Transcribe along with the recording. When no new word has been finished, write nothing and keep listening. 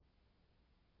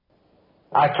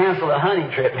I canceled a hunting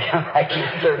trip to come back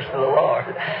in service to the Lord.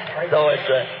 So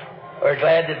we're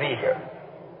glad to be here.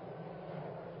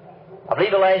 I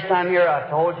believe the last time here I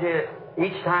told you,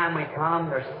 each time we come,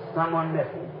 there's someone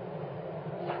missing.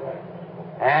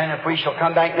 And if we shall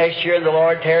come back next year and the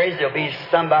Lord tarries, there'll be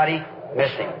somebody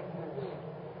missing.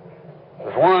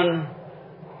 There's one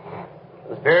that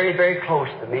was very, very close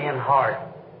to me in heart.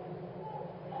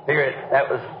 Spirit, that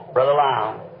was Brother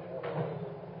Lyle.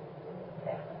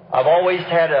 I've always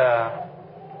had a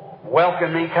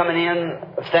welcoming coming in,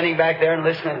 standing back there and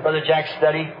listening to Brother Jack's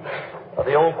study of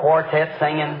the old quartet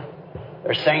singing.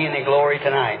 They're singing in glory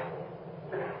tonight.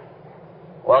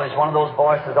 Well, there's one of those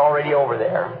voices already over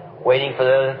there, waiting for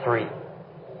the other three.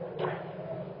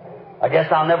 I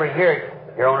guess I'll never hear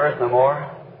it here on earth no more.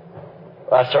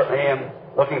 But I certainly am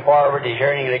looking forward to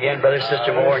hearing it again, Brother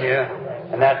Sister Moore and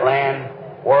you, in that land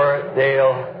where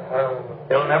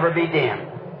it'll never be dim.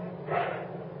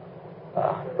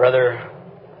 Brother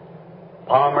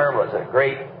Palmer was a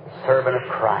great servant of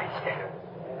Christ.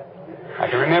 I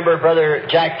can remember Brother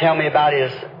Jack tell me about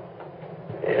his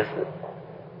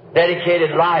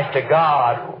dedicated life to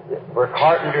God. We're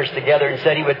carpenters together, and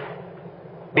said he would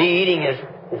be eating his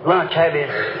lunch, have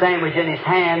his sandwich in his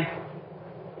hand,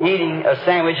 eating a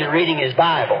sandwich and reading his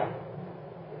Bible.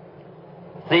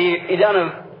 See, he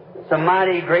done some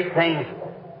mighty great things,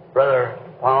 Brother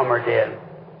Palmer did.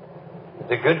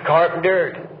 He's a good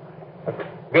carpenter, a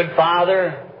good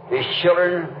father, his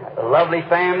children, a lovely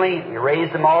family. He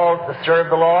raised them all to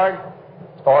serve the Lord.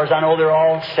 As far as I know, they're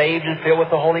all saved and filled with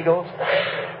the Holy Ghost.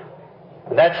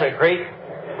 And that's a great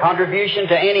contribution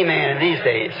to any man these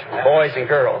days, boys and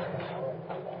girls.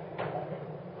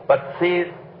 But see,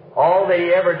 all that he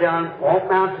ever done won't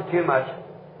amount to too much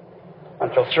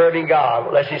until serving God,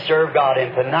 unless he served God.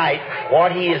 And tonight,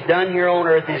 what he has done here on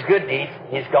earth, his good deeds,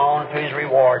 he's gone to his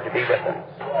reward to be with them.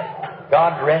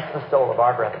 God rest the soul of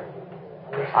our brother.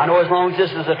 I know as long as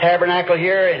this is a tabernacle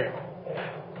here, and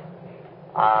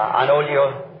I know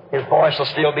his voice will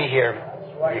still be here.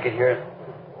 You can hear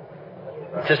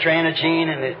it. Sister Anna Jean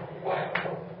and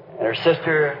her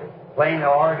sister playing the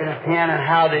organ and piano, and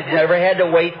how they never had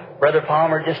to wait. Brother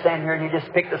Palmer just stand here and you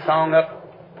just pick the song up,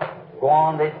 go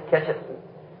on, they'd catch it.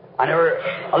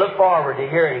 I look forward to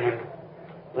hearing him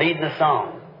leading the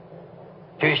song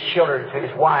to his children, to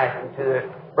his wife, and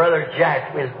to Brother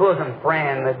Jack, his bosom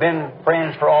friend. They've been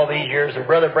friends for all these years. And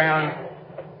Brother Brown,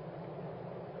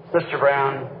 Sister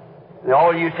Brown, and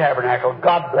all you tabernacle,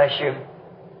 God bless you.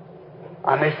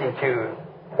 I miss him too.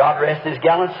 God rest his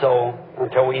gallant soul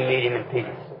until we meet him in peace.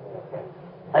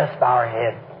 Let's bow our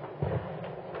head.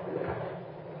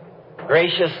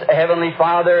 Gracious Heavenly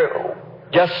Father,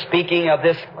 just speaking of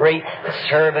this great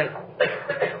servant,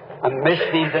 I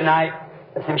missed him tonight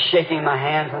as him shaking my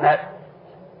hands and that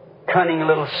cunning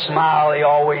little smile he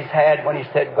always had when he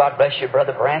said, God bless you,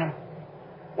 Brother Branham,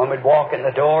 when we'd walk in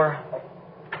the door.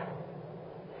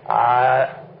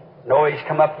 I know he's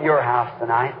come up to your house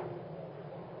tonight.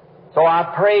 So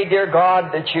I pray, dear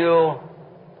God, that you'll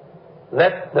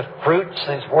let the fruits,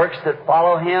 his works that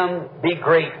follow him, be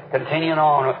great, continuing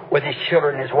on with his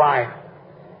children and his wife.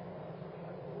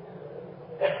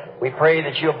 We pray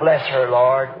that you'll bless her,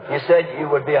 Lord. You said you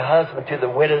would be a husband to the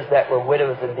widows that were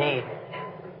widows indeed.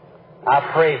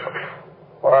 I pray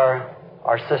for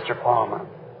our Sister Palmer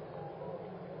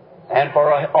and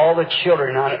for all the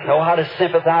children. I know how to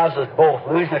sympathize with both,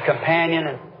 losing a companion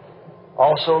and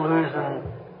also losing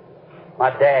my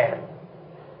dad.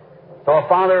 So,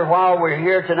 Father, while we're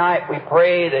here tonight, we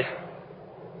pray that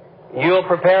you'll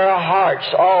prepare our hearts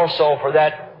also for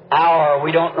that hour.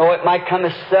 We don't know, it might come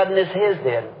as sudden as his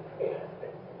did.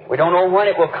 We don't know when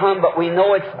it will come, but we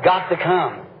know it's got to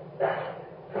come.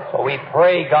 So we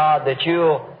pray, God, that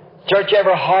you'll search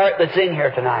every heart that's in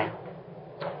here tonight.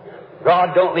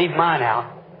 God, don't leave mine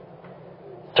out.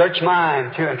 Search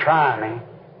mine too and try me.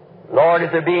 Lord,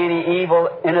 if there be any evil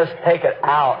in us, take it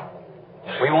out.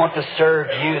 We want to serve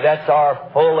you. That's our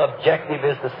full objective,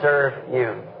 is to serve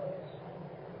you.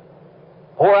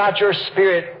 Pour out your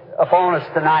Spirit upon us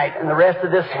tonight and the rest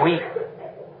of this week.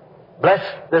 Bless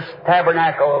this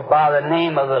tabernacle by the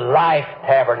name of the Life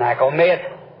Tabernacle. May it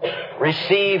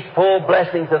receive full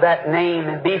blessings of that name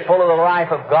and be full of the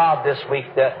life of God this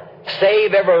week, to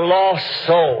save every lost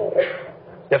soul,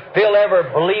 to fill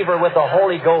every believer with the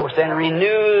Holy Ghost and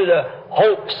renew the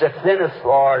hopes that's in us,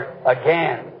 Lord,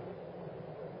 again.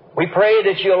 We pray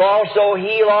that you'll also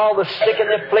heal all the sick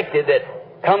and afflicted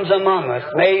that comes among us.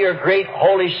 May your great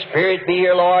Holy Spirit be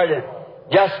here, Lord, and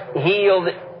just heal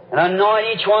and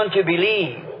anoint each one to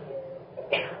believe.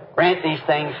 Grant these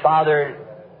things, Father.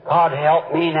 God,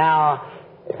 help me now.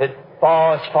 If it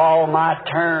fall my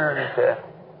turn to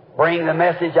bring the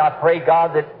message, I pray,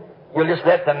 God, that You'll just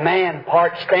let the man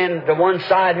part stand to one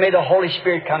side. May the Holy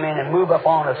Spirit come in and move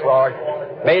upon us, Lord.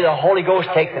 May the Holy Ghost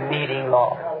take the meeting,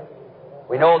 Lord.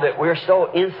 We know that we're so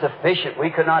insufficient. We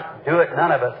could not do it,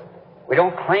 none of us. We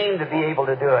don't claim to be able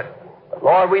to do it. But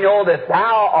Lord, we know that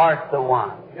Thou art the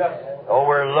one. So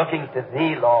we're looking to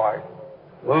Thee, Lord.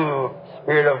 Move,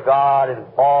 Spirit of God, and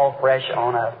fall fresh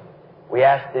on us. We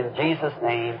ask in Jesus'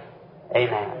 name,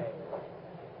 amen.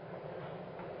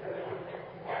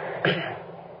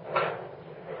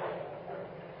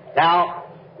 Now,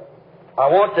 I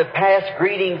want to pass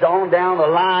greetings on down the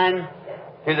line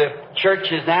to the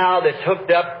churches now that's hooked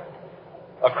up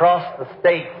across the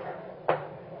state.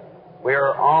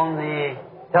 We're on the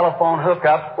telephone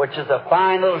hookup, which is a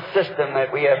fine little system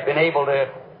that we have been able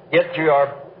to get through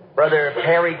our brother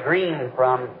Perry Green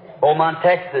from Beaumont,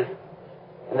 Texas.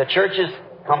 And the church is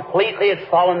completely, it's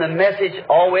following the message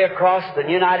all the way across the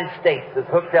United States. It's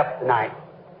hooked up tonight.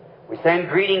 We send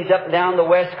greetings up and down the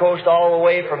West Coast all the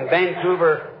way from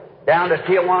Vancouver down to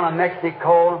Tijuana,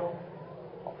 Mexico,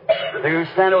 through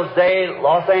San Jose,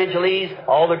 Los Angeles,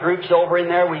 all the groups over in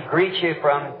there. We greet you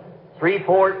from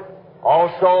Freeport,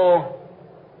 also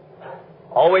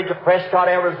all the way to Prescott,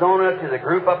 Arizona, to the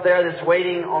group up there that's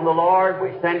waiting on the Lord.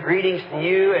 We send greetings to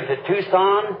you and to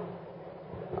Tucson,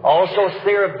 also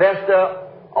Sierra Vista,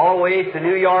 all the way to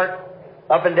New York,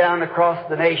 up and down across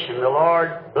the nation. The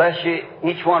Lord bless you,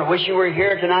 each one. Wish you were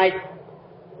here tonight.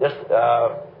 This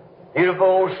beautiful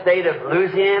old state of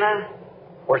Louisiana,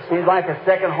 where it seems like a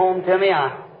second home to me.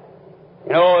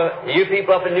 You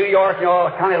people up in New York,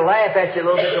 I kind of laugh at you a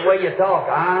little bit the way you talk.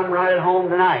 I'm right at home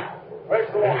tonight.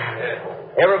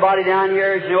 Everybody down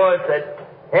here, said,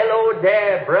 hello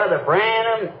there, Brother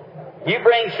Branham. You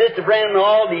bring Sister Branham and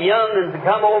all the young'uns to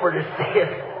come over to see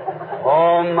us.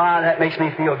 Oh, my, that makes me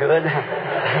feel good.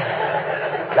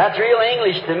 That's real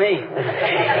English to me.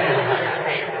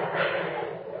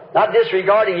 Not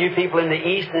disregarding you people in the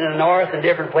East and in the North and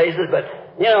different places, but,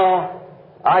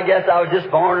 I guess I was just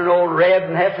born an old Reb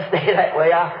and have to stay that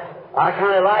way. I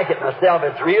kind of like it myself.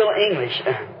 It's real English.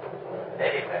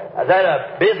 I was at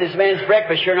a businessman's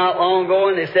breakfast here not long ago,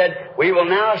 and they said, we will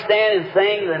now stand and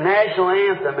sing the national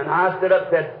anthem. And I stood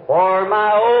up and said, for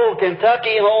my old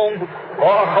Kentucky home,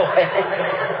 far away.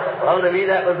 Well, to me,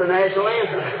 that was the national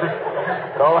anthem.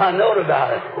 That's all I know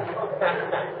about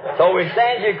it. So we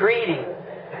send you greetings.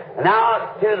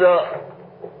 Now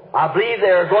I believe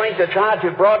they're going to try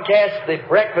to broadcast the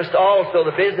breakfast also,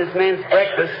 the businessman's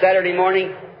breakfast, Saturday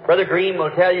morning. Brother Green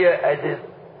will tell you as is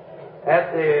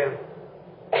at the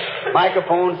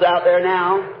microphones out there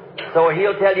now. So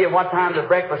he'll tell you what time the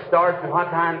breakfast starts and what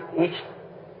time each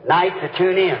night to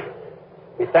tune in.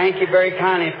 We thank you very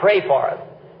kindly and pray for us.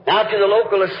 Now to the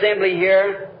local assembly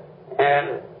here,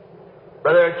 and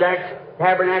Brother Jack's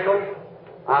Tabernacle,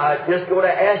 I just going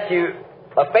to ask you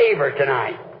a favor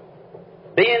tonight.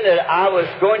 Being that I was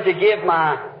going to give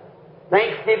my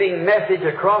Thanksgiving message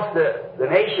across the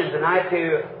nation tonight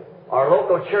to our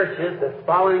local churches that's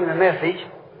following the message,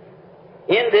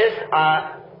 in this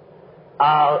I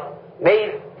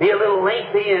may be a little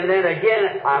lengthy, and then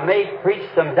again I may preach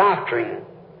some doctrine.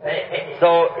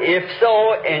 So if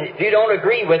so, and if you don't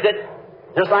agree with it,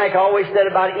 just like I always said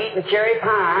about eating cherry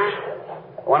pie,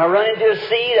 when I run into a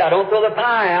seed, I don't throw the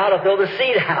pie out, I throw the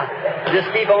seed out.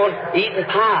 Just keep on eating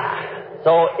pie.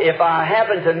 So if I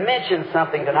happen to mention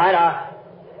something tonight,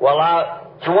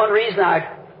 so one reason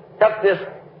I took this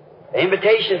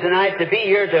invitation tonight to be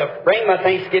here to bring my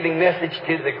Thanksgiving message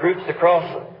to the groups across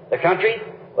the country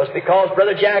was because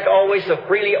Brother Jack always so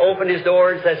freely opened his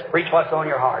door and says, preach what's on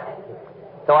your heart.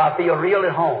 So I feel real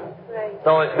at home. Right.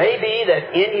 So it may be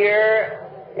that in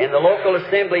here, in the local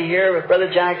assembly here with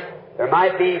Brother Jack, there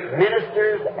might be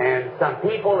ministers and some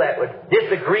people that would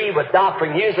disagree with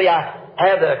doctrine. Usually I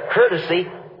have the courtesy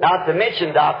not to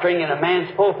mention doctrine in a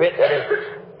man's pulpit that has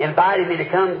invited me to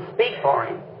come speak for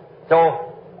him.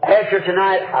 So after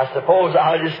tonight, I suppose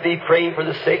I'll just be praying for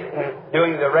the sick and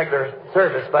doing the regular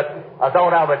service. But I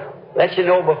thought I would let you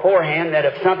know beforehand that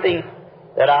if something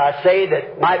that I say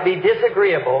that might be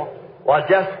disagreeable, well,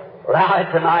 just allow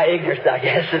it to my ignorance, I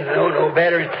guess, and know no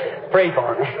better and pray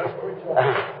for me.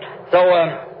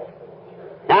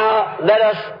 Now let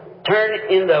us turn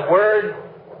in the Word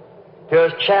to a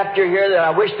chapter here that I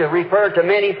wish to refer to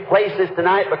many places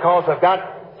tonight because I've got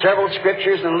several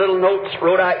scriptures and little notes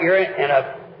wrote out here in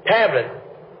a tablet.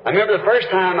 I remember the first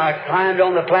time I climbed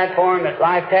on the platform at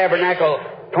Life Tabernacle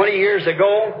 20 years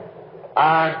ago,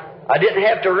 I didn't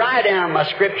have to write down my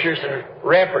scriptures and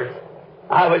reference.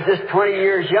 I was just 20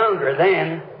 years younger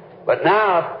then, but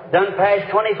now I've done past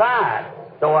 25.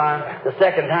 So the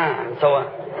second time. So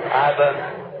I've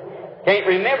can't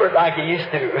remember it like I used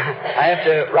to. I have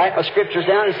to write my scriptures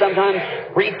down and sometimes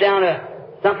brief down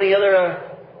something other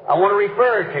I want to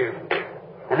refer to.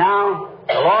 And now,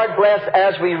 the Lord bless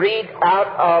as we read out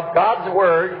of God's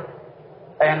Word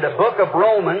and the book of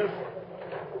Romans,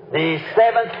 the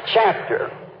 7th chapter.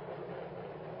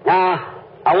 Now,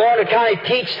 I want to kind of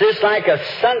teach this like a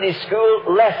Sunday school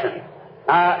lesson.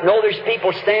 I know there's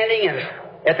people standing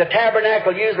at the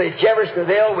tabernacle, usually at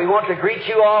Jeffersonville. We want to greet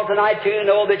you all tonight, too.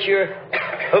 Know that you're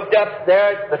hooked up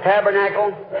there at the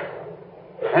tabernacle.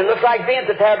 And it looks like being at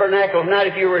the tabernacle tonight.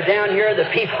 If you were down here, the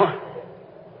people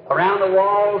around the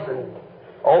walls and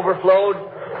overflowed.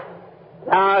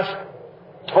 Now, I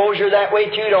suppose you're that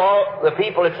way, too, to all the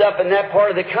people that's up in that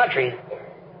part of the country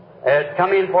that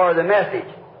come in for the message.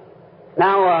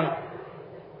 Now,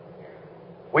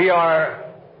 we are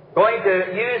going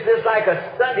to use this like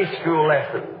a Sunday school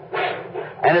lesson.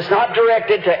 And it's not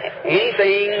directed to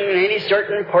anything, any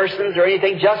certain persons or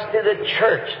anything, just to the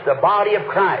church, the body of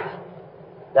Christ.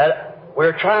 That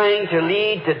we're trying to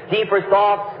lead to deeper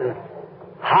thoughts and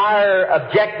higher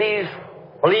objectives,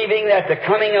 believing that the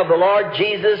coming of the Lord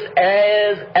Jesus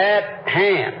is at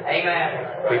hand. Amen.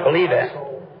 We believe that.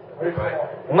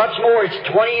 Much more, it's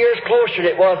 20 years closer than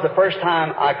it was the first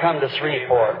time I come to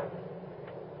Shreveport.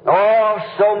 Oh,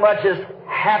 so much has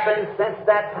happened since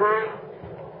that time.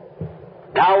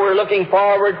 Now we're looking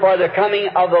forward for the coming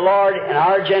of the Lord in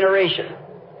our generation.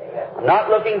 I'm not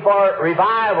looking for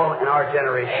revival in our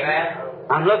generation. Amen.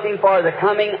 I'm looking for the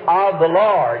coming of the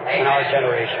Lord in our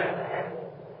generation.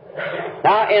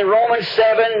 Now in Romans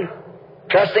 7,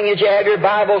 trusting that you have your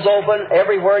Bibles open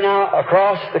everywhere now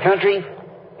across the country,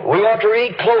 we want to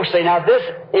read closely. Now this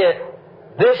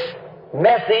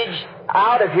message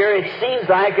out of here, it seems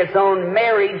like it's on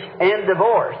marriage and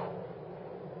divorce.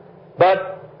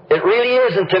 But it really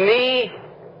isn't. To me,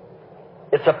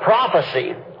 it's a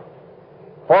prophecy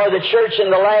for the church in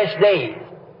the last days.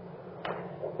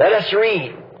 Let us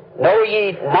read. Know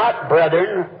ye not,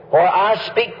 brethren, for I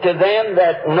speak to them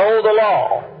that know the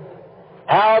law,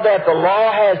 how that the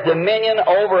law has dominion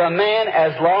over a man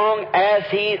as long as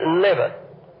he liveth.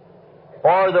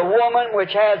 For the woman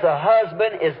which has a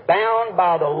husband is bound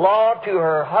by the law to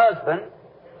her husband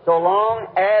so long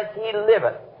as he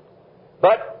liveth.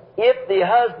 But if the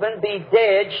husband be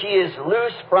dead, she is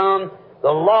loose from the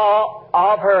law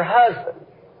of her husband.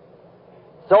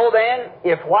 So then,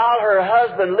 if while her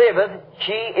husband liveth,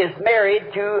 she is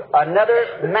married to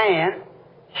another man,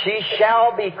 she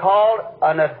shall be called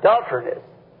an adulteress.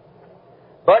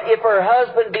 But if her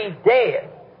husband be dead,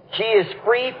 she is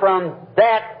free from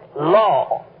that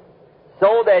law,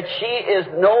 so that she is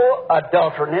no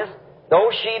adulteress,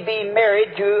 though she be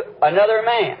married to another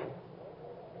man.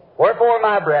 Wherefore,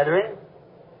 my brethren,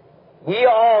 ye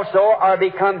also are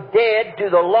become dead to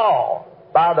the law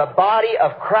by the body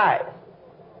of Christ,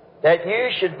 that you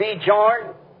should be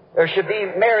joined, or should be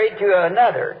married to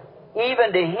another,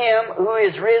 even to him who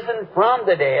is risen from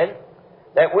the dead,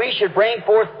 that we should bring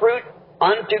forth fruit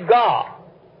unto God.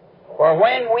 For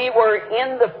when we were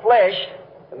in the flesh,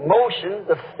 motions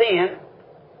of sin,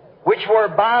 which were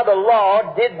by the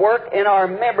law, did work in our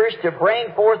members to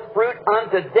bring forth fruit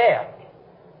unto death.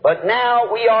 But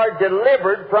now we are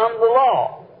delivered from the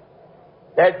law,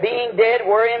 that being dead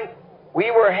wherein we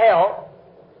were held,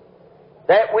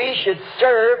 that we should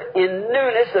serve in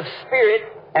newness of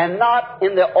spirit and not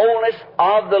in the oldness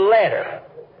of the letter.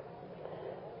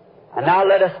 And now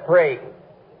let us pray.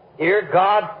 Dear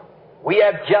God, we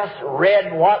have just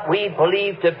read what we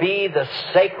believe to be the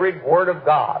sacred Word of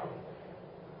God.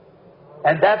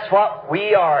 And that's what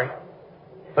we are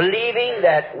believing,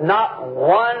 that not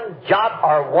one jot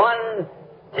or one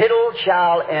tittle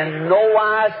shall in no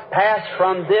wise pass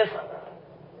from this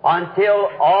until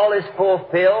all is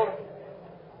fulfilled.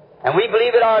 And we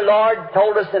believe that our Lord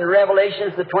told us in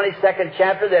Revelations, the 22nd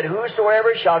chapter, that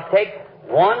whosoever shall take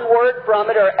one word from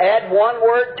it or add one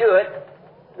word to it,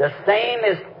 the same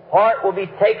is part will be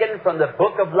taken from the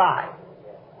book of life.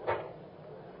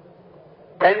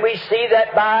 And we see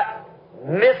that by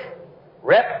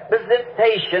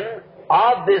misrepresentation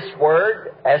of this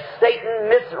word, as Satan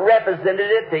misrepresented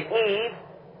it to Eve,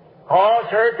 caused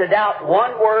her to doubt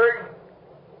one word,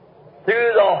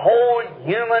 threw the whole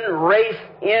human race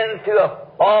into a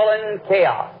fallen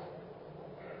chaos.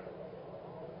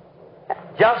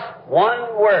 Just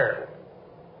one word.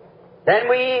 Then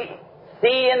we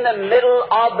see in the middle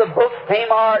of the book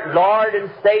came our Lord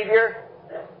and Savior,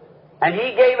 and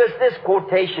He gave us this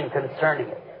quotation concerning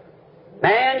it.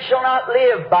 Man shall not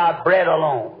live by bread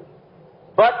alone,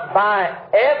 but by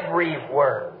every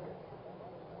word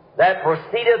that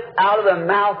proceedeth out of the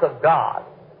mouth of God.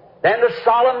 Then the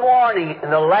solemn warning in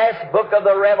the last book of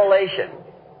the Revelation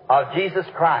of Jesus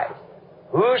Christ.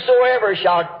 Whosoever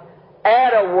shall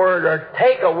add a word or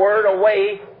take a word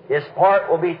away, his part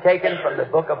will be taken from the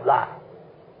book of life.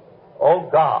 Oh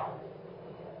God,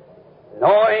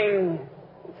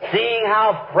 seeing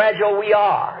how fragile we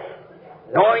are,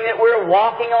 knowing that we're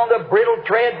walking on the brittle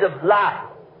treads of life,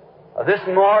 of this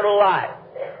mortal life,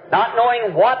 not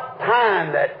knowing what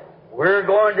time that we're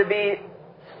going to be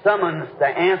summoned to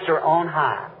answer on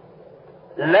high.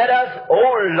 Let us,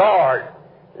 O Lord,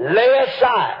 lay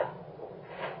aside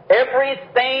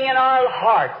everything in our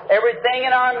hearts, everything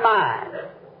in our mind,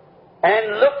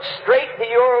 and look straight to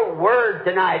your Word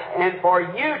tonight, and for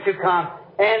you to come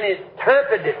and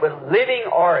interpret it with living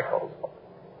oracles.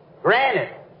 Grant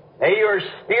it. May your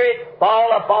Spirit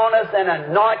fall upon us and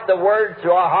anoint the Word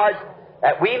to our hearts,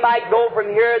 that we might go from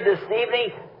here this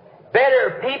evening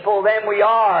better people than we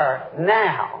are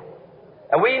now.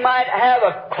 And we might have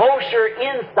a closer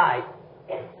insight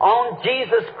on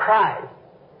Jesus Christ.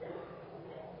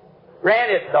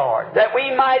 Grant it, Lord, that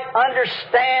we might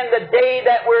understand the day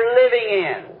that we're living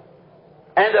in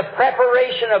and the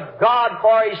preparation of God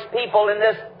for His people in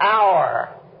this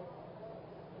hour,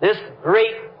 this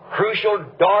great, crucial,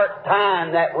 dark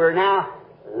time that we're now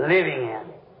living in.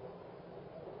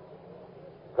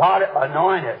 God,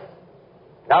 anoint us,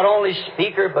 not only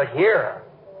speaker but hearer,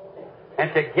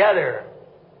 and together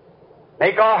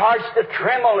make our hearts to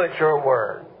tremble at your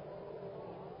word.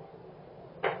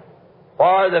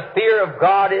 For the fear of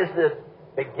God is the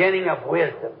beginning of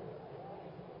wisdom.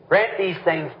 Grant these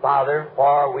things, Father,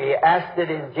 for we ask it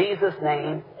in Jesus'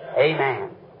 name. Amen.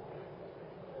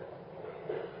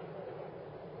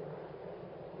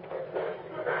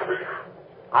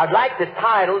 I'd like to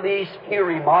title these few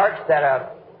remarks that I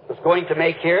was going to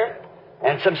make here,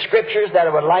 and some scriptures that I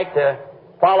would like to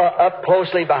follow up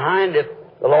closely behind, if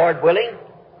the Lord willing,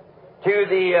 to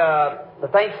the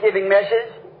Thanksgiving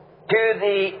message, to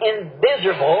the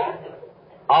invisible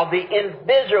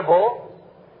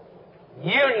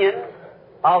union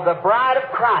of the bride of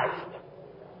Christ.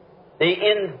 The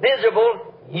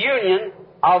invisible union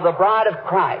of the bride of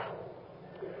Christ.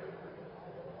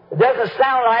 It doesn't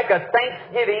sound like a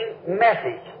Thanksgiving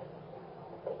message.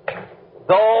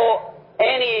 Though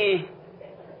any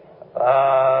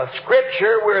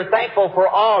Scripture, we're thankful for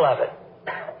all of it.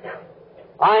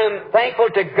 I am thankful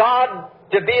to God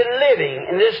to be living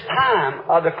in this time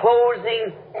of the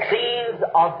closing scenes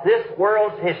of this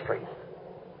world's history.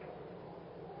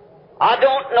 I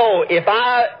don't know if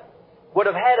I would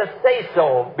have had a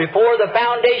say-so before the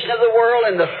foundation of the world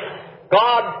and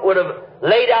God would have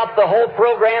laid out the whole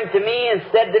program to me and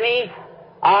said to me,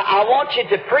 I want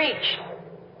you to preach.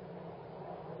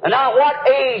 And now, what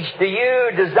age do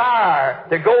you desire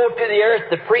to go to the earth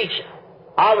to preach?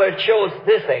 I would have chose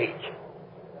this age.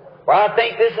 For I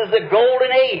think this is the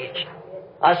golden age.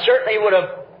 I certainly would have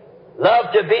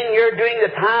loved to have been here during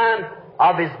the time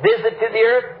of His visit to the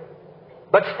earth.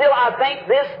 But still, I think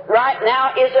this right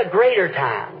now is a greater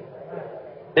time.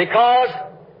 Because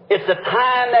it's a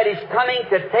time that He's coming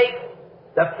to take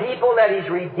the people that He's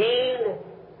redeemed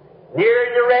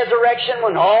near the resurrection,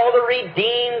 when all the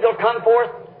redeemed will come forth.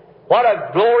 What a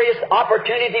glorious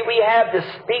opportunity we have to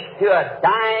speak to a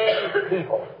dying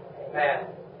people. Amen.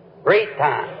 Great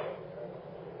time.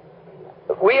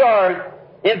 We are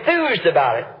enthused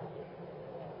about it.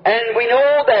 And we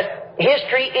know that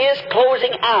history is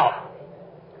closing out.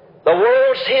 The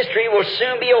world's history will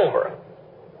soon be over.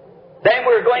 Then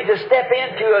we're going to step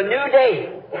into a new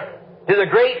day, to the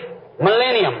great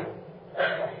millennium.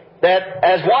 That,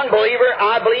 as one believer,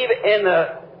 I believe in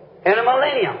a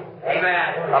millennium.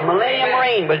 Amen. A millennium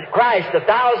reign with Christ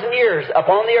 1,000 years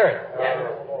upon the earth.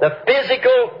 The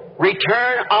physical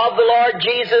return of the Lord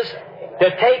Jesus to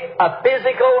take a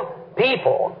physical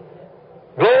people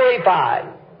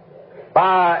glorified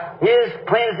by His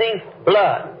cleansing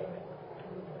blood.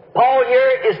 Paul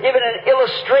here is given an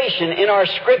illustration in our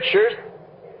Scriptures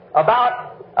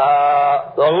about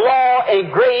the law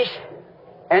and grace,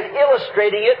 and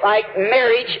illustrating it like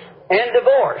marriage and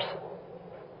divorce.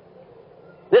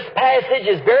 This passage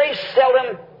is very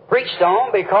seldom preached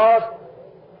on because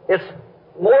it's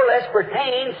more or less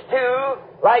pertains to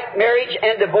like marriage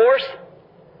and divorce,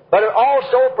 but it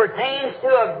also pertains to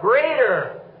a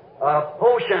greater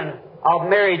portion of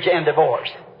marriage and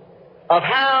divorce. Of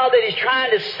how that He's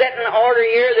trying to set in order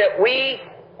here that we,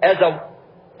 as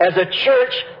a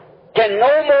church, can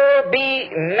no more be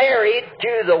married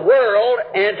to the world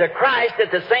and to Christ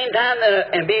at the same time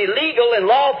and be legal and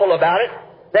lawful about it,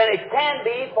 than it can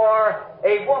be for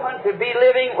a woman to be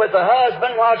living with a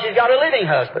husband while she's got a living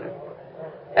husband.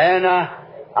 And I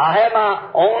have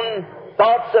my own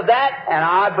thoughts of that, and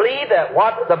I believe that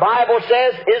what the Bible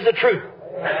says is the truth.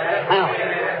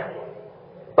 Now,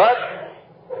 but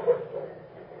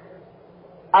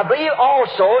I believe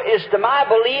also is to my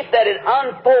belief that it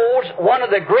unfolds one of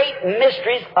the great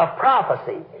mysteries of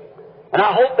prophecy. And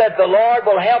I hope that the Lord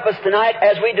will help us tonight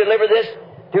as we deliver this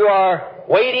to our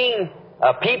waiting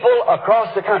people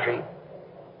across the country.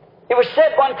 It was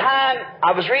said one time,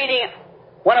 I was reading,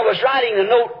 when I was writing the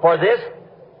note for this,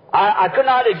 I could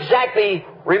not exactly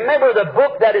remember the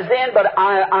book that is in, but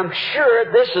I'm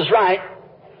sure this is right,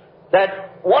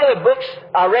 that one of the books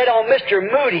I read on Mr.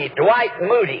 Moody, Dwight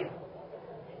Moody,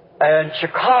 in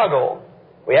Chicago.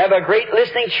 We have a great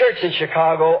listening church in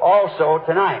Chicago also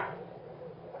tonight.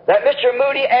 That Mr.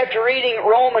 Moody, after reading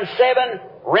Romans 7,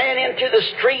 ran into the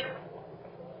street,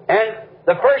 and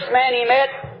the first man he met,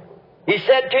 he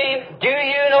said to him, "Do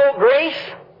you know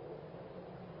grace?"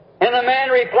 And the man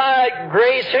replied,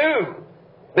 "Grace who?"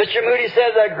 Mr. Moody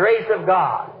said, "The grace of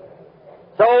God."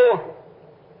 So,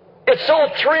 it's so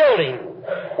thrilling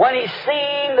when he's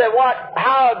seeing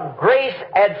how grace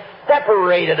had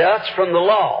separated us from the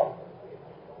law,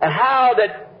 and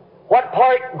what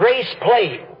part grace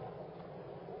played.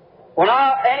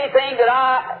 Anything that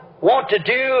I want to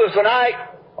do is when I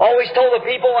always told the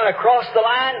people when I crossed the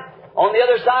line on the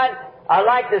other side, I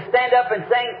like to stand up and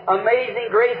sing, "Amazing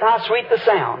Grace, how sweet the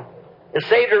sound that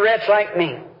saved a wretch like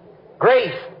me."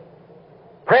 Grace,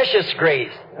 precious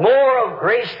grace, more of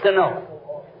grace to know.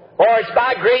 For it's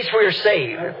by grace we are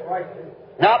saved.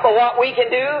 Not by what we can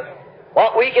do.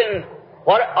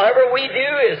 Whatever we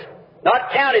do is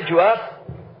not counted to us.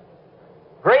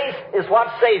 Grace is what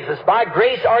saves us. By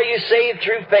grace are you saved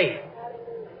through faith.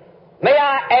 May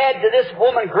I add to this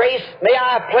woman grace, may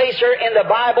I place her in the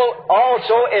Bible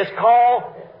also as called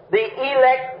the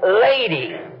elect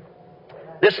lady.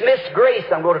 This Miss Grace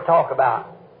I'm going to talk about.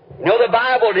 You know, the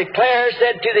Bible declares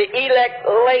that to the elect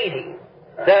lady,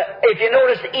 if you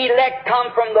notice, elect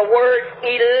come from the word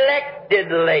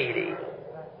elected lady.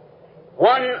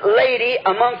 One lady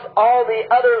amongst all the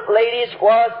other ladies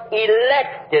was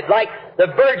elected, like the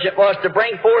virgin was to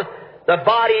bring forth the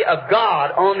body of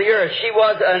God on the earth. She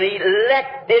was an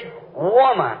elected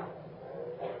woman.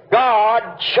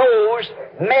 God chose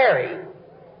Mary.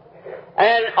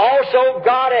 And also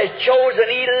God has chosen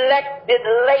an elected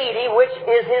lady, which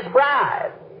is His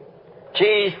bride.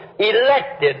 She's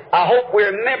elected. I hope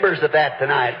we're members of that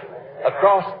tonight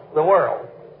across the world,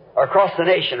 or across the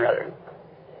nation, rather.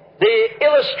 The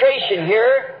illustration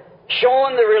here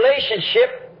showing the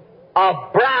relationship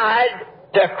of bride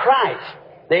to Christ,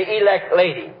 the elect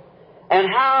lady, and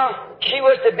how she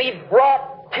was to be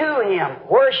brought to Him,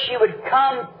 where she would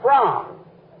come from,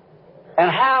 and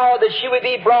how that she would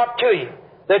be brought to Him.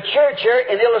 The church here,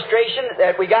 in the illustration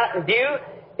that we got in view,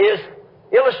 is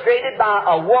illustrated by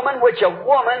a woman, which a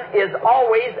woman is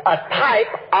always a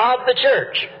type of the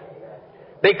church,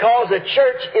 because the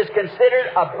church is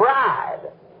considered a bride.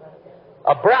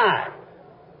 A bride.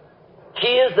 She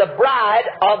is the bride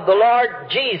of the Lord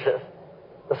Jesus,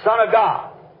 the Son of God.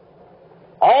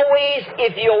 Always,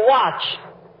 if you watch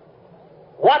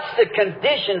the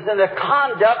conditions and the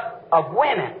conduct of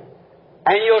women,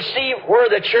 and you'll see where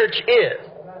the church is.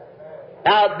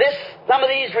 Now, some of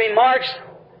these remarks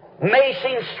may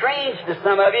seem strange to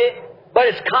some of you, but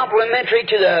it's complementary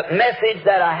to the message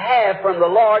that I have from the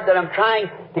Lord that I'm trying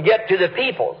to get to the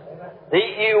people.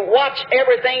 You watch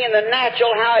everything in the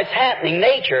natural, how it's happening,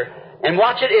 nature, and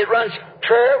watch it runs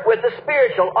true with the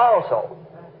spiritual also.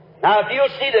 Now, if you'll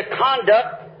see the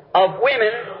conduct of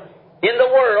women in the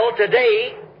world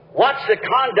today, watch the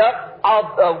conduct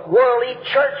of the worldly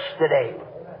church today.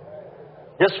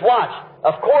 Just watch.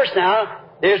 Of course now,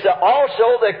 there's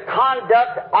also the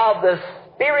conduct of the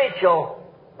spiritual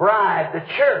bride,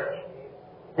 the church.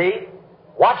 See?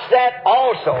 Watch that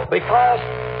also, because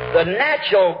the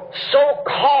natural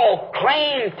so-called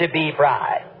claim to be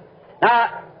bride.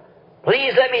 Now,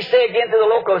 please let me say again to the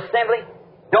local assembly,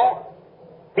 don't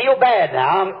feel bad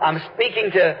now. I'm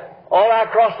speaking to all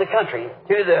across the country,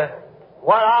 to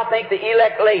what I think the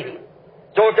elect lady.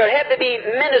 So if there have to be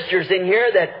ministers in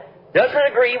here that doesn't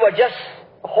agree, well, just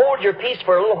hold your peace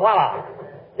for a little while.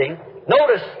 See?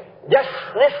 Notice, just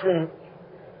listen.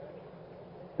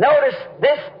 Notice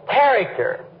this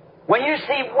character. When you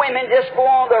see women just go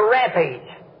on the rampage,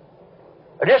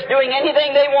 or just doing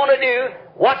anything they want to do,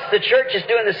 watch the church is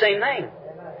doing the same thing.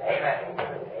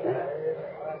 Amen.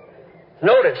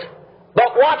 Notice.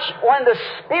 But watch when the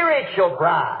spiritual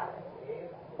bride,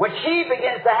 when she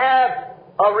begins to have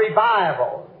a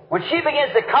revival, when she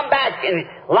begins to come back and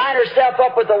line herself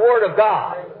up with the Word of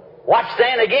God, watch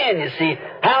then again, you see,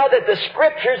 how that the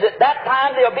Scriptures at that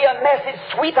time, there'll be a message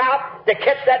sweep out to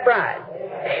catch that bride.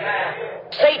 Amen.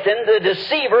 Satan, the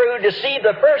deceiver who deceived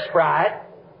the first bride,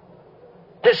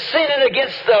 sinning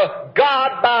against the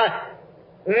God by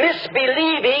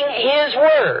misbelieving His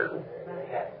Word.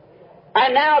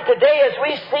 And now today, as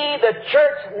we see the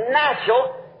church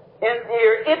natural in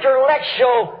your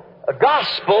intellectual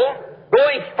gospel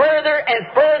going further and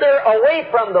further away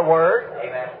from the Word,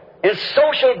 amen, in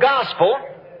social gospel,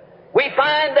 we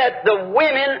find that the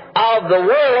women of the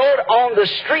world on the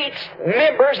streets,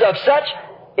 members of such,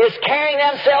 is carrying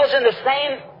themselves in the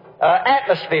same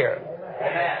atmosphere.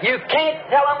 Amen. You can't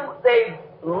tell them they've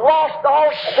lost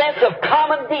all sense of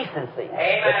common decency.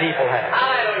 Amen. The people have.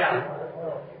 Hallelujah.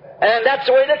 And that's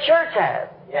the way the church has.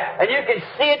 Yeah. And you can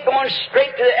see it going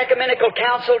straight to the ecumenical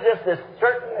council, just as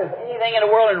certain as anything in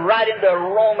the world, and right into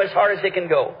Rome as hard as it can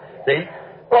go. See?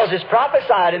 Because it's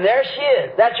prophesied, and there she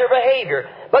is. That's her behavior.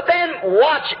 But then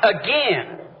watch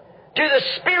again to the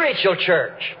spiritual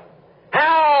church.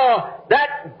 How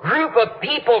that group of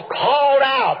people called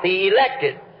out, the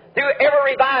elected, through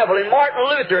every revival. In Martin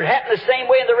Luther, it happened the same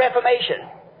way in the Reformation.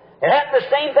 It happened the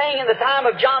same thing in the time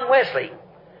of John Wesley.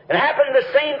 It happened the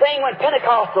same thing when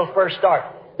Pentecostals first started.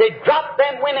 They dropped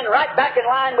them women right back in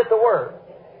line with the Word.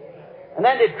 And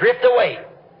then they drift away.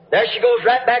 There she goes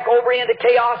right back over into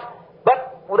chaos.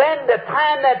 But then the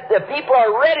time that the people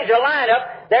are ready to line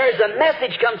up, there's a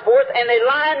message comes forth and they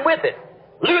line with it.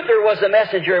 Luther was the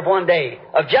messenger of one day,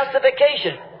 of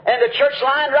justification. And the church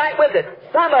lined right with it.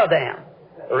 Some of them.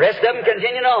 The rest of them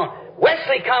continued on.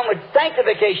 Wesley come with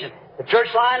sanctification. The church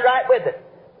lined right with it.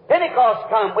 Pentecost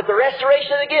come with the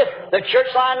restoration of the gift. The church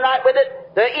lined right with it.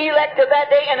 The elect of that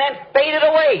day, and then faded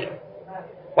away.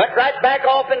 Went right back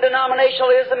off in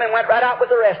denominationalism and went right out with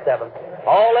the rest of them.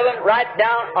 All of them right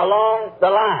down along the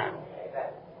line.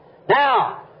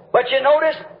 Now, but you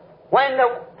notice, when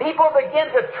the people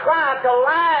begin to try to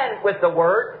line with the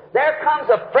Word, there comes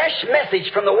a fresh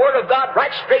message from the Word of God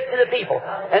right straight to the people.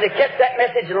 And they catch that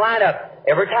message and line up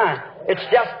every time. It's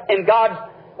just in God's...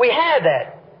 We have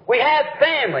that. We have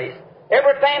families.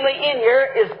 Every family in here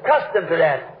is accustomed to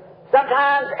that.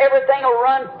 Sometimes everything will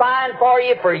run fine for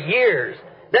you for years.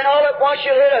 Then all at once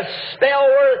you'll hit a spell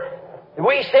where,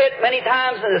 we say it many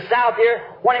times in the South here,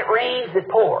 when it rains, it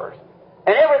pours.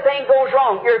 And everything goes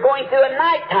wrong. You're going through a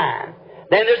nighttime.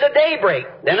 Then there's a daybreak.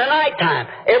 Then a nighttime.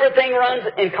 Everything runs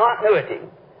in continuity.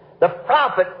 The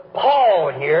prophet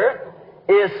Paul here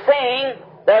is saying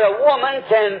that a woman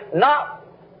cannot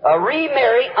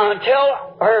remarry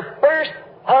until her first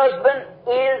husband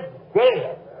is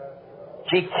dead.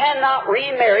 She cannot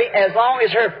remarry as long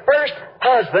as her first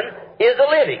husband is a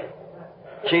living.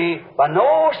 She, by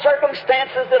no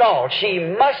circumstances at all, she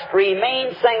must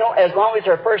remain single as long as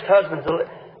her first husband's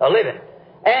a living.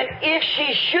 And if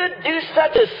she should do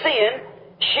such a sin,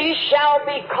 she shall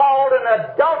be called an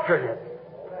adulteress.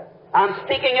 I'm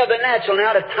speaking of the natural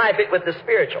now to type it with the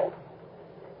spiritual.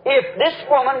 If this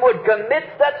woman would commit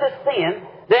such a sin,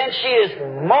 then she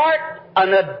is marked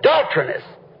an adulteress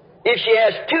if she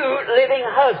has two living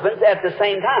husbands at the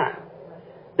same time.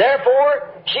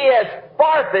 Therefore, she has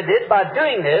forfeited, by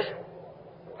doing this,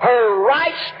 her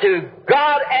rights to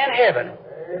God and heaven.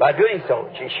 By doing so,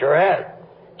 she sure has.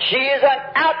 She is an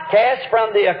outcast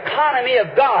from the economy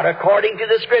of God, according to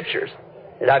the Scriptures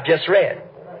that I've just read.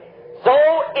 So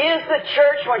is the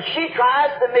church when she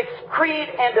tries to mix creed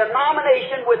and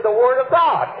denomination with the Word of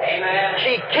God. Amen.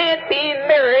 She can't be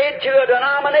married to a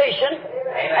denomination,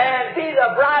 amen, and be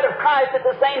the bride of Christ at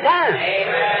the same time.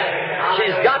 Amen.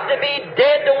 She's got to be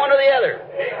dead to one or the other.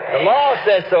 The law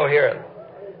says so here.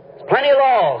 There's plenty of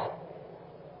laws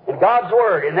in God's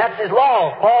Word, and that's His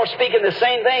law. Paul's speaking the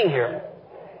same thing here.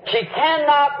 She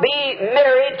cannot be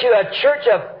married to a church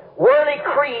of worldly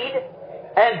creed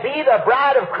and be the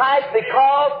bride of Christ,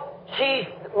 because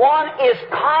one is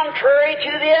contrary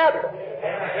to the other.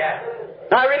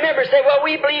 Now remember, say, well,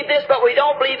 we believe this, but we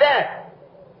don't believe that.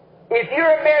 If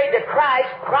you're married to Christ,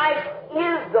 Christ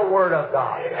is the Word of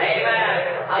God.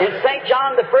 Amen. In St.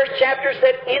 John, the first chapter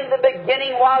said, in the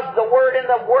beginning was the Word, and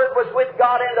the Word was with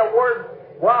God, and the Word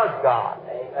was God.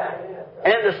 Amen.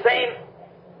 And the same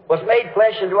was made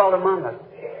flesh and dwelt among us.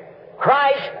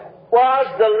 Christ was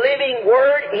the living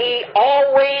Word. He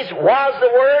always was the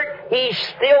Word. He's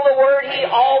still the Word. He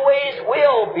always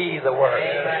will be the Word.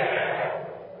 Amen.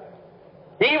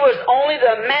 He was only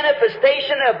the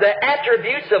manifestation of the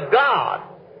attributes of God.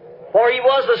 For He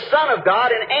was the Son of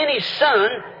God, and any Son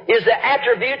is the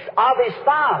attributes of His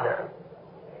Father.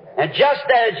 And just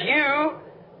as you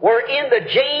were in the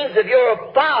genes of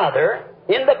your Father,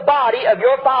 in the body of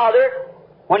your father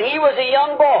when he was a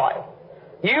young boy.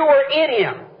 You were in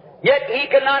him, yet he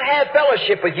could not have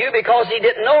fellowship with you because he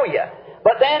didn't know you.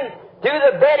 But then, through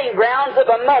the bedding grounds of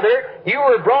a mother, you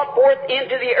were brought forth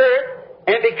into the earth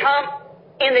and become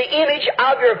in the image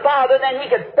of your father, then he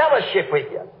could fellowship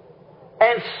with you.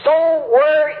 And so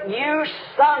were you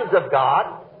sons of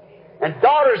God and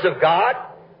daughters of God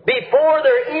before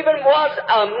there even was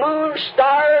a moon,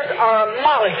 stars, or a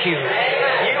molecule.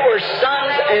 You were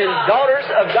sons and daughters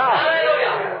of God.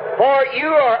 For you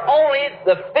are only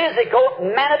the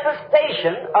physical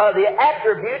manifestation of the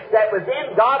attributes that was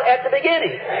in God at the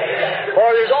beginning. For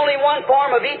there's only one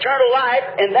form of eternal life,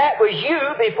 and that was you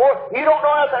before. You don't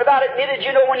know nothing about it, neither did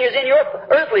you know when you was in your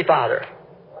earthly father.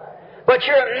 But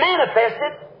you're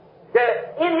manifested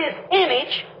in His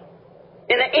image.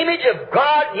 In the image of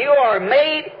God you are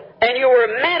made, and you were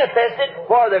manifested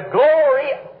for the glory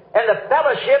and the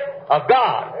fellowship of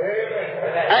God.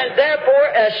 And therefore,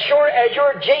 as sure as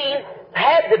your gene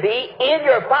had to be in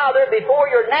your father before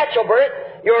your natural birth,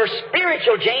 your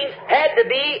spiritual genes had to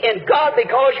be in God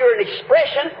because you're an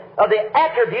expression of the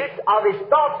attributes of His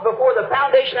thoughts before the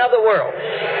foundation of the world.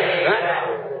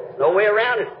 Right? No way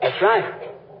around it. That's right.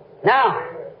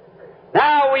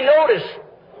 Now we notice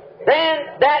then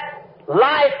that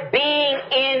life being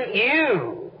in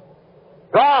you,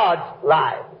 God's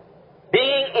life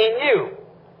being in you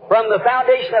from the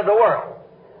foundation of the world.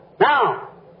 Now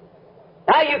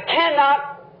you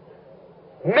cannot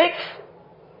mix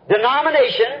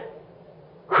denomination,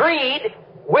 creed,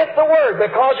 with the Word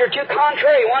because they're too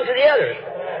contrary one to the other.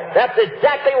 That's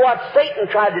exactly what Satan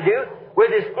tried to do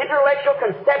with his intellectual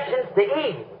conceptions to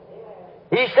Eve.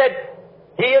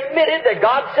 He admitted that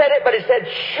God said it, but He said,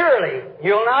 surely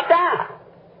you'll not die.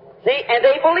 See, and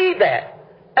they believe that.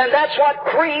 And that's what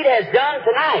creed has done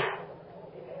tonight.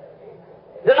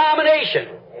 Denomination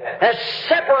has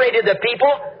separated the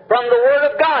people from the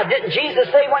Word of God. Didn't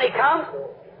Jesus say when He comes,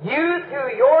 you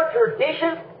through your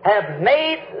traditions have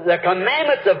made the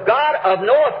commandments of God of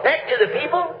no effect to the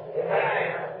people?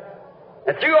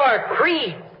 And through our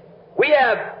creeds, we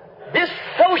have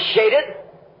dissociated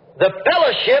the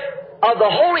fellowship of the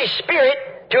Holy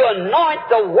Spirit to anoint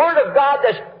the Word of God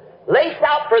that's laced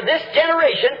out for this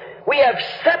generation. We have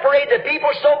separated the people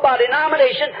so by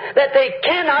denomination that they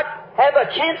cannot have a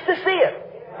chance to see it.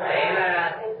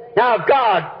 Amen. Now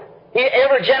God,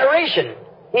 every generation,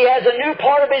 He has a new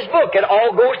part of His book. It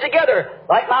all goes together.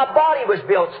 Like my body was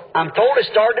built, I'm told it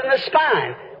started in the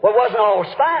spine. Well, it wasn't all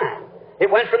spine. It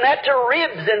went from that to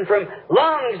ribs and from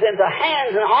lungs and to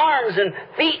hands and arms and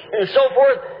feet and so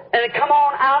forth. And it come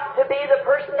on out to be the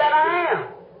person that I am.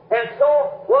 And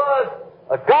so was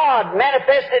God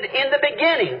manifested in the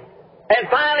beginning. And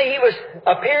finally He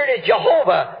appeared as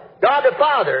Jehovah, God the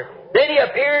Father. Then He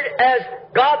appeared as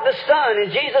God the Son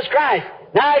in Jesus Christ.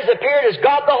 Now He's appeared as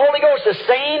God the Holy Ghost, the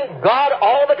same God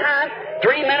all the time.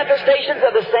 Three manifestations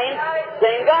of the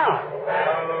same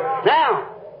God. Now,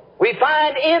 we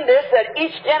find in this that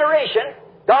each generation,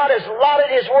 God has allotted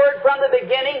His Word from the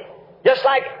beginning, just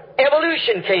like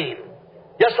evolution came.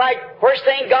 Just like first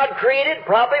thing God created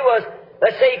probably was,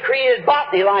 let's say He created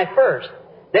botany life first.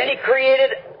 Then He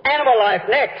created animal life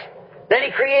next. Then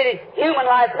He created human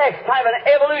life next. Kind of an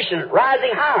evolution,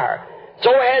 rising higher.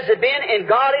 So has it been in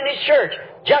God and His church.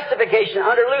 Justification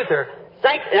under Luther.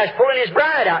 That's pulling His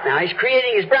bride out now. He's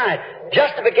creating His bride.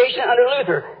 Justification under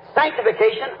Luther.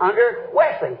 Sanctification under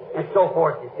Wesley. And so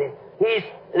forth, you see. He's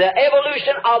the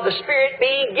evolution of the Spirit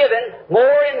being given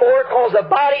more and more because the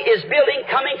body is building,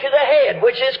 coming to the head,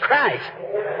 which is Christ.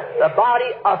 The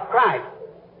body of Christ.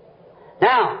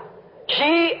 Now,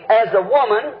 she as a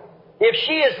woman, if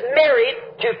she is married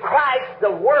to Christ,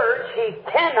 the Word, she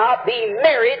cannot be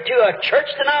married to a church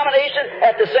denomination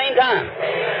at the same time.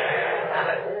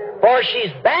 For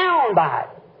she's bound by it.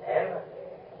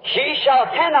 She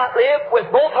cannot live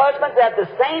with both husbands at the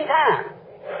same time.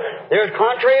 They're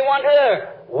contrary one to the other.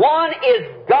 One is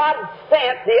God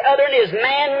sent, the other is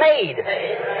man-made.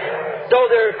 So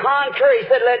they're contrary. He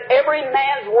said, let every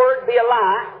man's word be a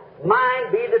lie,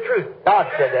 mine be the truth. God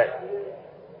said that.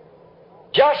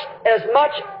 Just as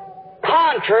much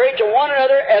contrary to one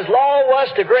another as law was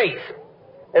to grace,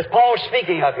 as Paul's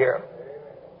speaking of here.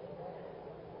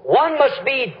 One must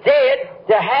be dead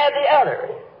to have the other.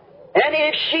 And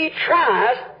if she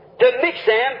tries to mix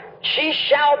them, she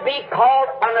shall be called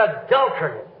an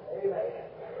adulteress.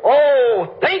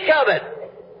 Oh, think of it.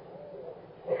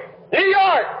 New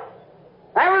York,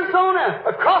 Arizona,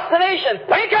 across the nation,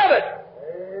 think of it.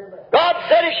 God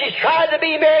said if she tried to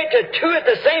be married to two at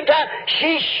the same time,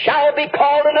 she shall be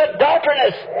called an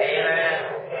adulteress. Amen.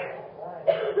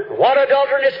 What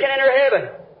adulteress can enter heaven?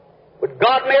 Would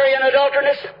God marry an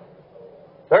adulteress?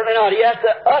 Certainly not. He asked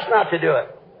us not to do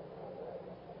it.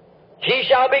 She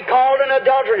shall be called an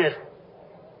adulteress.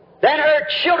 Then her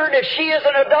children, if she is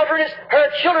an adulteress, her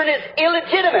children is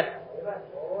illegitimate.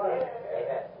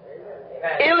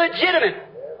 Illegitimate.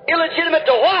 Illegitimate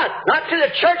to what? Not to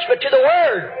the church, but to the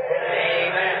Word.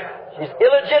 She's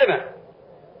illegitimate.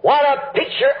 What a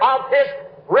picture of this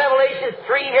Revelation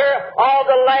 3 here of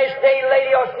the last day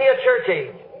Laodicea church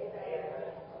age.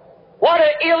 What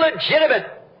an illegitimate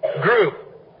group.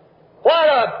 What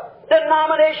a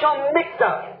denominational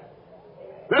mix-up.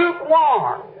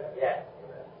 Lukewarm.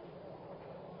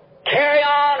 Carry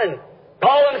on and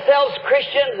call themselves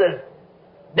Christians and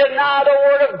deny the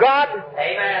Word of God.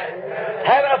 Amen.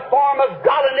 Having a form of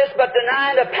godliness but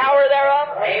denying the power thereof.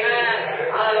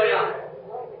 Amen. Hallelujah.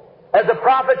 As the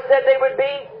prophet said they would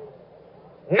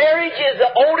be. Marriage is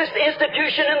the oldest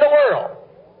institution in the world.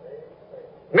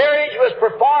 Marriage was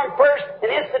performed first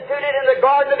and instituted in the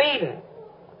Garden of Eden.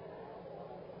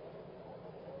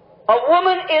 A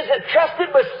woman is entrusted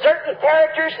with certain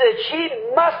characters that she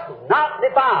must not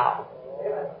defile.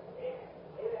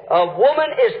 A woman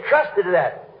is trusted to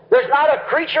that. There's not a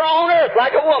creature on earth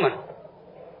like a woman.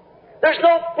 There's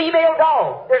no female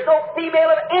dog. There's no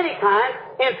female of any kind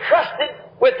entrusted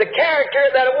with the character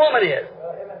that a woman is.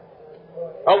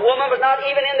 A woman was not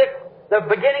even in the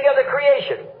beginning of the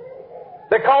creation.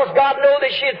 Because God knew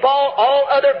that she'd fall, all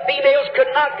other females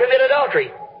could not commit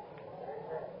adultery.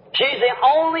 She's the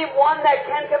only one that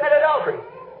can commit adultery.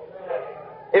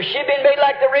 If she'd been made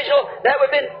like the original, that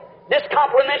would have been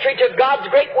discomplimentary to God's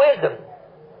great wisdom.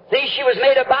 See, she was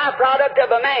made a byproduct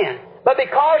of a man. But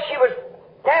because she was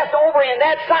cast over in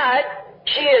that side,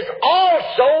 she has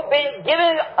also been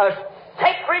given a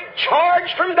sacred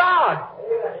charge from God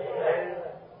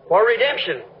for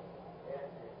redemption.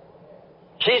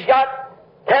 She's got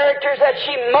characters that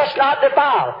she must not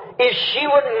defile. If she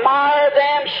would mar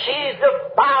them, she's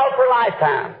defiled for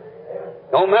lifetime.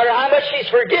 No matter how much she's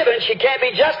forgiven, she can't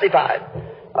be justified.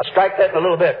 I'll strike that in a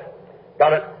little bit.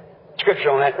 Got a scripture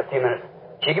on that in a few minutes.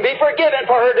 She can be forgiven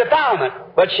for her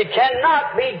defilement, but she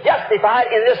cannot be justified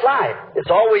in this life. It's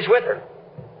always with her.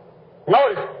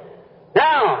 Notice.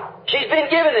 Now, she's been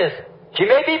given this. She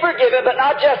may be forgiven, but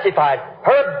not justified.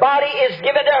 Her body is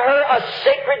given to her a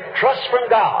sacred trust from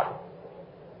God.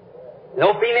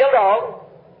 No female dog,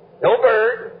 no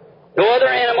bird, no other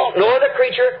animal, no other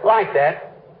creature like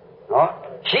that. No.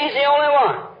 She's the only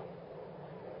one.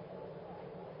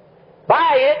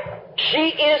 By it, she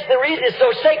is the reason it's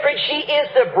so sacred. She is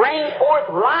to bring forth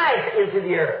life into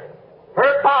the earth.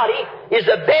 Her body is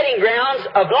the bedding grounds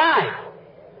of life.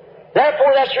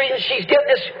 Therefore, that's the reason she's given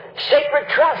this sacred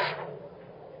trust.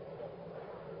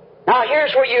 Now,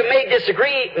 here's where you may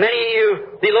disagree, many of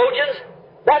you theologians.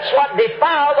 That's what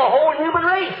defiled the whole human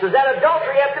race, was that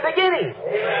adultery at the beginning.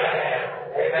 Amen.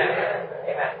 Amen.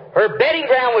 Her bedding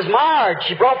ground was marred.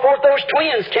 She brought forth those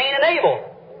twins, Cain and Abel.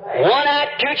 One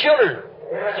act, two children.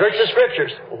 Search the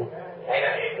Scriptures.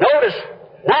 Notice,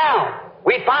 now,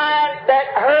 we find that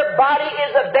her body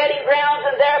is a bedding ground,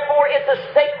 and therefore it's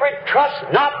a sacred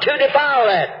trust not to defile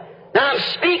that. Now, I'm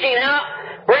speaking now,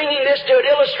 bringing this to an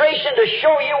illustration to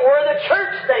show you where the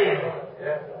church stands.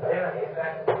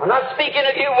 I'm not speaking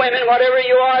of you women, whatever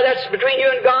you are, that's between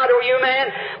you and God or you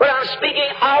man, but I'm speaking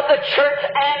of the church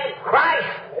and Christ.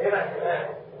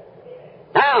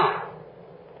 Now,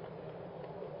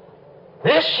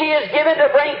 this she is given to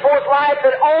bring forth life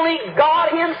that only God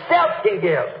Himself can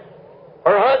give.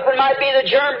 Her husband might be the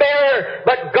germ bearer,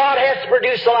 but God has to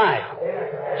produce life.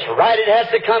 That's right, it has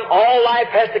to come, all life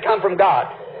has to come from God.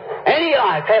 Any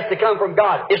life has to come from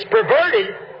God. It's perverted,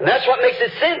 and that's what makes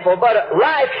it sinful, but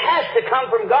life has to come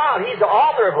from God. He's the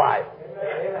author of life.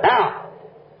 Now,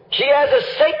 she has a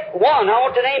sacred one. I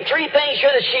want to name three things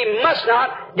here that she must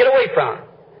not get away from.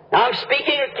 Now, I'm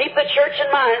speaking, keep the church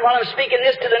in mind while I'm speaking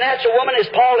this to the natural woman, as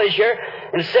Paul is here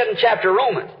in the 7th chapter of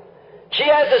Romans. She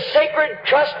has a sacred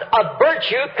trust of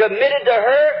virtue committed to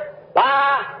her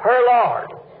by her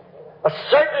Lord. A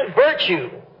certain virtue.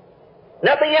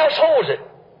 Nothing else holds it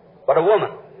but a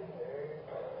woman.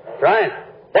 Right?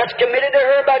 That's committed to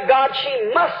her by God.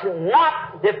 She must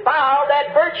not defile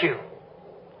that virtue.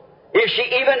 If she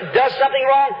even does something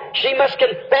wrong, she must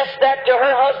confess that to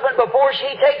her husband before she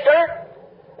takes her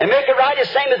and make it right,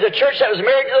 the same as the church that was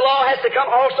married to the law has to come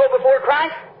also before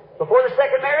Christ, before the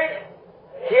second marriage.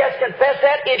 She has to confess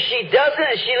that. If she doesn't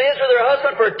and she lives with her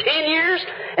husband for 10 years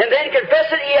and then confess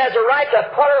it, he has a right to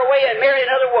put her away and marry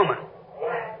another woman.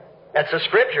 That's the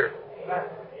Scripture.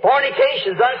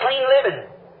 Fornications, unclean living.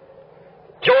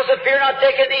 Joseph, fear not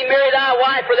taking thee, marry thy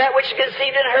wife, for that which is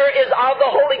conceived in her is of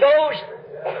the Holy Ghost.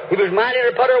 He was minded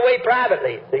to put her away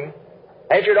privately, see?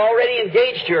 After you'd already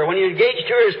engaged to her. When you're engaged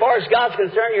to her, as far as God's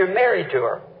concerned, you're married to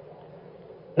her.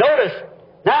 Notice,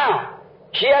 now,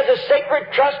 she has a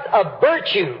sacred trust of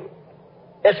virtue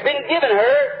that's been given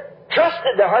her,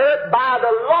 trusted to her by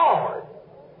the Lord.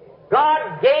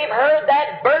 God gave her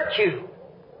that virtue.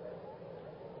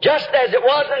 Just as it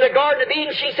was in the Garden of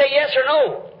Eden, she said yes or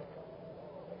no.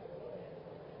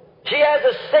 She has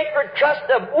a sacred trust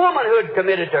of womanhood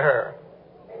committed to her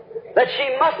that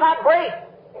she must not break.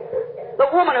 The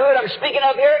womanhood I'm speaking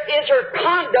of here is her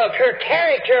conduct, her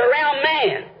character around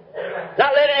man.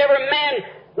 Not letting every man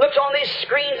looks on these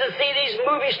screens and see these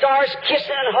movie stars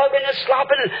kissing and hugging and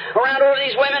slopping around over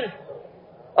these women.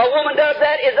 A woman does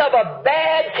that is of a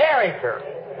bad character.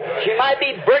 She might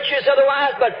be virtuous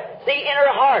otherwise, but see, in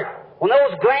her heart, when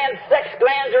those sex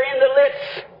glands are in the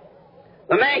lips,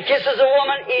 the man kisses a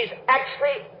woman, he's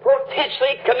actually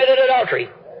potentially committed adultery.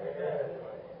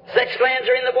 Sex glands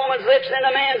are in the woman's lips and in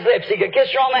the man's lips. He could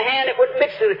kiss her on the hand, it wouldn't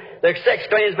mix the sex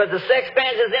glands, but the sex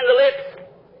glands is in the lips.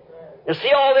 You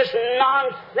see all this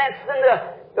nonsense in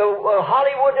the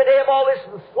Hollywood today of all this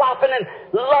slopping and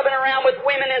loving around with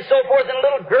women and so forth, and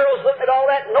little girls looking at all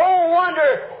that. No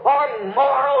wonder our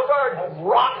morals are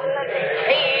rotten and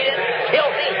decayed and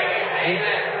filthy.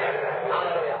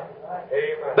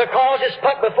 Because it's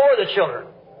put before the children.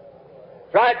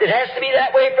 Right? It has to be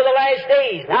that way for the last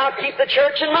days. Now keep the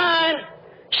church in mind.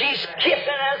 She's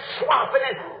kissing and slopping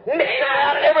and mixing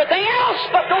around and everything else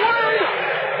but the Word.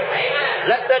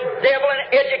 Let the devil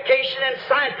and education and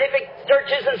scientific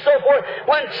searches and so forth,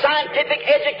 when scientific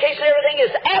education and everything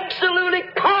is absolutely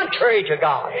contrary to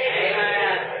God.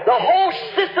 Amen. The whole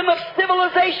system of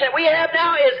civilization we have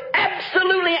now is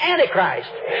absolutely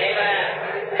Antichrist.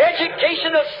 Amen.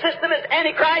 Educational system is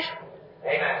Antichrist.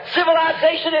 Amen.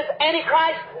 Civilization is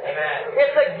Antichrist. Amen.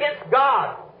 It's against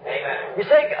God. Amen. You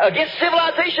say, against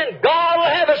civilization, God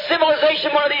will have a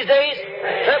civilization one of these days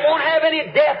that won't have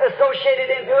any death associated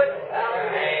into it.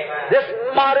 Amen. This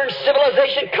modern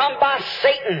civilization come by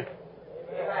Satan.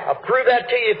 I'll prove that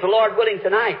to you, if the Lord willing,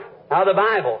 tonight, out of the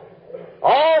Bible.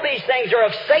 All these things are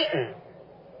of Satan.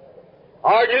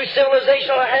 Our new civilization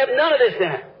will have none of this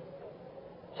in it.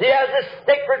 She has this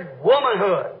sacred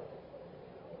womanhood.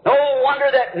 No wonder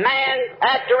that men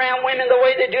act around women the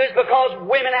way they do is because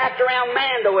women act around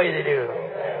man the way they do.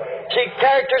 She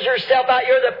characters herself out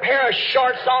here with a pair of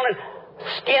shorts on and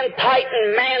skin tight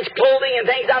and man's clothing and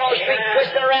things out on the street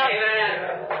twisting around.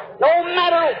 No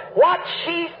matter what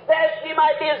she says, she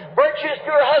might be as virtuous to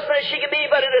her husband as she can be,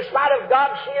 but in the sight of God,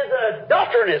 she is an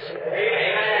adulteress.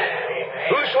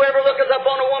 Whosoever looketh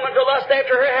upon a woman to lust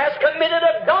after her has committed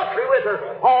adultery with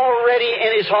her already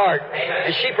in his heart.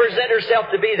 And she presents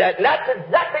herself to be that. And that's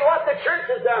exactly what the church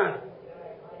has done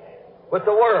with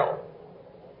the world.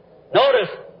 Notice,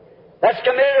 that's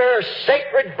committed to her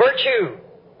sacred virtue,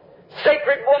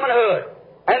 sacred womanhood,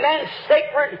 and then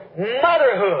sacred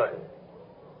motherhood.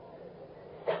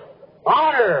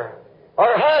 Honor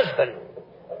her husband.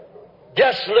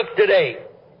 Just look today.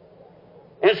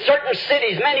 In certain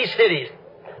cities, many cities,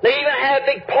 they even have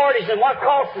big parties in what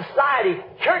called society.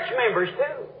 Church members,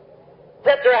 too.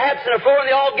 Set their hats in the floor and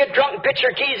they all get drunk and pitch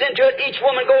their keys into it. Each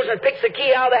woman goes and picks a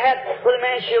key out of the hat for the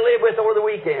man she'll live with over the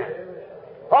weekend.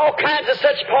 All kinds of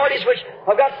such parties, which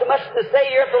I've got so much to say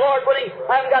here, if the Lord willing,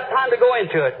 I haven't got time to go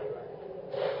into it.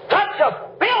 Such a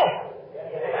filth!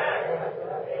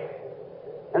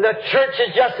 And the church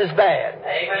is just as bad.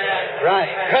 Amen.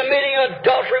 Right. Committing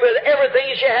adultery with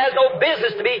everything she has no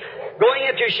business to be going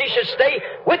into. She should stay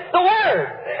with the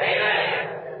Word.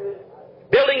 Amen.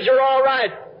 Buildings are all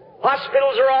right.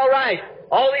 Hospitals are all right.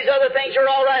 All these other things are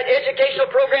all right. Educational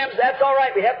programs, that's all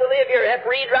right. We have to live here. We have to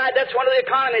read right. That's one of the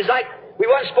economies. Like we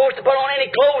weren't supposed to put on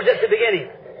any clothes at the beginning.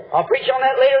 I'll preach on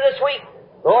that later this week.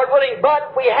 Lord willing.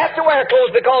 But we have to wear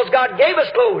clothes because God gave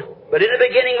us clothes. But in the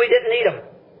beginning we didn't need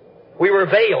them. We were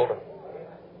veiled.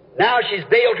 Now she's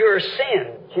veiled to her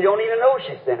sin. She don't even know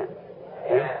she's sinning.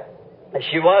 As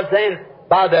she was then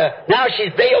now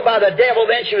she's veiled by the devil,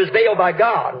 then she was veiled by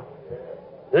God.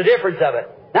 The difference of it.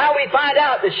 Now we find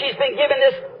out that she's been given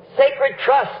this sacred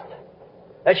trust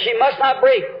that she must not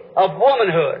break of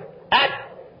womanhood.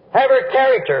 Have her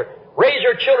character. Raise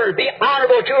her children. Be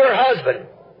honorable to her husband.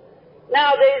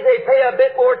 Nowadays they pay a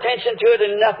bit more attention to it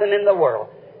than nothing in the world.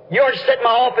 You ought to sit in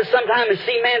my office sometime and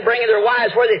see men bringing their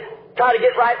wives where they try to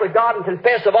get right with God and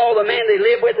confess of all the men they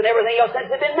live with and everything else since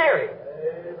they've been married.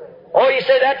 Oh, you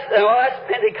say that's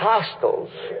Pentecostals.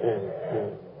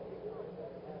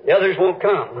 The others won't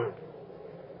come.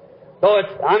 So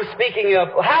I'm speaking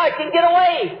of how it can get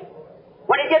away.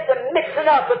 When you get to mixing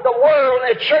up with the world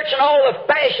and the church and all the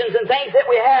fashions and things that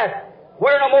we have,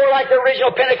 We're no more like the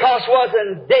original Pentecost was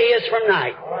than day is from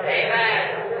night.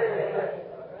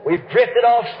 We've drifted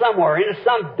off somewhere into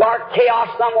some dark chaos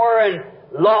somewhere and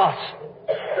lost.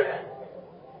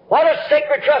 What a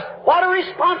sacred trust. What a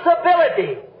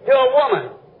responsibility to a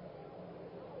woman.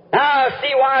 Now I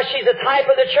see why she's a type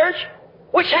of the church,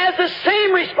 which has the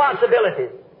same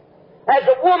responsibilities. As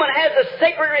a woman has a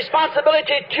sacred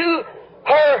responsibility to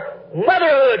her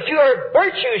motherhood, to her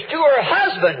virtues, to her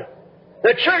husband.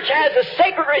 The church has a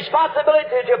sacred responsibility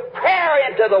to prayer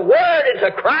and to the Word and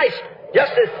to Christ,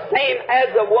 just as same as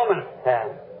the woman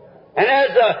has. And as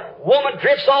a woman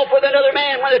drifts off with another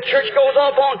man, when the church goes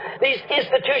off on these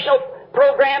institutional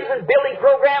programs and building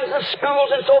programs and schools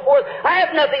and so forth, I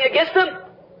have nothing against them.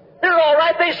 They're all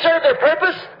right. They serve their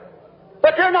purpose.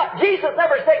 But they're not. Jesus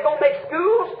never said, go make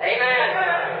schools.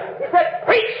 Amen. He said,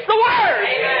 preach the Word.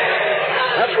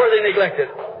 Amen. That's where they neglect it.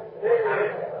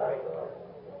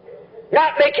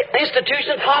 Not make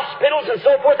institutions, hospitals, and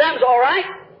so forth. Them's all right.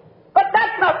 But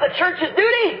that's not the church's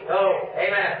duty. No.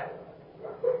 Amen.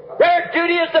 Their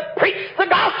duty is to preach the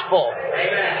gospel.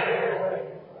 Amen.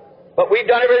 But we've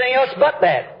done everything else but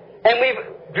that. And we've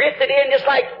drifted in just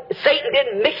like Satan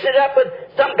didn't mix it up with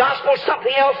some gospel,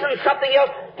 something else, and something else.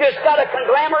 Just got a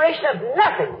conglomeration of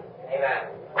nothing. Amen.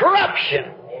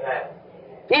 Corruption. Amen.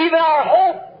 Even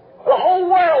the whole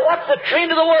world, what's the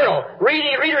trend of the world?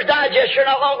 Reading Reader's Digest here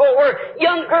not long ago, where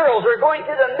young girls are going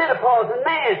through the menopause, and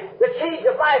man, the change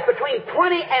of life between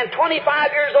 20 and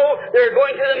 25 years old, they're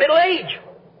going through the middle age.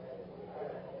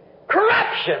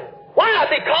 Corruption. Why?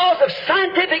 Because of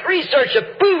scientific research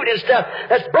of food and stuff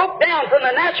that's broke down from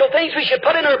the natural things we should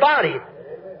put in our body.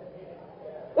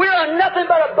 We're nothing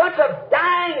but a bunch of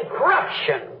dying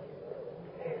corruption.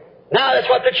 Now that's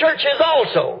what the church is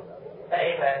also.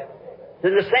 Amen. It's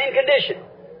in the same condition.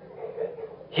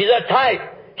 She's a type.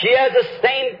 She has the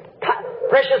same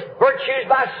precious virtues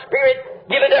by Spirit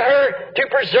given to her to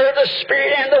preserve the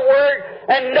Spirit and the Word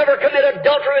and never commit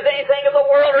adultery with anything of the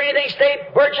world or anything.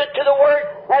 Stay virtuous to the Word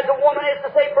as a woman is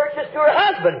to stay virtuous to her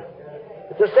husband.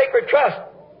 It's a sacred trust.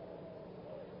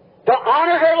 To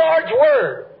honor her Lord's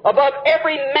Word above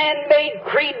every man-made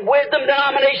creed, wisdom,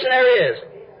 denomination there is.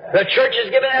 The church is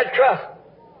given that trust.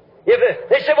 If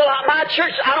they say, well, my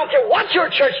church, I don't care what your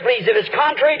church believes. If it's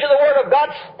contrary to the Word of God,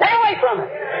 stay away from it.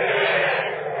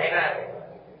 Amen.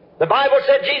 The Bible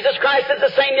said Jesus Christ is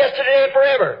the same yesterday and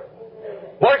forever.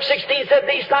 Mark 16 said,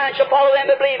 these signs shall follow them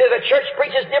that believe. If a church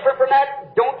preaches different from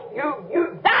that, don't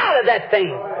you die out of that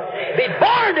thing. Be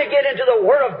born to get into the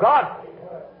Word of God.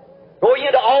 Go ye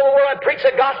into all the world and preach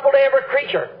the gospel to every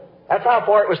creature. That's how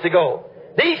far it was to go.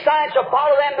 These signs shall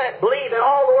follow them that believe in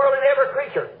all the world and every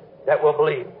creature that will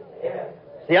believe.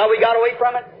 See how we got away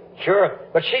from it? Sure.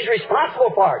 But she's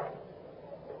responsible for it.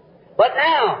 But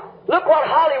now, look what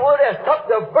Hollywood has took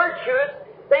the virtuous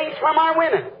things from our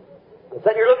women. And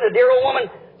then you're looking at a dear old woman,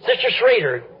 Sister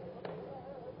Schrader.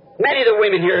 Many of the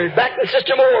women here, back to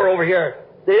Sister Moore over here,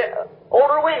 the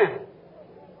older women.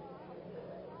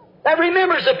 That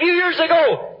remembers a few years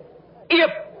ago, if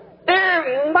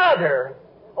their mother,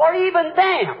 or even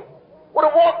them, would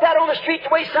have walked out on the street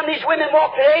the way some of these women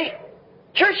walk today,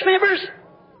 church members,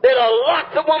 they'd have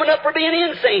locked the woman up for being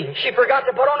insane. She forgot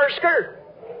to put on her skirt.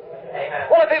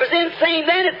 Amen. Well, if it was insane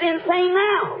then, it's insane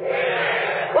now.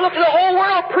 Well, look, the whole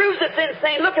world proves it's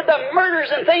insane. Look at the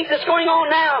murders and things that's going on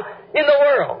now in the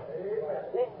world.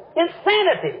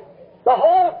 Insanity. The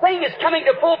whole thing is coming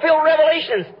to fulfill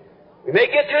Revelations. We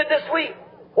may get to it this week.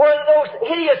 Where those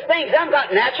hideous things, them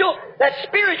not natural, that's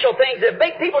spiritual things that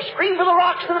make people scream for the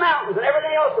rocks and the mountains and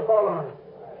everything else will fall on them.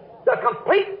 The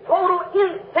complete, total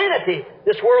insanity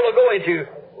this world will go into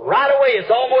right away. It's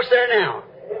almost there now.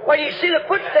 Well, you see the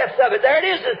footsteps of it. There it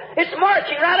is. It's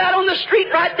marching right out on the street,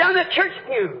 right down the church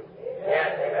pew.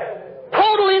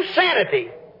 Total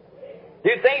insanity. Do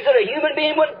things that a human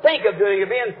being wouldn't think of doing. You're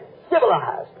being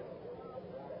civilized.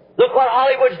 Look what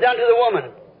Hollywood's done to the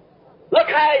woman. Look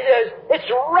how it is.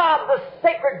 It's robbed the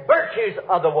sacred virtues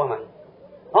of the woman.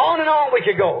 On and on we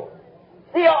could go.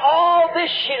 See, all this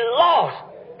she lost.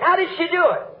 How did she do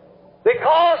it?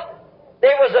 Because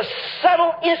there was a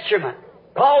subtle instrument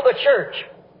called the church.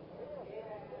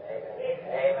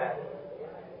 Amen.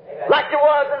 Like there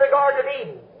was in the Garden of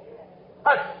Eden.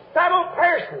 A subtle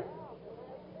person.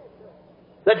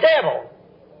 The devil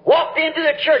walked into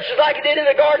the church just like he did in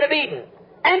the Garden of Eden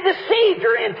and deceived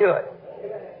her into it.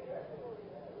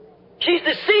 She's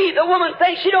deceived. The woman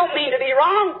thinks she don't mean to be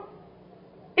wrong.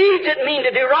 Eve didn't mean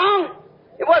to do wrong.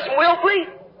 It wasn't willfully.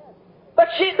 But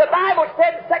the Bible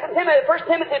said in 1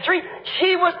 Timothy 3,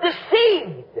 she was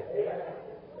deceived.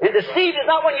 And deceived is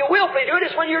not when you willfully do it,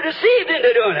 it's when you're deceived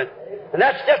into doing it. And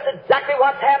that's just exactly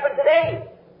what's happened today.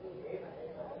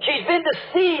 She's been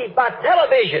deceived by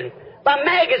television, by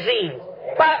magazines,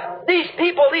 by these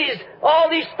people, all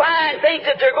these fine things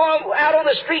that they're going out on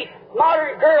the street.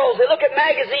 Modern girls, they look at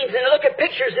magazines and they look at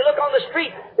pictures, they look on the street,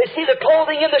 they see the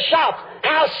clothing in the shops.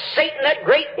 How Satan, that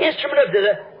great instrument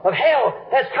of hell,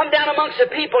 has come down amongst the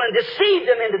people and deceived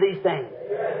them into these things.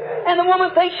 And the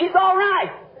woman thinks she's all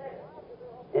right.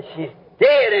 And she's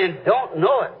dead and don't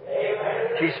know it.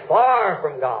 She's far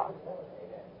from God.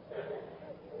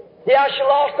 See how she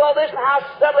lost all this and how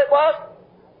subtle it was?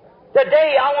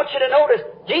 Today, I want you to notice,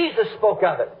 Jesus spoke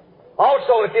of it.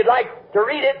 Also, if you'd like to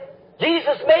read it,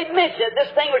 Jesus made mention that this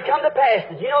thing would come to pass.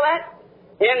 Did you know that?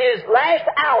 In His last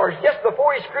hours, just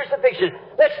before His crucifixion.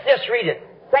 Let's just read it.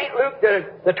 St. Luke,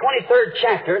 the 23rd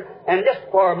chapter, and just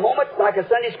for a moment, like a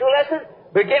Sunday school lesson,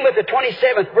 begin with the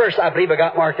 27th verse, I believe I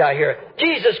got marked out here.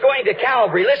 Jesus going to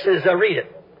Calvary. Listen as I read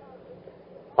it.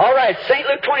 All right, St.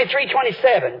 Luke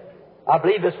 23:27. I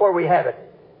believe that's where we have it.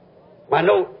 My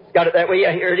note's got it that way.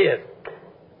 Yeah, here it is.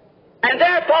 And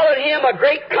there followed Him a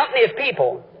great company of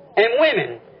people and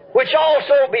women, which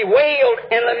also bewailed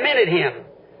and lamented Him.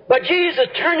 But Jesus,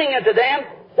 turning unto them,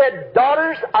 said,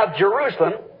 Daughters of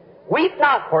Jerusalem, weep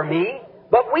not for me,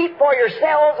 but weep for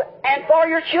yourselves and for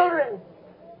your children.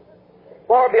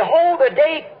 For behold, the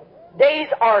days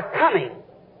are coming,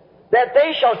 that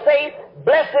they shall say,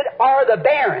 Blessed are the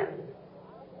barren,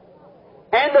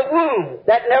 and the womb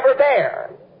that never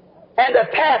bare, and the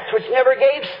paths which never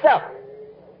gave suck.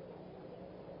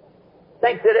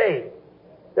 Think today,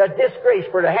 the disgrace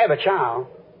for to have a child.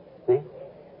 See?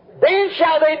 Then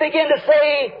shall they begin to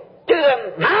say, To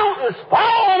the mountains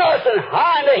fall on us, and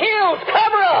high in the hills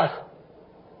cover us.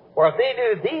 For if they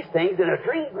do these things in a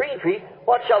green tree,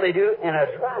 what shall they do in a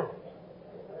dry?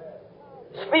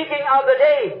 Speaking of the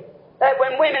day that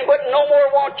when women wouldn't no more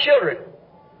want children,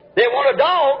 they want a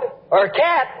dog or a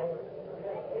cat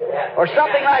or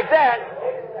something like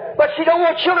that, but she don't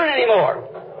want children anymore.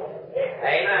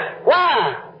 Amen.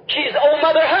 Why? She's old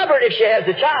Mother Hubbard if she has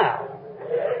a child.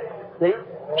 See?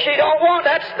 She don't want,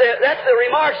 that's the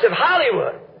remarks of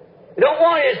Hollywood. You don't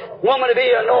want his woman to be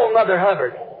an old Mother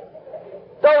Hubbard.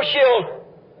 So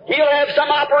he'll have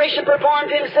some operation performed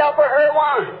to himself or her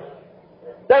one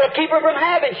that'll keep her from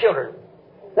having children.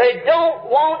 They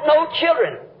don't want no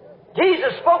children.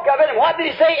 Jesus spoke of it, and what did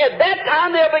He say? At that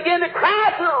time they'll begin to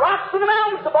cry to the rocks and the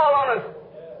mountains to fall on us.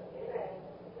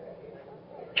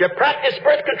 She'll practice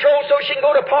birth control so she can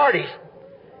go to parties.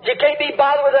 She can't be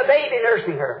bothered with a baby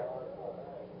nursing her.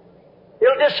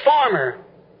 It'll disform her.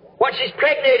 Once she's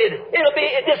pregnated, it'll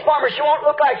disform her. She won't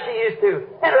look like she used to.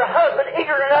 And her husband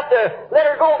ignorant enough to let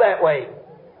her go that way.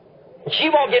 She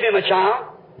won't give him a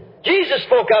child. Jesus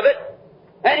spoke of it.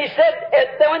 And He said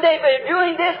that when they've been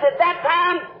doing this, at that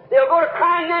time, they'll go to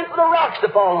crying then for the rocks to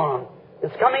fall on them.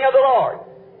 It's coming of the Lord.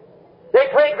 They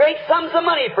pay great sums of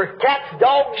money for cats,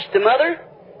 dogs to mother.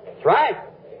 That's right.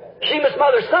 She must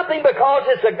mother something because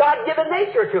it's a God-given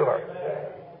nature to her.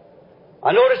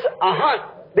 I noticed a hunt,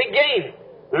 big game,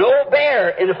 an old bear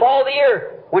in the fall of the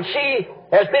year when she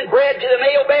has been bred to the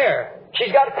male bear.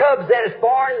 She's got cubs that is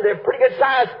born. They're pretty good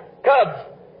sized cubs.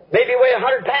 Maybe weigh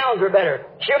 100 pounds or better.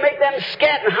 She'll make them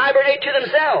scat and hibernate to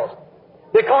themselves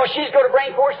because she's going to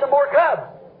bring forth some more cubs.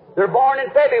 They're born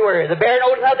in February. The bear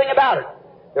knows nothing about it.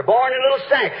 They're born in little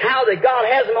sacks. How that God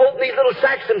has them open these little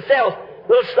sacks themselves,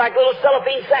 like little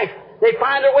cellophane sacks. They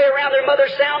find their way around their mother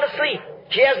sound asleep.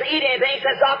 She hasn't eaten anything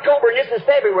since October, and this is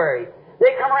February.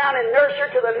 They come around and nurse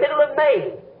her to the middle of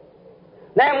May.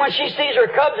 Then when she sees her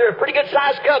cubs, they're pretty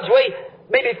good-sized cubs, weigh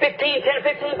maybe 10 to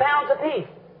 15 pounds apiece.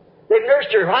 They've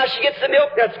nursed her. How she gets the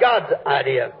milk, that's God's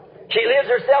idea. She lives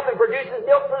herself and produces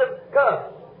milk for the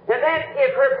cubs. And then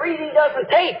if her breeding doesn't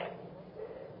take,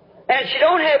 and she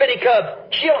don't have any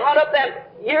cubs, she'll hunt up them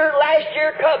last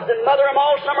year cubs and mother them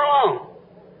all summer long.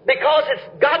 Because it's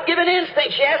God-given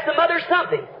instinct. She has to mother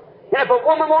something. And if a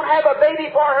woman won't have a baby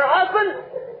for her husband,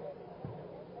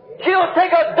 she'll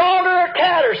take a dog or a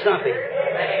cat or something.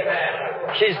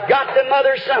 Amen. She's got to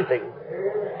mother something.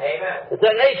 Amen. It's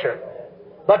a nature.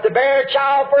 But to bear a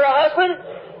child for a husband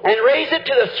and raise it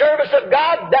to the service of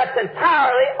God, that's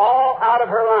entirely all out of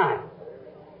her line.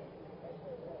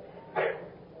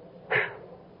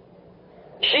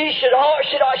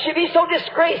 She'd be so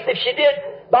disgraced if she did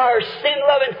by her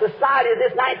sin-loving society of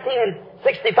this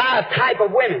 1965 type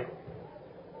of women.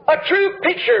 A true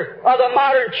picture of the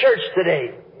modern church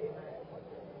today.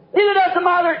 Neither does the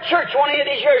modern church want any of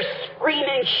these years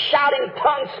screaming, shouting,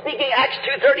 tongue-speaking, Acts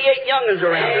 2:38 young'uns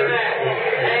around her.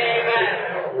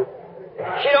 Amen.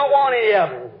 She don't want any of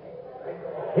them.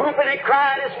 Whooping and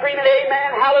crying and screaming,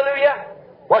 amen, hallelujah.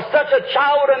 Well, such a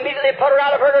child would immediately put her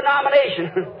out of her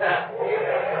denomination.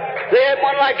 They had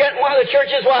one like that in one of the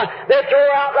churches. Well, they'd throw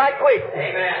her out right quick.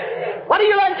 Amen. Why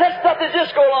do you let such stuff as this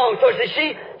go along? So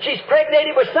she's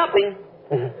pregnated with something.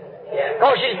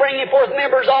 Because she's bringing forth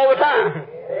members all the time.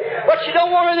 But she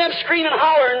don't want them screaming,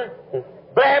 hollering,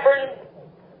 blabbering.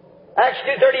 Acts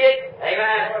 2:38.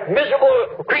 Amen.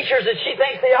 Miserable creatures that she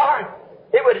thinks they are.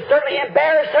 It would certainly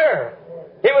embarrass her.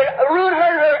 It would ruin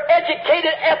her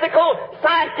educated, ethical,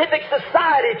 scientific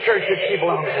society church that she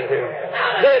belongs to.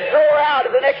 They'd throw her out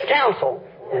of the next council.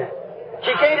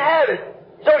 She can't have it.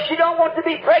 So she don't want to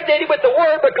be pregnated with the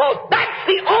Word because that's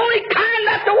the only kind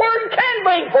that the Word can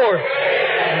bring forth.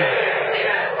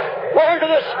 Born to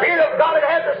the Spirit of God, it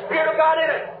has the Spirit of God in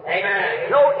it. Amen.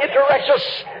 No intellectual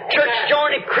church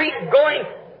joining, creed going,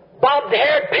 bobbed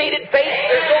hair, painted face.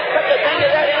 There's no such a thing as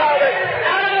that in all this.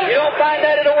 You don't find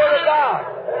that in the Word of God.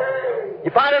 You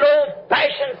find an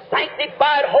old-fashioned,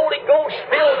 sanctified, Holy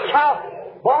Ghost-filled child,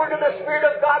 born to the Spirit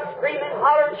of God, screaming,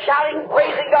 hollering, shouting,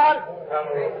 praising God.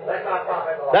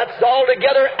 That's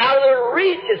altogether out of the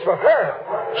reaches for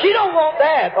her. She don't want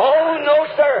that. Oh, no,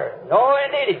 sir. No,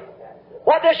 indeed.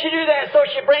 What does she do then? So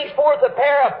she brings forth a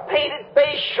pair of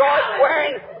painted-faced,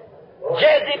 short-wearing,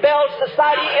 Jezebel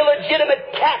Society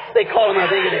illegitimate cats, they call them, I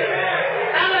think it is.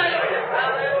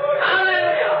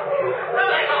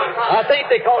 I think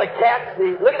they call it cats.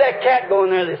 Look at that cat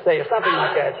going there, they say, or something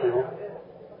like that, you know.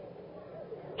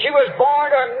 She was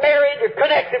born or married or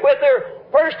connected with her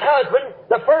first husband,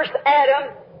 the first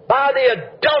Adam, by the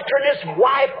adulterous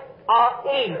wife of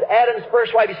Eve. Adam's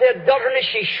first wife. He said adulterous,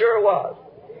 she sure was.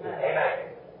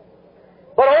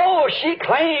 But oh, she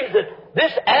claims that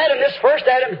this Adam, this first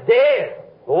Adam's dead.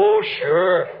 Oh,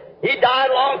 sure. He died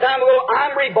a long time ago.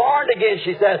 I'm reborn again,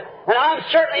 she says. And I'm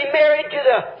certainly married to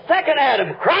the second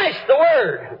Adam, Christ the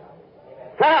Word.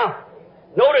 Now,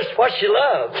 notice what she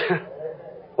loves.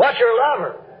 What's her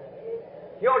lover?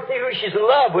 You don't see who she's in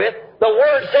love with. The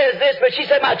Word says this, but she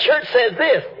said, my church says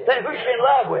this. Then who's she in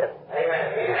love with?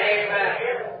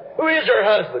 Amen. Who is her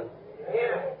husband?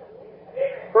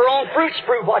 Her own fruits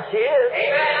prove what she is.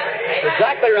 Amen.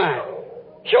 Exactly right.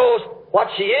 Shows what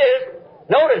she is.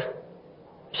 Notice,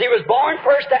 she was born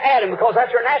first to Adam because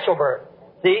that's her natural birth.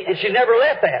 See, and she never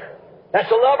left that. That's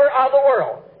the lover of the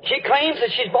world. She claims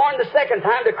that she's born the second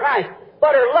time to Christ.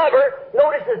 But her lover,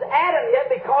 notice, is Adam yet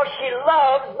because she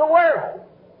loves the world.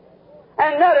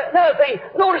 And another thing,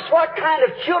 notice what kind of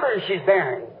children she's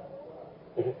bearing.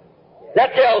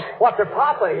 That tells what their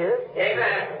papa is.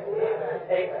 Amen.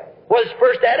 Was it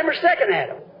first Adam or second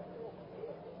Adam?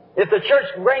 If the church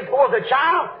brings forth a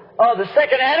child of the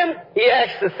second Adam, he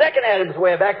acts the second Adam's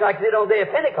way of acting like he did on the day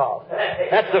of Pentecost.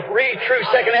 That's the really true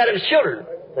second Adam's children.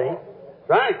 See?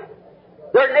 Right?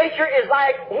 Their nature is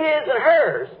like his and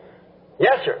hers.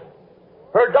 Yes, sir.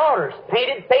 Her daughters,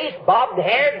 painted face, bobbed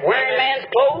hair, wearing man's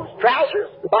clothes, trousers.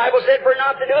 The Bible said for her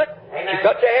not to do it. She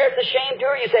cuts her hair, it's a shame to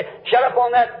her. You say, shut up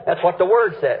on that. That's what the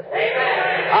Word says.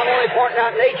 I'm only pointing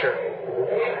out nature.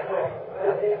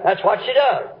 That's what she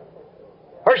does.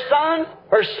 Her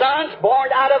sons born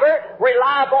out of her,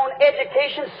 rely upon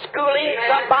education, schooling,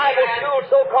 some Bible school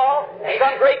so-called,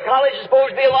 some great college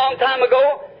supposed to be a long time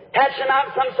ago, hatch them out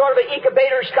in some sort of an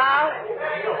incubator style.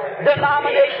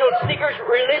 Denominational seekers,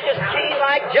 religious Cain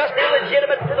like, just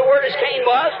illegitimate to the Word as Cain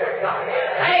was.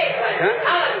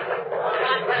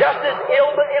 Just as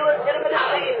illegitimate as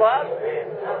Cain was.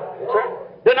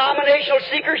 Denominational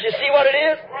seekers, you see what it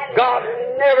is? God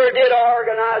never did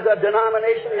organize a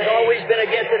denomination. He's always been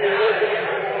against it and worked against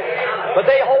it. But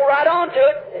they hold right on to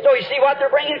it. So you see what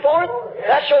they're bringing forth?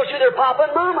 That shows you their papa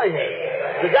and mama is.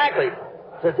 Exactly.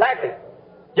 Exactly.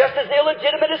 Just as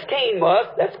illegitimate as Cain was,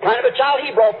 that's kind of a child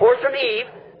he brought forth from Eve.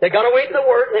 They got away from the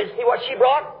Word, and then see what she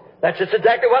brought? That's just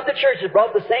exactly what the church has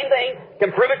brought, the same thing.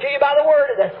 Can prove it to you by the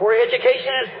Word. That's where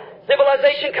education and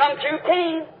civilization come through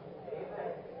Cain.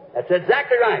 That's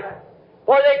exactly right.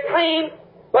 For they claim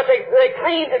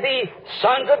to be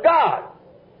sons of God.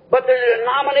 But they're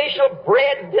denominational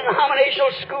bred,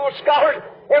 denominational school scholars,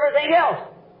 everything else.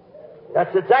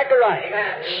 That's exactly right.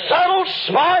 Subtle,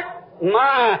 smart,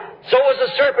 my. So was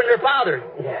the serpent her father.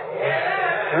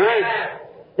 Right?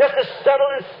 Just as subtle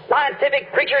and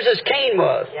scientific creatures as Cain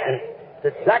was.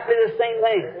 It's exactly the same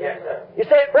thing. You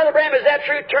say, Brother Branham, is that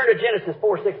true? Turn to Genesis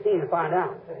 4:16 and find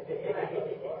out.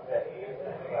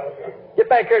 Get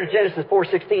back here to Genesis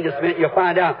 4:16 just a minute, you'll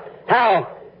find out how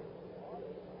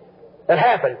that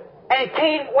happened. And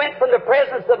Cain went from the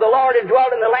presence of the Lord and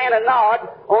dwelt in the land of Nod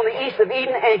on the east of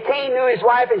Eden. And Cain knew his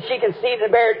wife, and she conceived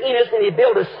and bare Enos, and he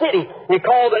built a city and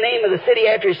called the name of the city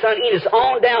after his son Enos.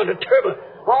 On down to Turbulent,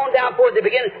 on down forth. They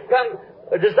begin to come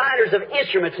designers of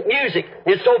instruments, music,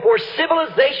 and so forth.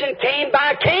 Civilization came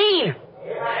by Cain.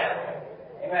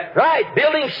 Amen. Right,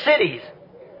 building cities,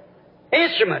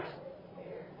 instruments.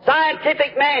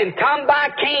 Scientific man come by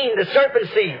Cain, the serpent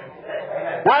seed.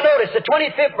 Now notice the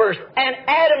 25th verse. And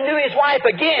Adam knew his wife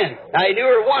again. Now he knew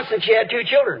her once and she had 2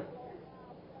 children.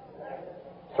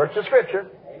 Search the Scripture.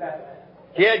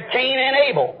 She had Cain and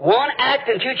Abel. 1 act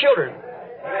and 2 children.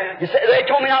 You say, they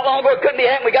told me not long ago it couldn't be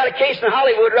happened. We got a case in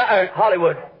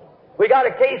Hollywood. We got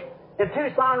a case in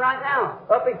Tucson right now,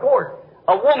 up in court.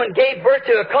 A woman gave birth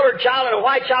to a colored child and a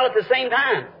white child at the same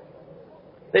time.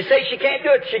 They say she can't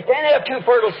do it. She can't have 2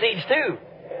 fertile seeds too.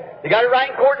 They got it right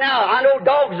in court now. I know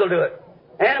dogs will do it.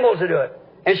 Animals will do it.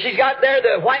 And she's got there,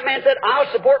 the white man said,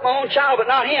 I'll support my own child, but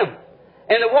not him.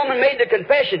 And the woman made the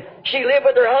confession. She lived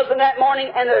with her husband that morning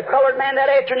and the colored man that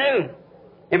afternoon.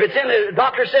 If it's in the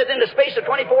doctor says in the space of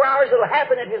 24 hours, it'll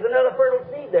happen if there's another fertile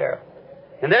seed there.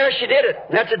 And there she did it.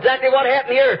 And that's exactly what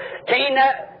happened here. Cain,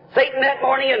 Satan that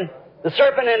morning, and the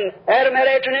serpent, and Adam that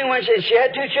afternoon when she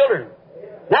had 2 children.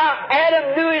 Now,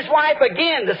 Adam knew his wife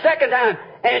again the second time,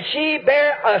 and she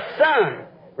bare a son.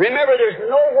 Remember, there's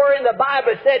nowhere in the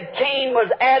Bible said Cain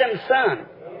was Adam's son.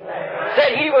 It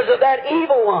said he was of that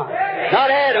evil one,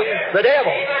 not Adam, the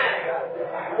devil.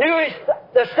 Knew his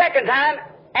the second time,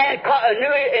 and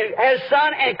knew his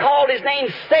son, and called his name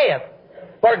Seth.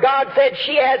 For God said,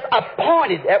 she has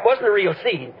appointed, that wasn't a real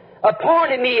seed,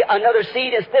 appointed me another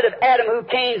seed instead of Adam who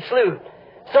Cain slew.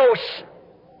 So,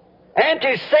 and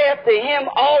to Seth, to him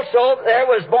also there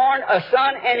was born a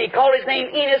son, and he called his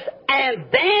name Enos, and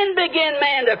then began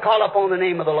man to call upon the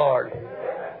name of the Lord.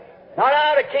 Not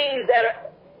out of Cain's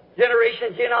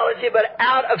generation genealogy, but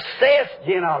out of Seth's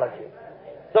genealogy.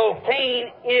 So Cain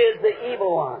is the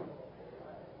evil one.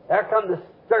 There comes the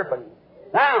serpent.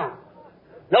 Now,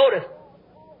 notice,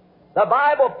 the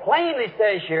Bible plainly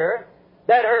says here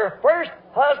that her first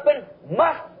husband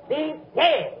must be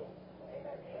dead.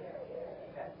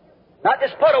 Not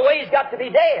just put away, he's got to be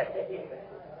dead.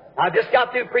 I just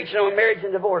got through preaching on marriage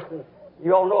and divorce, and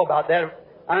you all know about that.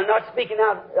 I'm not speaking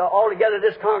out altogether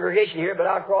this congregation here, but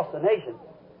out across the nation.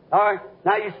 All right.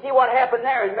 Now you see what happened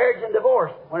there in marriage and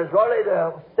divorce. When it's really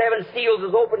the 7 seals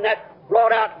was opened, that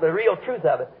brought out the real truth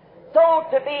of it. So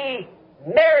to be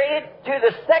married to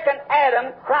the second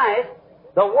Adam, Christ,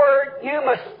 the Word, you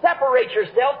must separate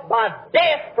yourself by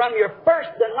death from your first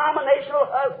denominational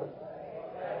husband.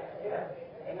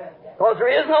 Because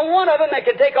there is no one of them that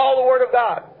can take all the Word of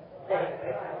God.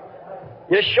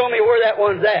 Just show me where that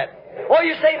one's at. Well,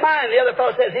 you say mine, the other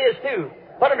fellow says his too.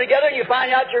 Put them together and you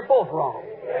find out you're both wrong.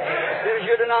 Here's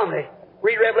your denominator.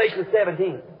 Read Revelation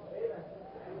 17.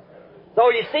 So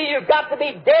you see, you've got to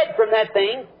be dead from that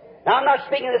thing. Now, I'm not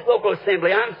speaking of this local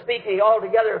assembly. I'm speaking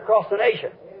altogether across the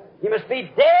nation. You must be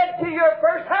dead to your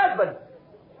first husband.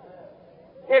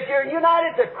 If you're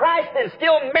united to Christ and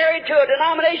still married to a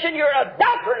denomination, you're an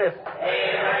adulteress.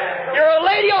 Amen. You're a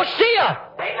Laodicea.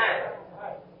 Amen.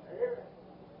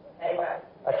 Amen.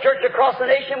 A church across the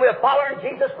nation with following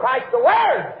Jesus Christ the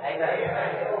Word.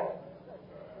 Amen.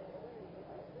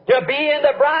 To be in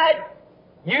the bride,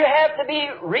 you have to be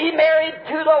remarried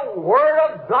to the Word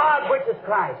of God, which is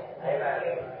Christ.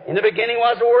 Amen. In the beginning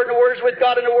was the Word, and the Word is with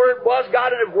God, and the Word was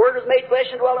God, and the Word was made flesh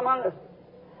and dwelt among us.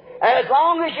 As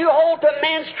long as you hold to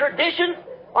man's traditions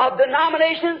of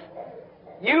denominations,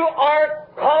 you are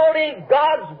called in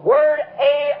God's Word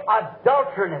a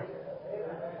adulteress.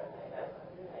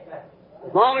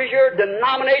 As long as you're a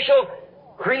denominational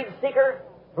creed seeker,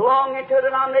 belonging to a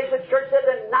denominational church that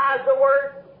denies the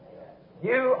Word,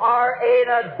 you are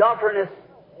an adulteress.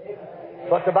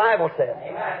 That's what the Bible says.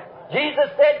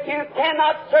 Jesus said you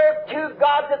cannot serve 2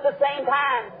 gods at the same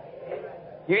time.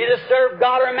 You either serve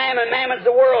God or mammon. Mammon's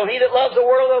the world. He that loves the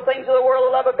world, the things of the world,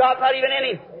 the love of God's not even in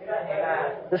him.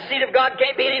 The seed of God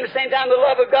can't be in him at the same time the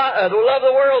love of God, the love of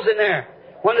the world's in there.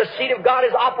 When the seed of God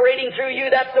is operating through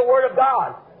you, that's the Word of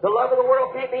God. The love of the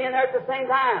world can't be in there at the same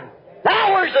time.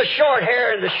 Now where's the short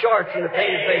hair and the shorts and the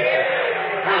painted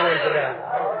faces? Now where's it at?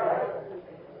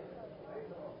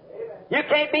 You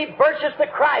can't be virtuous to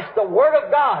Christ, the Word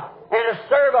of God, and to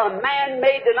serve a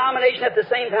man-made denomination at the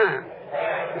same time.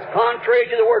 It's contrary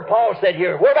to the word Paul said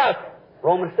here. What about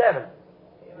Romans 7?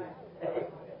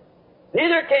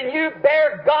 Neither can you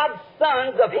bear God's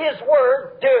sons of His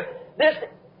Word to this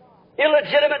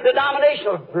illegitimate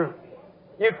denominational group.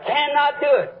 You cannot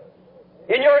do it.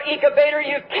 In your incubator,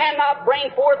 you cannot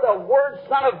bring forth a Word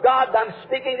Son of God. I'm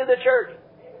speaking to the church.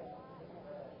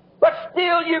 But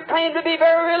still you claim to be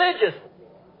very religious.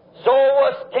 So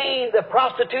was Cain, the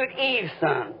prostitute Eve's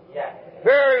son.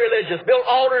 Very religious. Built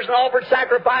altars and offered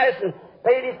sacrifice and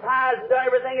paid his tithes and done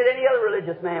everything that any other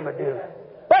religious man would do.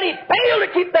 But he failed to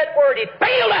keep that word. He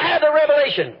failed to have the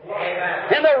revelation.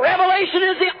 Amen. And the revelation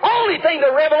is the only thing,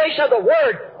 the revelation of the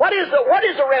Word. What is the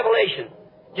revelation?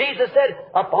 Jesus said,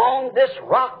 upon this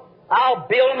rock I'll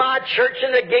build my church,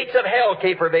 and the gates of hell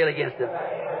can't prevail against it.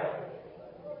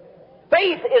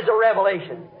 Faith is a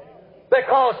revelation,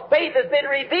 because faith has been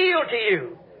revealed to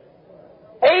you.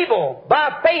 Abel,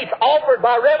 by faith, offered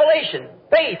by revelation.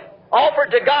 Faith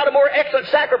offered to God a more excellent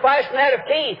sacrifice than that of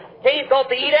Cain. Cain thought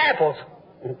to eat apples.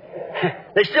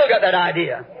 They still got that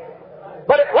idea.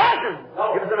 But it wasn't. It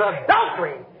was an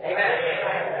adultery.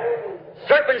 Amen.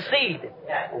 Serpent seed.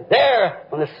 And there,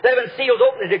 when the 7 seals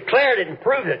opened, it declared it and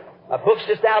proved it. My book's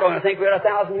just out on it. I think we've got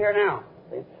 1,000 here now.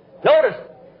 Notice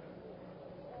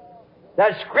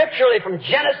that scripturally from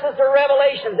Genesis to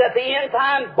Revelation, that the end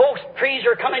time both trees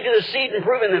are coming to the seed and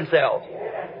proving themselves.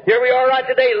 Here we are right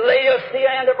today, Laodicea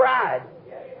and the bride.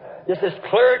 Just as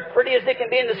clear and pretty as it can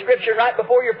be in the Scripture right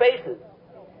before your faces.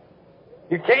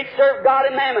 You can't serve God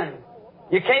and mammon.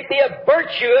 You can't be a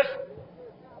virtuous,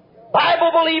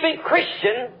 Bible-believing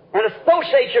Christian and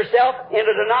associate yourself in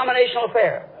a denominational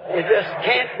affair. You just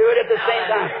can't do it at the same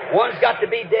time. One's got to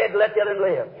be dead, let the other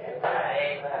live.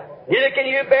 Neither can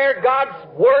you bear God's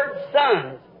Word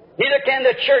sons. Neither can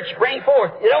the church bring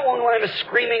forth. You don't want one of them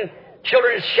screaming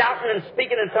children shouting and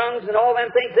speaking in tongues and all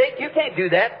them things. You can't do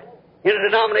that. In a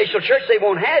denominational church, they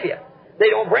won't have you. They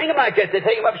don't bring them like that. They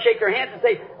take them up, shake their hands, and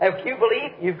say, if you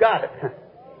believe, you've got it.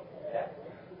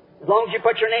 As long as you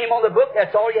put your name on the book,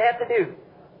 that's all you have to do.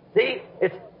 See,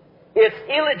 it's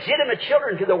illegitimate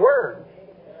children to the Word.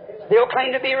 Still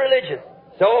claim to be religious.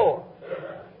 So,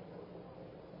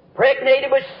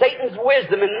 pregnated with Satan's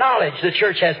wisdom and knowledge, the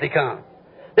church has become.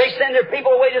 They send their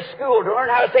people away to school to learn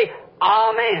how to say,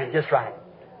 Amen, just right.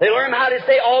 They learn how to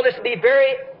say all this to be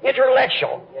very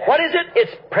intellectual. What is it?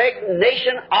 It's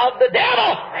pregnation of the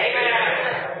devil.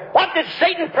 Amen. What did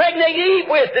Satan pregnate Eve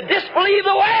with? To disbelieve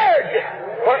the Word.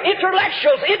 For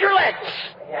intellectuals, intellects.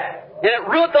 And it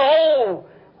ruined the whole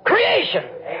creation.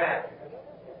 Amen.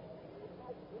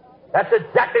 That's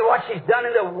exactly what she's done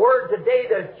in the Word today,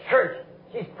 the church.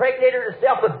 She's pregnated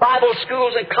herself with Bible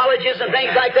schools and colleges and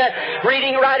things like that,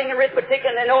 reading, writing, and arithmetic,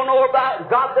 and they don't know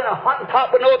about God's in a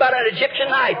Hottentot, but know about an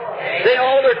Egyptian knife. They know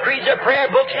all their creeds, their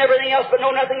prayer books, and everything else, but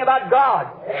know nothing about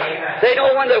God. They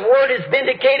know when the Word is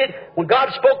vindicated, when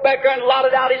God spoke back there and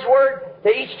lotted out His Word to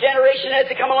each generation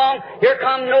as they come along. Here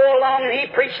come Noah along, and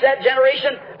he preached that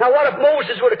generation. Now what if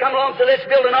Moses would have come along and said, let's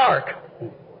build an ark?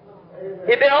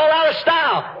 He'd been all out of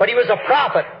style, but he was a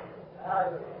prophet.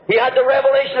 He had the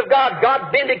revelation of God.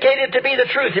 God vindicated to be the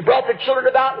truth. He brought the children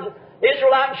about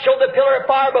Israel out and showed the pillar of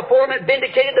fire before him and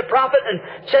vindicated the prophet and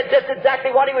said just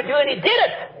exactly what he would do, and he did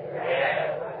it.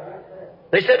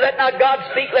 They said, let not God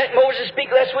speak, let Moses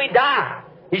speak, lest we die.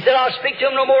 He said, I'll speak to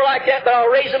them no more like that, but I'll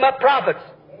raise them up prophets.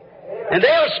 And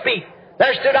they'll speak.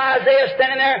 There stood Isaiah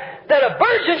standing there, that a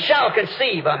virgin shall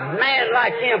conceive, a man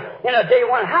like him in a day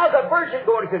one. How's a virgin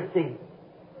going to conceive?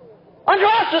 Unto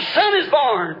us a son is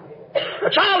born.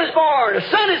 A child is born, a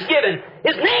son is given.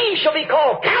 His name shall be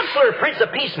called Counselor, Prince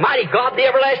of Peace, Mighty God, the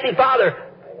Everlasting Father.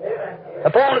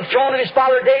 Upon the throne of his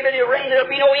father David, he'll reign, there'll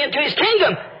be no end to his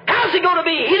kingdom. How's he going to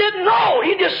be? He didn't know.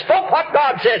 He just spoke what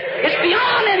God said. It's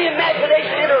beyond any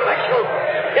imagination, intellectual.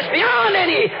 It's beyond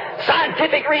any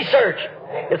scientific research.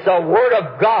 It's the Word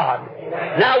of God.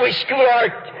 Now we school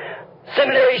our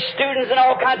seminary students in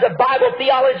all kinds of Bible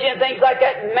theology and things like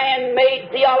that, man-made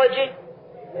theology.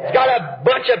 It's got a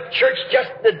bunch of church just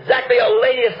exactly a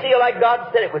Laodicea like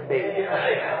God said it would be.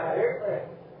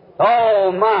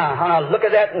 Oh my, when I look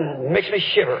at that and it makes me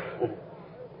shiver.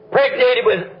 Pregnated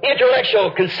with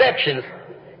intellectual conceptions.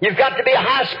 You've got to be a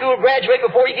high school graduate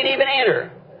before you can even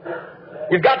enter.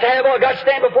 You've got to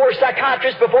stand before a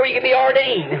psychiatrist before you can be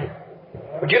ordained.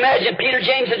 Would you imagine Peter,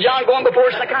 James, and John going before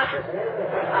a psychiatrist?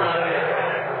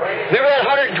 Remember that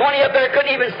 120 up there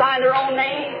couldn't even sign their own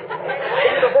name?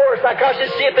 Before a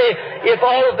psychiatrist, see if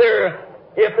all of their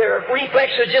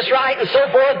reflex was just right and so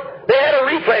forth. They had a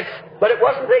reflex, but it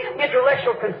wasn't the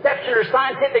intellectual conception or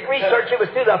scientific research. It was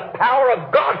through the power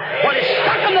of God. When it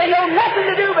struck them, they know nothing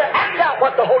to do but act out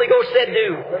what the Holy Ghost said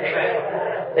do.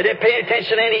 They didn't pay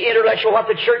attention to any intellectual, what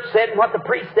the church said and what the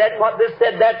priest said and what this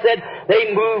said, that said.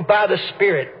 They moved by the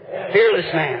Spirit.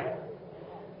 Fearless man.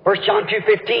 1 John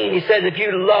 2:15, he says, if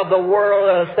you love the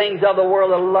world, the things of the world,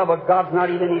 the love of God's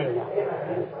not even in you.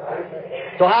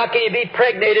 So how can you be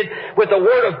pregnated with the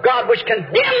Word of God which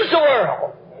condemns the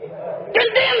world?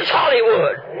 Condemns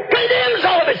Hollywood. Condemns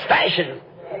all of its fashions.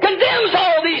 Condemns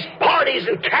all these parties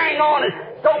and carrying on and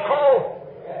so-called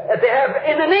that they have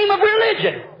in the name of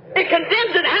religion. It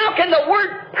condemns it. How can the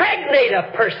word pregnate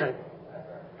a person?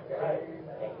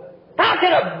 How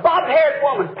can a bob-haired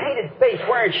woman, painted face,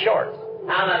 wearing shorts?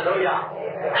 Hallelujah.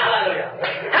 Hallelujah.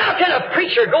 How can a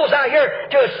preacher goes out here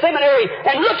to a seminary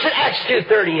and looks at Acts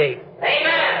 2:38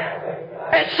 Amen.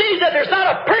 and sees that there's not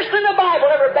a person in the Bible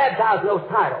ever baptized in those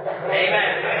titles,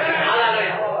 Amen.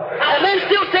 Hallelujah. and then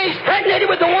still say he's pregnated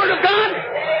with the Word of God?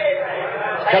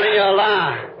 He's telling you a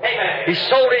lie. Amen. He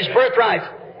sold his birthright.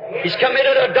 He's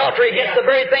committed adultery against the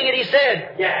very thing that he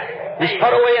said. Yes. He's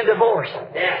put away in divorce.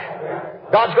 Yes.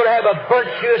 God's going to have a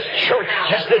virtuous church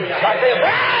just as like the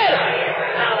bride.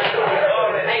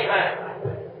 Amen.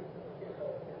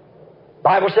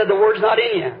 Bible said the Word's not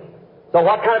in you. So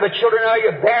what kind of a children are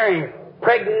you bearing?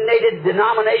 Pregnated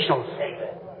denominationals.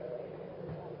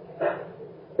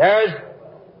 There has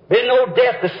been no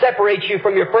death to separate you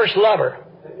from your first lover.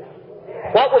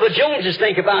 What will the Joneses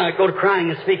think if I go to crying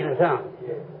and speaking in tongues?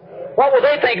 What will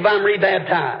they think if I'm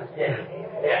rebaptized? Yes.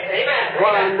 Amen.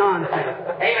 What a nonsense.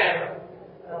 Amen.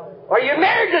 Are you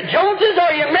married to Joneses?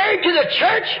 Are you married to the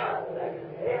church?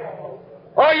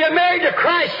 Or are you married to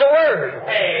Christ the Word?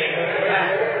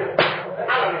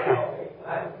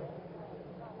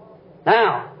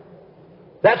 Now,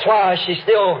 that's why she's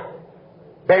still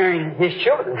bearing his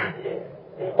children.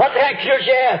 What the heck should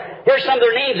she have? Here's some of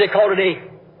their names they call today.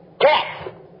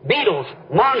 Cats, beetles,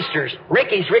 monsters,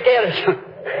 Rickies, Rickettas.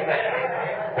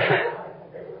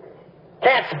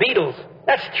 Cats, beetles.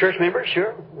 That's church members,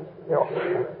 sure.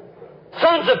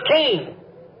 Sons of Cain,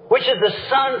 which is the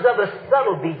sons of the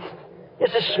subtle beast.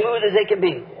 It's as smooth as they can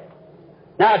be.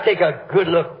 Now take a good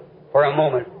look for a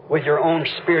moment with your own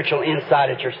spiritual insight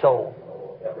at your soul.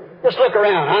 Just look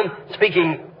around. I'm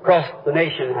speaking across the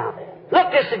nation now.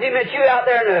 Look just a few minutes. You out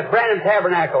there in the Brandon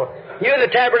Tabernacle. You in the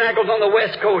tabernacles on the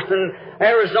West Coast and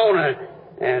Arizona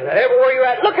and everywhere you're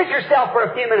at. Look at yourself for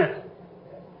a few minutes.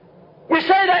 You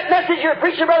say that message you're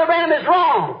preaching, Brother Branham, is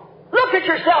wrong. Look at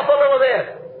yourself a little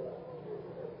bit.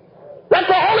 Let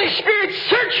the Holy Spirit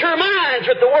search your minds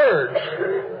with the Word.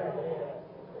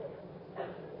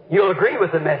 You'll agree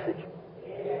with the message.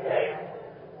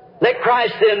 Let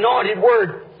Christ, the anointed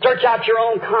Word, search out your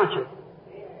own conscience.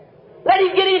 Let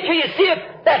Him get into you, see if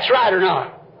that's right or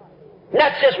not. And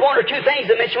that's just one or two things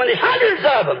that mention when there's hundreds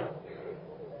of them.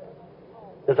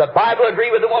 Does the Bible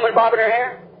agree with the woman bobbing her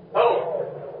hair? Oh.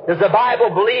 Does the Bible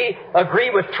agree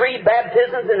with 3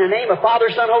 baptisms in the name of Father,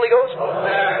 Son, Holy Ghost?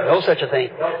 No such a thing.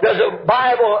 Does the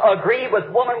Bible agree with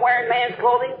woman wearing man's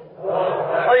clothing?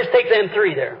 Well, just take them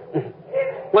 3 there.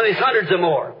 Well, there's hundreds of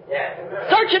more.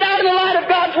 Search it out in the light of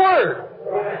God's Word.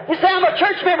 You say, I'm a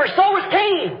church member. So was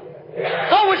Cain.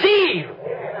 So was Eve.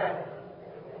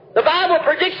 The Bible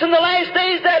predicts in the last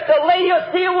days that the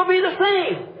Laodicea will be the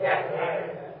same.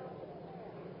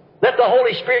 Let the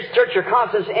Holy Spirit search your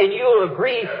conscience, and you'll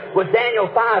agree with Daniel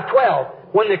 5:12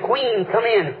 when the queen come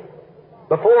in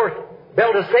before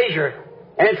Belteshazzar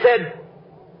and said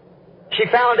she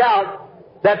found out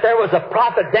that there was a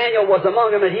prophet, Daniel was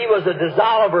among them, and he was a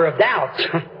dissolver of doubts.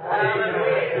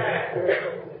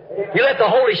 You let the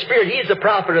Holy Spirit, He is the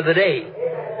prophet of the day.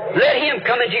 Let Him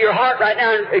come into your heart right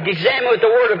now and examine with the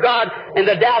Word of God, and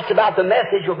the doubts about the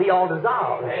message will be all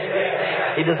dissolved.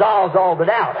 He dissolves all the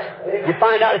doubts. You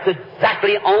find out it's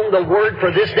exactly on the Word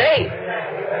for this day.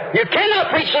 You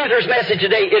cannot preach Luther's message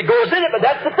today. It goes in it, but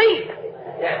that's the thief.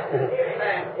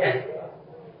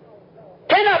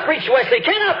 Cannot preach Wesley.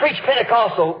 Cannot preach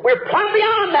Pentecostal. We're plumb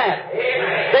beyond that.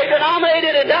 They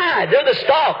denominated and died. They're the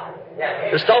stalk.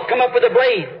 The stalk come up with a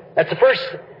blade. That's the first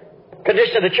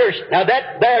condition of the church. Now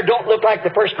that there don't look like the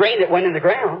first grain that went in the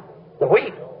ground, the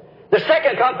wheat. The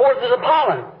second come forth as a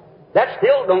pollen. That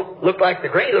still don't look like the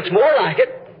grain. It looks more like it,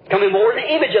 coming more in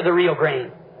the image of the real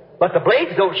grain. But the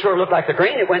blades don't sure look like the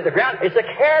grain that went in the ground. It's a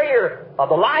carrier of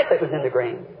the life that was in the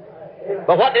grain.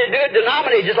 But what did it do? It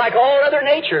denominated just like all other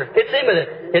nature. Fits in with it.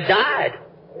 It died.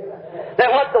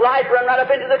 Then what? The life run right up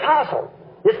into the tassel.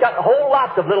 It's got whole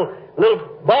lots of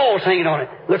little balls hanging on it.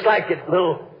 Looks like it's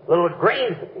little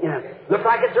grains, you know. Looks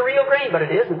like it's a real grain, but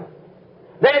it isn't.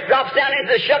 Then it drops down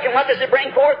into the shuck, and what does it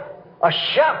bring forth? A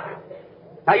shuck.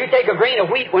 Now you take a grain of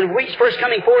wheat, when wheat's first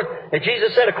coming forth, and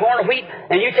Jesus said a corn of wheat,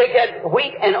 and you take that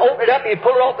wheat and open it up, and you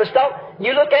pull it off the stalk,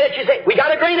 you look at it, you say, we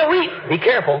got a grain of wheat. Be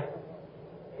careful.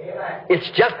 It's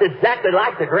just exactly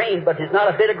like the grain, but there's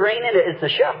not a bit of grain in it. It's the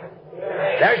shuck.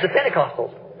 There's the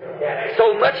Pentecostals.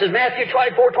 So much as Matthew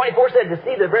 24:24 said, to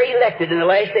see the very elected in the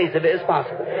last days if it is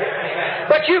possible.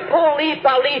 But you pull leaf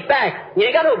by leaf back. You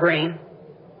ain't got no grain.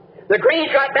 The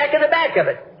grain's right back in the back of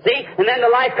it. See? And then the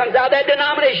life comes out. That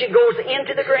denomination goes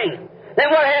into the grain. Then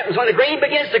what happens? When the grain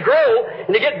begins to grow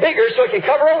and to get bigger so it can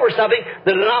cover over something,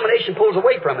 the denomination pulls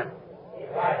away from it.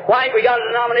 Why ain't we got a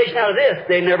denomination out of this?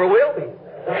 They never will be.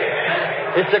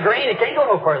 It's a grain. It can't go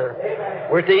no further.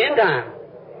 We're at the end time.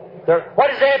 So what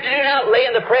does it have to do now? Lay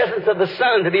in the presence of the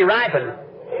Son to be ripened.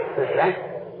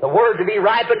 The Word to be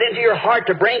ripened into your heart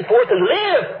to bring forth and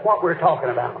live what we're talking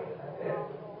about.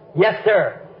 Yes,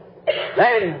 sir.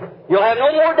 Then you'll have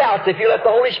no more doubts if you let the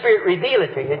Holy Spirit reveal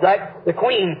it to you. Like the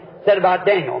Queen said about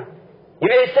Daniel. You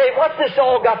may say, what's this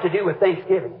all got to do with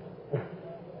Thanksgiving?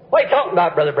 What are you talking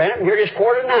about, Brother Branham? You're just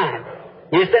 8:45.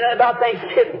 You said that about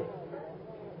Thanksgiving.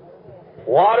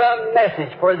 What a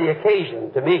message for the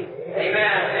occasion to me.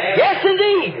 Amen. Yes,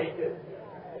 indeed.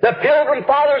 The Pilgrim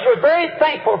Fathers were very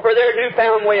thankful for their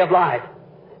newfound way of life.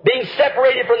 Being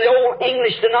separated from the old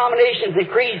English denominations and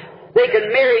creeds, they could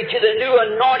marry to the new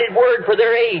anointed Word for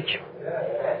their age.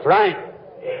 That's right.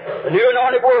 The new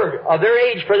anointed Word of their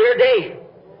age for their day.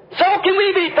 So can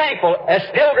we be thankful as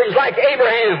pilgrims like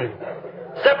Abraham.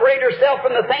 Separate ourselves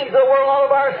from the things of the world, all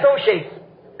of our associates.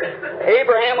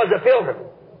 Abraham was a pilgrim.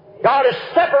 God has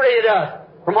separated us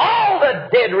from all the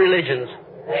dead religions.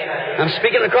 I'm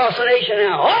speaking across the nation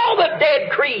now. All the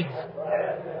dead creeds.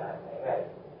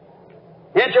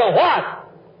 Into what?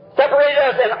 Separated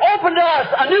us and opened to us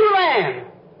a new land.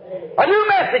 A new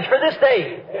message for this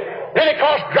day.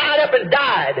 Pentecost dried up and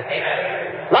died.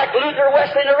 Like Luther,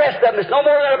 Wesley, and the rest of them. It's no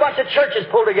more than a bunch of churches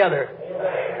pulled together.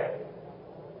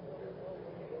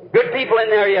 Good people in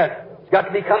there yet. It's got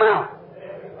to be come out.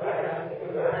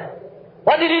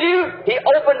 What did He do? He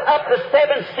opened up the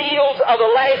 7 seals of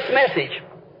the last message.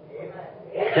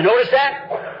 Did you notice that?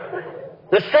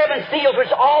 The 7 seals, which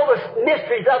all the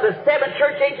mysteries of the 7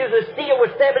 church ages are sealed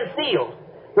with 7 seals.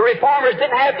 The Reformers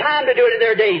didn't have time to do it in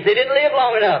their days. They didn't live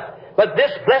long enough. But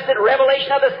this blessed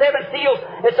revelation of the 7 seals,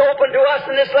 it's opened to us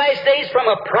in this last days from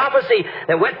a prophecy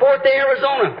that went forth to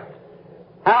Arizona.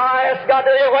 I asked God,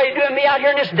 why are you doing me out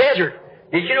here in this desert?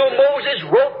 Did you know Moses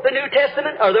wrote the New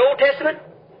Testament, or the Old Testament?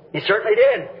 He certainly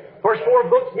did. First 4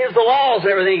 books gives the laws and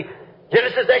everything.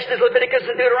 Genesis, Exodus, Leviticus,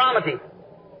 and Deuteronomy.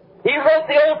 He wrote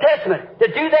the Old Testament. To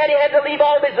do that, he had to leave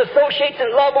all of his associates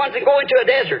and loved ones and go into a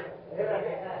desert.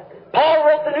 Paul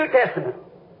wrote the New Testament.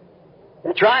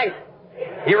 That's right.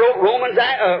 He wrote Romans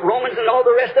and all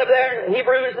the rest of there,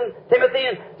 Hebrews and Timothy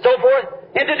and so forth.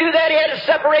 And to do that, he had to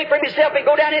separate from himself and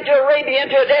go down into Arabia,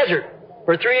 into a desert,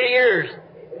 for 3 years.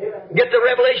 Get the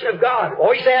revelation of God.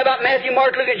 All you say about Matthew,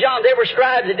 Mark, Luke, and John, they were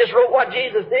scribes that just wrote what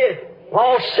Jesus did.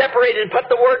 Paul separated and put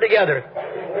the Word together.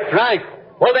 Right.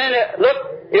 Well then, look,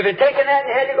 if it taken that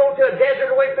and had to go to a desert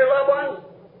away from their loved ones,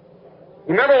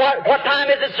 you remember what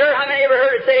time is it, sir? How many ever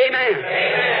heard it say amen?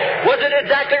 Amen. Was it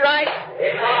exactly right?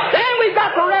 Amen. Then we've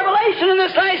got the revelation in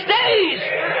this last days,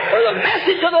 where the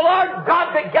message of the Lord God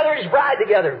together His bride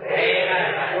together.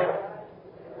 Amen.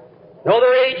 No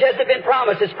other age has it been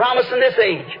promised. It's promised in this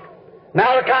age.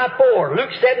 Malachi 4,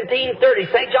 Luke 17:30,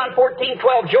 St. John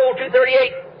 14:12, Joel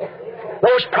 2:38.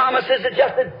 Those promises are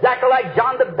just exactly like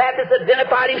John the Baptist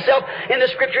identified himself in the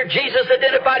Scripture. Jesus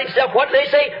identified himself. What did they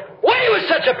say? Way was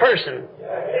such a person.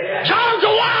 John's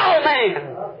a wild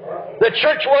man. The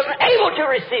church wasn't able to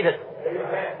receive it.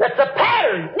 That's a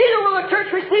pattern. Neither will the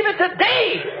church receive it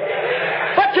today.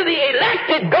 But to the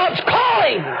elected, God's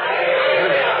calling.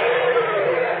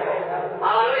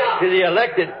 To the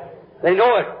elected, they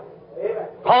know it.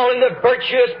 Calling the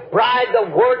virtuous bride, the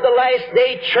Word, the last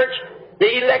day church,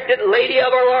 the elected lady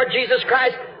of our Lord Jesus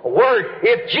Christ. Word.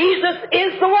 If Jesus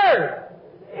is the Word,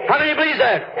 how many believes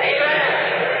that?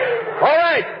 Amen. All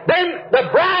right. Then the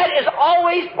bride is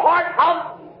always part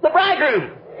of the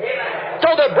bridegroom. Amen.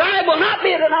 So the bride will not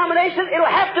be a denomination. It'll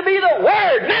have to be the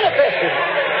Word manifested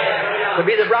to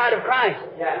be the bride of Christ.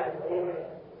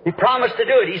 He promised to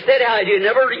do it. He said how He did. He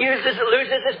never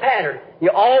loses his pattern. He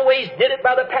always did it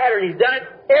by the pattern. He's done it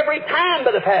every time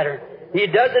by the pattern. He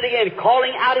does it again,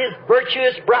 calling out His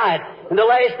virtuous bride in the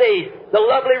last days. The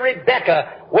lovely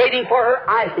Rebecca waiting for her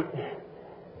Isaac.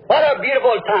 What a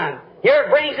beautiful time. Here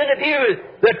it brings into view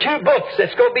the 2 books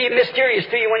that's going to be mysterious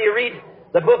to you when you read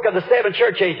the book of the 7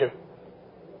 church ages.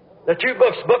 The 2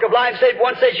 books. Book of Life said,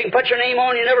 one says you can put your name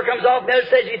on, it never comes off. The other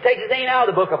says you take his name out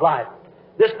of the book of life.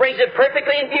 This brings it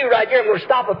perfectly in view right here. I'm going to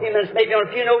stop a few minutes, maybe on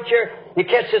a few notes here, and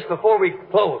catch this before we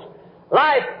close.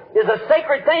 Life is a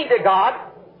sacred thing to God,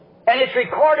 and it's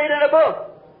recorded in a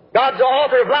book. God's the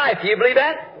author of life. Do you believe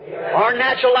that? Yeah. Our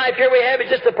natural life here we have is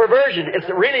just a perversion. It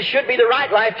really should be the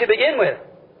right life to begin with.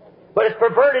 But it's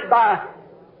perverted by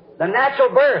the natural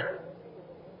birth.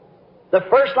 The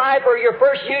first life or your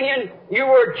first union, you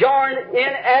were joined in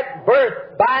at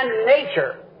birth by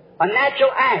nature. A natural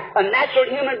act, a natural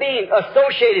human being,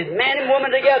 associated, man and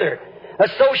woman together,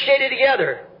 associated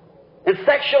together in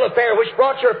sexual affair, which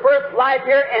brought your first life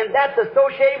here, and that's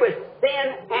associated with sin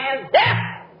and death.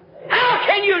 How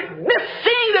can you miss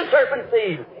seeing the serpent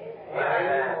seed?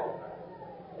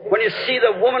 When you see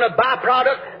the woman a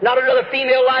byproduct, not another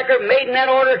female like her, made in that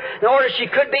order, in order she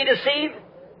could be deceived.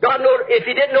 God knows, if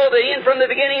He didn't know the end from the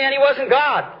beginning, then He wasn't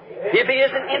God. If He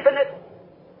isn't infinite,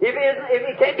 if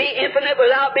He can't be infinite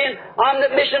without being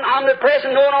omniscient,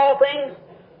 omnipresent, knowing all things,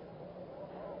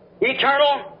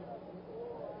 eternal.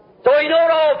 So He knowed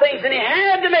all things, and He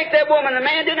had to make that woman. The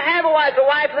man didn't have a wife. The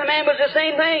wife and the man was the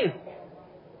same thing.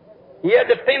 He had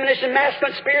the feminine and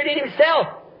masculine spirit in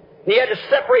himself. He had to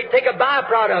separate, take a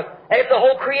byproduct. After the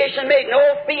whole creation made,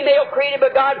 no female created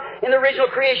but God in the original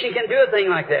creation can do a thing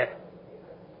like that.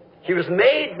 She was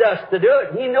made thus to do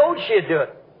it. He knew she'd do it.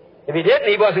 If He didn't,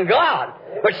 He wasn't God.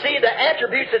 But see, the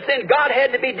attributes that's in God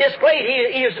had to be displayed.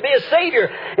 He was to be a Savior.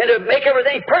 And to make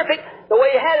everything perfect the way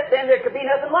He had it, then there could be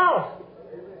nothing lost.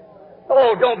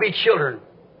 Oh, don't be children.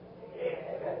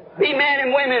 Be men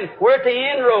and women. We're at the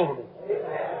end road.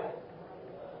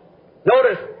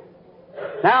 Notice,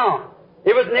 now,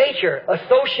 it was nature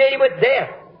associated with death.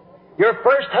 Your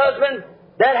first husband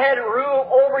that had rule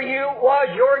over you was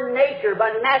your nature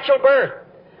by natural birth.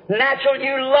 Natural,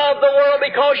 you love the world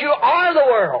because you are the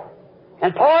world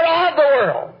and part of the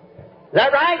world. Is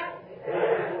that right?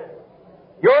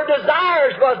 Your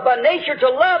desires was by nature to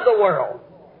love the world,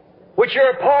 which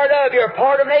you're a part of. You're a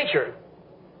part of nature.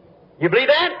 You believe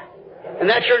that? And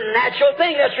that's your natural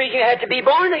thing. That's the reason you have to be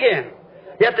born again.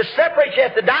 You have to separate. You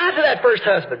have to die to that first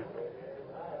husband.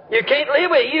 You can't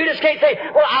live with it. You just can't say,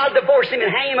 well, I'll divorce him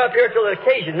and hang him up here till the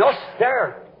occasion. No,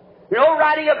 sir. No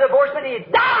writing of divorcement. He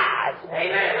dies.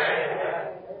 Amen.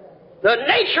 The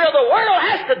nature of the world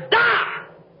has to die.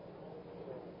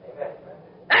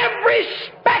 Every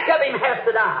speck of him has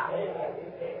to die.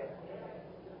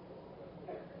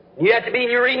 You have to be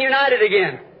reunited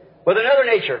again with another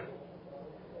nature.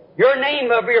 Your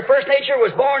name of your first nature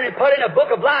was born and put in a book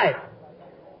of life.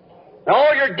 And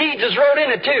all your deeds is wrote in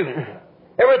it too.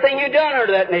 Everything you done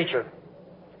under that nature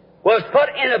was put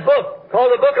in a book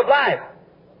called the Book of Life.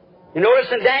 You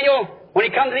notice in Daniel, when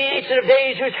he come to the Ancient of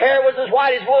Days, whose hair was as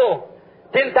white as wool,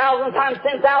 10,000 times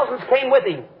 10,000s came with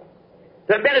him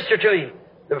to minister to him,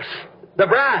 the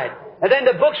bride. And then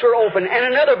the books were open, and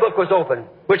another book was open,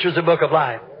 which was the Book of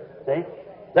Life. See?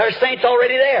 There's saints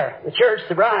already there, the church,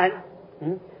 the bride.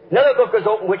 Another book was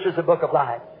open, which was the Book of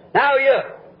Life. Now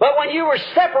but when you were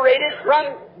separated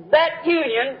from that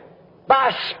union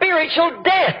by spiritual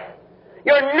death,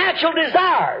 your natural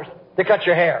desires to cut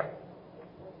your hair,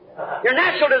 your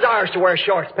natural desires to wear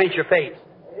shorts, paint your face,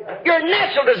 your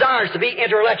natural desires to be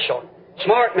intellectual,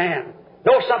 smart man,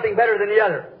 know something better than the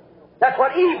other. That's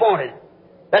what Eve wanted.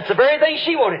 That's the very thing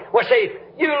she wanted. Well, say,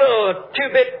 you little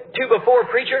two-before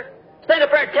preacher, stand up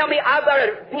there and tell me I've got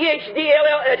a PhD,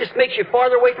 LL. It just makes you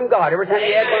farther away from God every time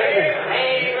you add one in.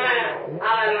 Amen.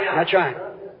 Hallelujah. That's right.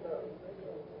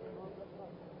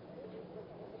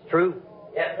 It's true.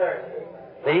 Yes, sir.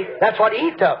 See? That's what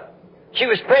Eve took. She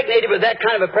was pregnated with that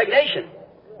kind of a pregnation.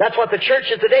 That's what the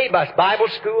church is today, by Bible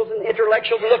schools and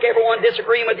intellectuals. Look, everyone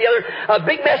disagreeing with the other. A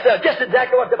big mess up. Just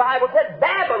exactly what the Bible said.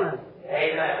 Babylon.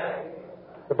 Amen.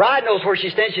 The bride knows where she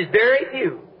stands. She's very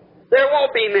few. There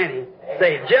won't be many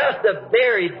saved. Just a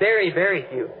very, very, very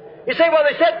few. You say, well,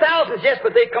 they said thousands. Yes,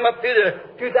 but they come up through the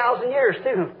 2,000 years,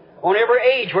 too. On every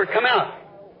age where it come out.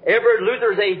 Every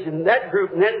Luther's age and that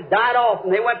group, and then died off,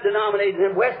 and they went denominated, and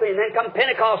then Wesley, and then come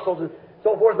Pentecostals, and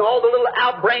so forth, and all the little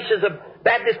out branches of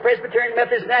Baptist, Presbyterian,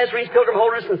 Methodist, Nazarenes, Pilgrim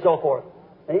Holiness, and so forth.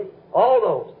 See? All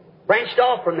those branched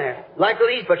off from there, like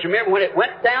these. But you remember when it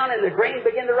went down and the grain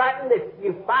began to ripen,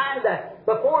 you find that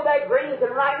before that grain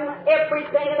can ripen,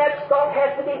 everything in that stalk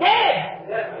has to be dead.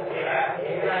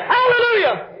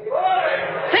 Hallelujah!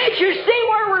 Can't you see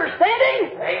where we're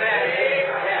standing?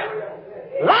 Amen.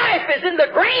 Life is in the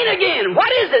grain again.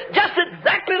 What is it? Just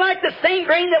exactly like the same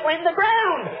grain that went in the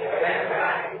ground.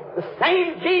 The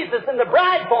same Jesus in the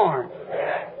bride form.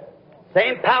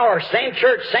 Same power, same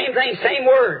church, same thing, same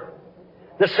word.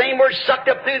 The same word sucked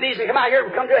up through these and come out here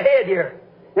and come to a head here.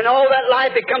 And all that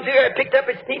life that come through here, it picked up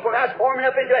its people. Now it's forming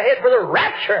up into a head for the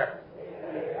rapture.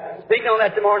 Speaking on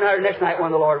that tomorrow night or next night,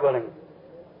 when the Lord willing.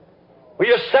 Well,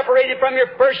 you're separated from your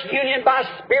first union by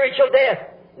spiritual death.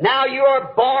 Now you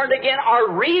are born again, are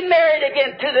remarried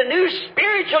again to the new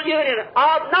spiritual union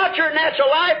of not your natural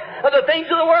life, of the things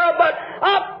of the world, but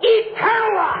of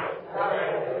eternal life.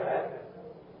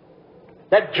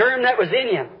 That germ that was in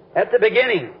you at the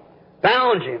beginning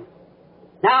bound you.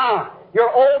 Now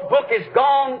your old book is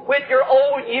gone with your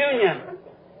old union.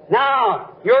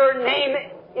 Now your name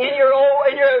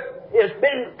has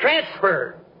been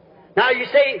transferred. Now you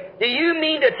say, do you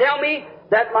mean to tell me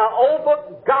that my old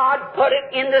book, God put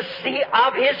it in the sea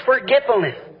of His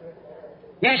forgetfulness.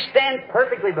 You stand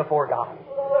perfectly before God.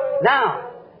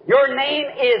 Now, your name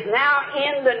is now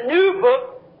in the new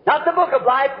book, not the book of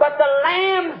life, but the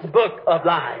Lamb's book of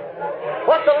life.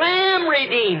 What the Lamb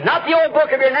redeemed, not the old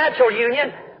book of your natural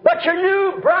union, but your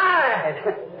new bride.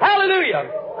 Hallelujah.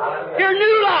 Your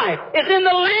new life is in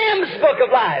the Lamb's book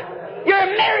of life. Your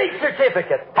marriage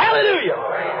certificate. Hallelujah.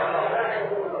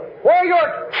 Where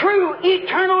your true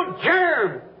eternal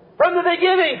germ from the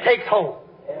beginning takes hold.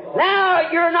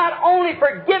 Now you're not only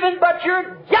forgiven, but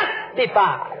you're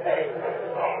justified.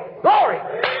 Glory.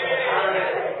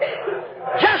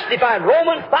 Justified.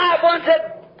 Romans 5:1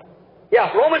 said,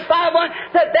 Romans 5:1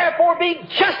 said, therefore be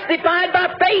justified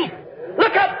by faith.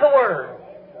 Look up the word.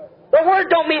 The word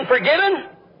don't mean forgiven.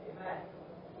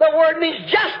 The word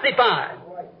means justified.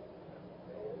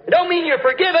 It don't mean you're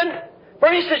forgiven.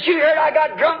 For instance, you heard I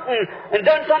got drunk and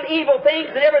done some evil things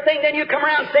and everything, then you come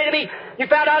around and say to me, you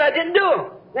found out I didn't do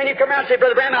them. Then you come around and say,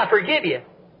 Brother Branham, I forgive you.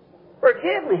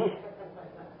 Forgive me?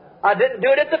 I didn't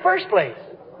do it at the first place.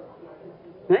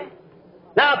 See?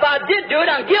 Now, if I did do it,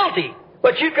 I'm guilty.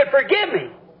 But you could forgive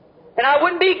me. And I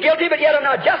wouldn't be guilty, but yet I'm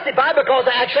not justified because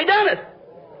I actually done it.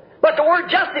 But the word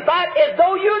justified is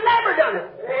though you never done it.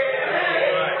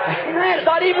 Amen. It's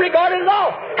not even regarded at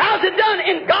all. How's it done?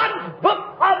 In God's book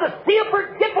of the sea of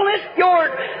forgetfulness, your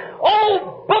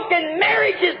old book in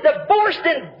marriage is divorced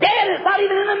and dead. It's not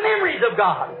even in the memories of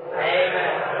God.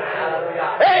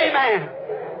 Amen. Amen.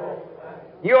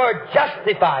 You are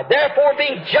justified. Therefore,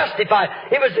 being justified.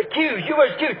 It was accused. You were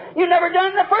accused. You never done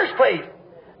it in the first place.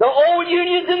 The old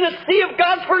union's in the sea of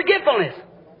God's forgetfulness.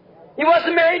 He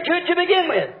wasn't married to it to begin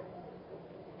with.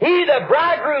 He, the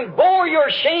bridegroom, bore your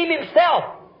shame Himself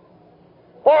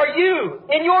for you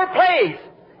in your place.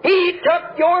 He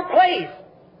took your place.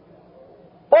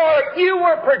 For you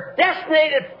were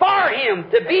predestinated for Him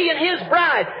to be in His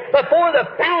bride before the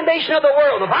foundation of the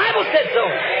world. The Bible said so.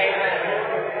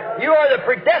 You are the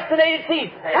predestinated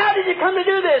seed. How did you come to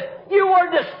do this? You were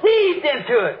deceived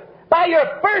into it by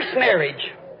your first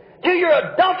marriage to your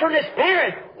adulterous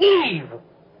parent, Eve.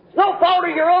 It's no fault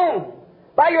of your own.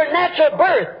 By your natural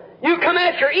birth, you come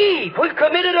after Eve, who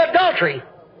committed adultery.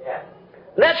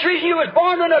 That's the reason you was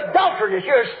born an adulteress.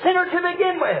 You're a sinner to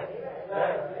begin with.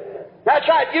 That's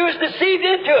right. You was deceived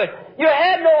into it. You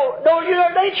had no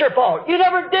nature fault. You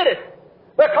never did it.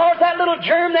 Because that little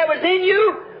germ that was in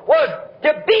you was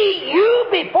to be you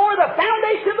before the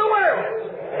foundation of the world.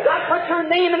 God put your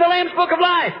name in the Lamb's Book of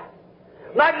Life.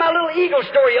 Like my little eagle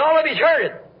story, all of you's heard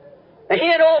it. And he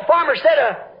and old farmer said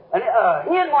a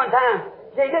hen one time.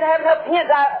 He didn't have enough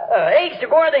eggs to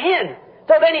go on the hen.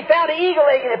 So then he found an eagle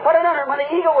egg and he put it under. When the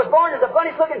eagle was born, it's the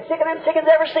funniest looking chicken them chickens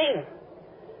ever seen.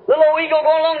 Little old eagle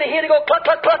going along the hen and go cluck,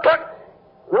 cluck, cluck, cluck.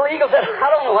 Little eagle said,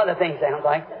 I don't know what the thing sounds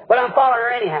like, but I'm following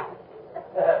her anyhow.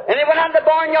 And they went out in the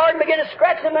barnyard and began to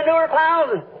scratch the manure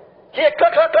piles. And she said,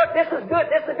 cluck, cluck, cluck, this is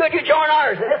good, you join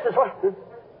ours. And this is what...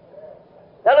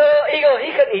 That little eagle,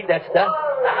 he couldn't eat that stuff.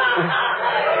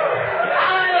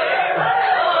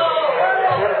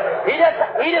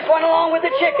 He just went along with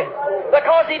the chicken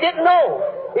because he didn't know.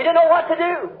 He didn't know what to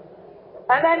do.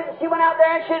 And then she went out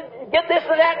there and she'd get this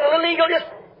and that, and the little eagle just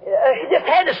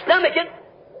had to stomach it.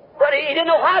 But he didn't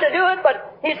know how to do it,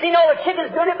 but he'd seen all the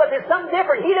chickens doing it, but there's something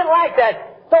different. He didn't like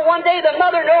that. So one day the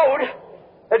mother knowed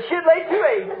that she'd lay 2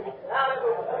 eggs.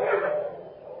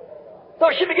 So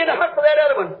she began to hunt for that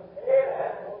other one.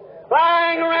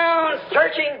 Flying around,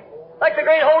 searching like the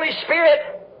great Holy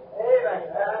Spirit.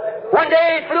 One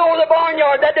day, flew over the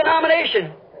barnyard, that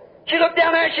denomination. She looked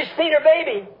down there and she seen her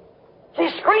baby. She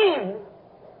screamed.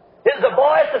 It was the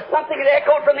voice of something that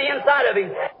echoed from the inside of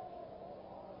him.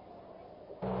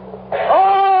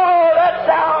 Oh, that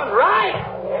sounds right.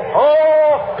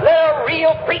 Oh, little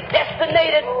real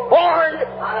predestinated, born,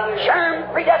 germ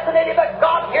predestinated by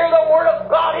God. Hear the Word of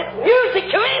God. It's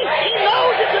music to him. He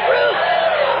knows it's the truth.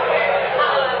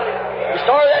 He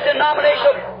started that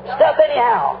denominational stuff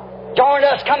anyhow. Joined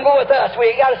us, come go with us.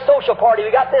 We got a social party.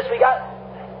 We got this, we got...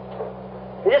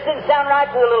 It just didn't sound right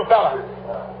to the little fella.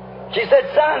 She said,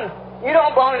 son, you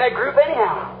don't belong in that group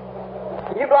anyhow.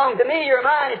 You belong to me, you're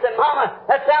mine. He said, Mama,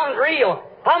 that sounds real.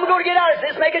 How am I going to get out of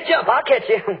this? Just make a jump. I'll catch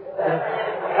you.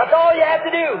 That's all you have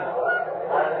to do.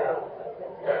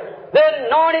 The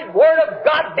anointed Word of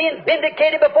God being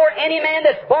vindicated before any man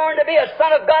that's born to be a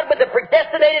son of God with the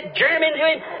predestinated germ into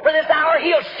him. For this hour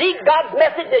he'll seek God's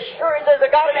message as sure as there's a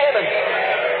God in heaven.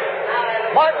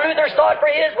 Martin Luther saw it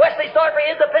for his, Wesley saw it for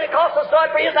his, the Pentecostals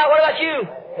saw it for his. Now what about you?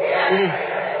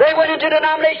 They went into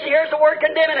denomination. Here's the Word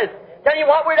condemning it. Tell you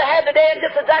what we're to have today, and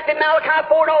just exactly Malachi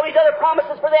 4 and all these other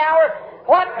promises for the hour.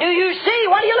 What do you see?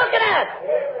 What are you looking at?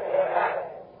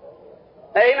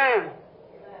 Amen.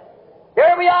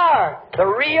 Here we are, the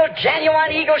real,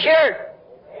 genuine eagles here.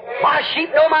 My sheep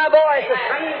know my voice, the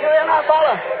stranger will not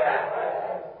follow.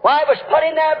 Why, it was put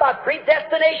in there by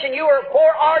predestination. You were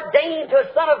foreordained to a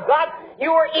Son of God.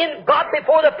 You were in God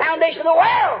before the foundation of the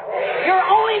world. You're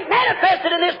only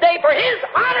manifested in this day for His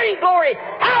honor and glory.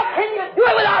 How can you do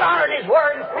it without honoring His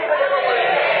Word?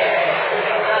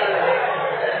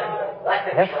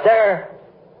 Yes, sir.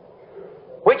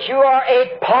 Which you are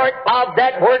a part of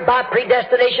that Word by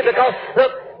predestination, because,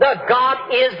 look, the God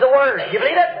is the Word. You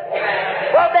believe it?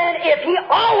 Well, then, if He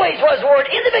always was the Word,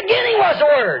 in the beginning was the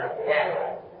Word.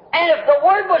 And if the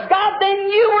Word was God,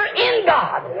 then you were in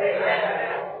God.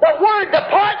 The Word, the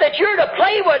part that you're to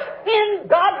play, was in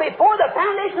God before the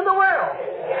foundation of the world.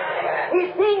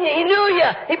 He's seen you. He knew you.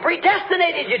 He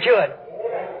predestinated you to it.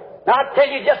 Now, I'll tell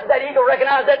you, just as that eagle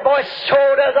recognized that voice, so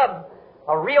does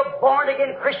a real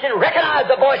born-again Christian recognize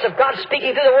the voice of God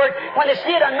speaking through the Word when they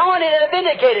see it anointed and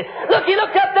vindicated. Look, he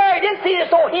looked up there. He didn't see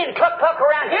this old hen cluck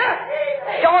around here.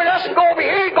 Join us and go over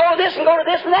here, go to this and go to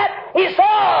this and that. He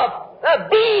saw a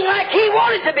being like He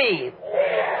wanted to be,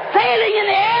 sailing in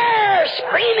the air,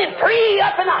 screaming free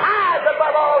up in the highs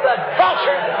above all the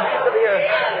vultures and beasts of the earth.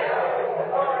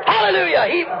 Hallelujah!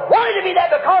 He wanted to be that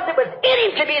because it was in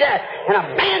Him to be that. And a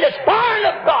man that's born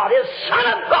of God, is Son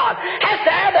of God, has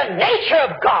to have the nature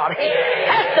of God. He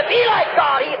has to be like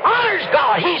God. He honors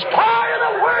God. He's part of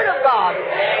the Word of God.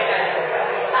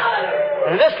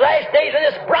 And in this last days, when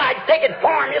this bride's taken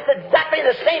form, it's exactly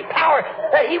the same power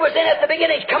that He was in at the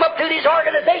beginning. He's come up through these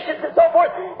organizations and so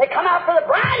forth. They come out for the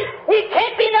bride. He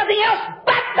can't be nothing else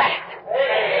but that.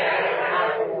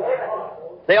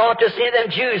 They ought to see them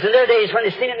Jews in their days when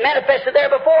they seen it manifested there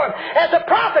before them, as the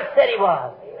prophet said He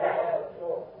was.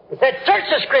 He said, search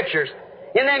the Scriptures.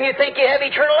 In them you think you have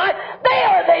eternal life. They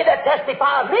are they that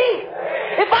testify of me.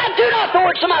 If I do not the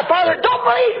works of my Father, don't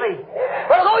believe me.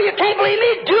 But although you can't believe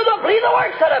me, believe the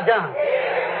works that I've done.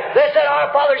 They said,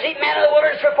 our fathers eat manna in the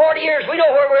wilderness for 40 years. We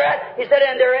know where we're at. He said,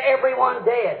 and they're everyone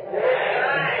dead.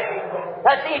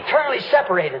 That's eternally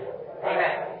separated.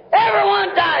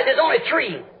 Everyone died. There's only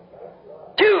 3.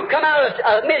 2 come out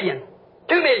of a million.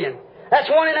 2 million. That's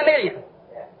 1 in a million.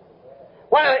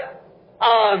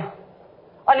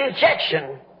 An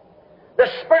injection, the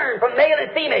sperm from male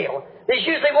and female. There's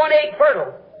usually 1 egg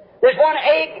fertile. There's 1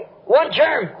 egg, 1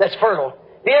 germ that's fertile.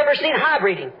 Have you ever seen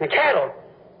hybriding in cattle?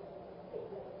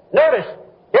 Notice,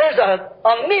 there's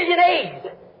a million eggs.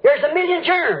 There's a million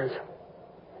germs.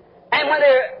 And when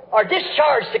they are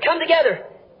discharged to come together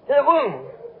to the womb,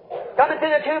 coming through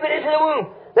the tube and into the womb,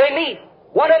 they meet.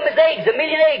 1 of them is eggs, a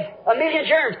million eggs, a million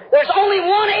germs. There's only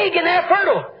 1 egg in there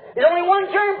fertile. There's only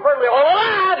 1 germ fertile. They're all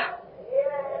alive.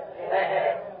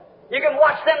 You can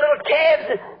watch them little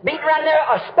calves beat around there,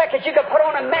 a speck that you can put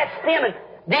on a match stem, and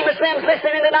Demas Slim's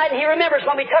listening in the night, and he remembers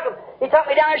when we took him. He took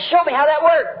me down and showed me how that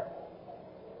worked.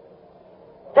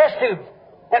 Test tubes.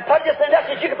 And put just enough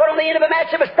that you could put on the end of a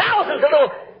match. There was thousands of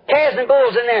little calves and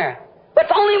bulls in there. But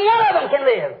only 1 of them can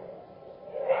live.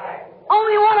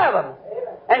 Only 1 of them.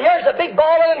 And here's a big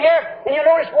ball of them here, and you'll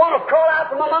notice 1 will crawl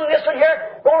out from among this one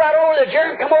here, go right over the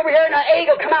germ, come over here, and an egg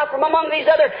will come out from among these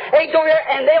other eggs over here,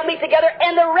 and they'll meet together,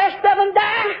 and the rest of them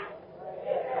die.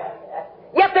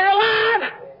 Yet they're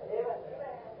alive.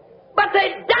 But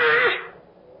they die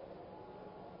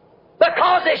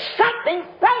because there's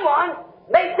someone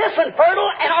made this one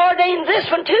fertile and ordained this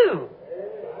one too.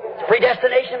 It's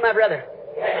predestination, my brother.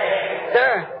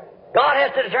 Sir, God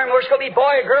has to determine whether it's going to be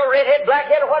boy or girl, redhead,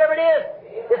 blackhead, or whatever it is.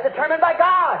 It's determined by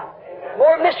God.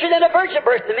 More mystery than a virgin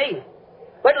birth to me.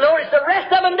 But notice the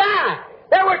rest of them die.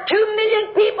 There were 2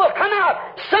 million people come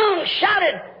out, sung,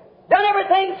 shouted, done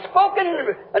everything,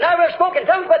 never spoken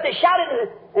tongues, but they shouted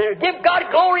and give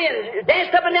God glory and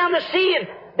danced up and down the sea and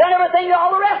done everything that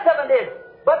all the rest of them did.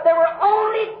 But there were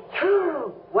only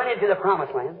 2 went into the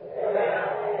promised land.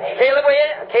 Caleb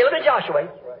and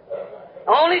Joshua.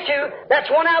 Only 2. That's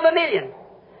 1 out of a million.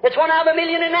 It's 1 out of a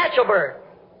million in natural birth.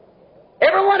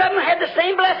 Every one of them had the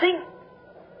same blessing.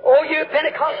 Oh, you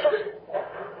Pentecostals.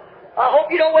 I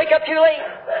hope you don't wake up too late.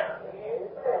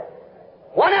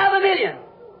 1 out of a million.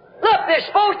 Look, there's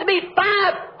supposed to be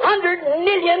 500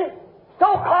 million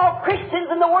so-called Christians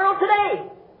in the world today.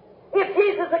 If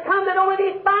Jesus had come, there'd only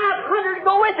be 500 to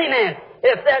go with Him then,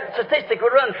 if that statistic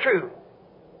would run true.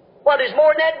 Well, there's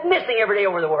more than that missing every day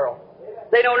over the world.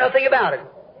 They know nothing about it.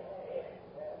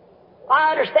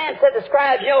 I understand, said the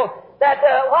scribes, that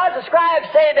why does the scribes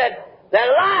say that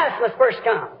Elias must first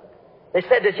come? They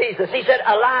said to Jesus, He said,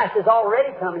 Elias has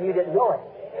already come and you didn't know it.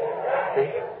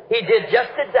 See? He did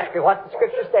just exactly what the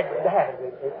Scripture said would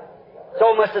happen.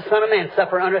 So must the Son of Man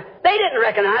suffer under. They didn't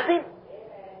recognize Him.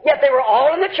 Yet they were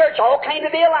all in the church, all claimed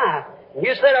to be alive.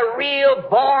 You said a real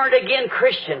born-again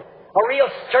Christian, a real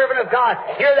servant of God,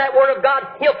 hear that Word of God,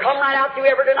 he'll come right out through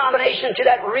every denomination to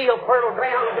that real fertile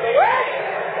ground.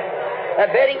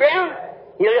 That bedding ground,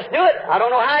 he'll just do it. I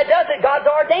don't know how He does it. God's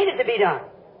ordained it to be done.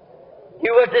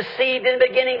 You were deceived in the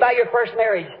beginning by your first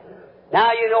marriage.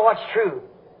 Now you know what's true.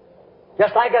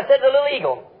 Just like I said to the little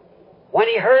eagle, when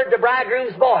he heard the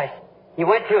bridegroom's voice, he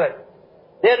went to it.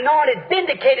 The anointed,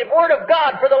 vindicated Word of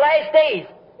God for the last days.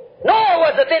 Noah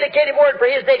was a vindicated Word for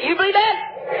his day. Do you believe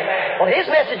that? Well, his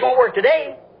message won't work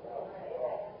today.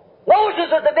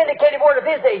 Moses was the vindicated Word of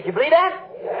his day. Do you believe that?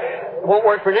 It won't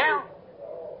work for now.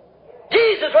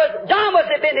 John was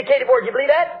the vindicated Word. Do you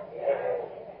believe that?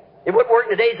 It wouldn't work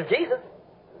in the days of Jesus.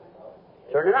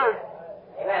 Certainly not.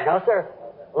 No, sir.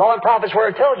 Law and prophets were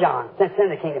until John, since in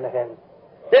the kingdom of heaven.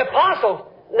 The apostles,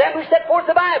 them who set forth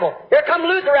the Bible. Here come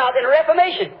Luther out in the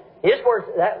Reformation. His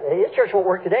church won't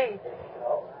work today.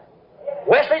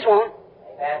 Wesley's won't.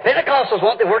 Pentecostals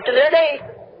won't. They worked in their day.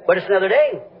 But it's another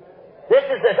day. This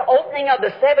is the opening of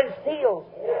the seven seals.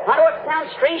 I know it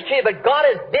sounds strange to you, but God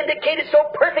has vindicated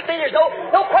so perfectly, there's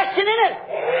no question in it.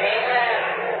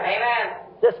 Amen.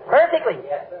 Just perfectly.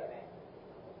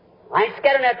 I ain't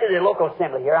scattering that to the local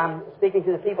assembly here. I'm speaking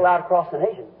to the people out across the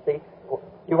nation. See?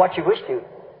 Do what you wish to.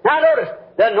 Now notice,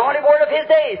 the anointed Word of His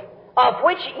days, of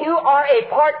which you are a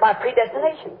part by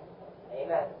predestination.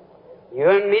 Amen. You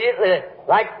immediately,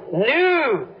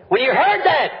 knew. When you heard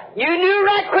that, you knew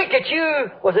right quick that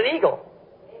you was an eagle.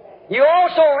 You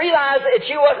also realized that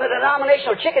you wasn't a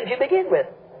denominational chicken to begin with.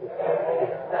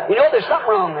 You know there's something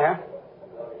wrong there.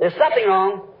 There's something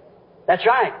wrong. That's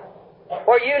right.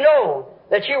 For you know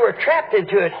that you were trapped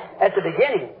into it at the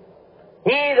beginning.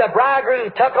 He, the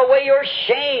bridegroom, took away your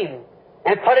shame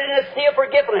and put it in a sea of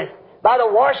forgiveness by the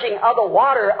washing of the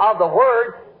water of the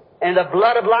Word and the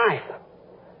blood of life.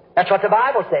 That's what the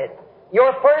Bible said.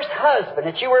 Your first husband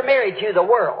that you were married to, the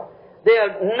world, the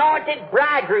anointed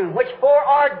bridegroom which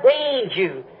foreordained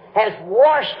you, has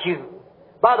washed you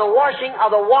by the washing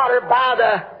of the water by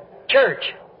the church.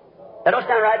 That don't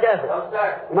sound right, does it? No,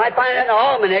 sir. You might find it in the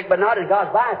almanac, but not in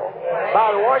God's Bible.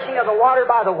 By the washing of the water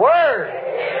by the Word.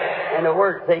 And the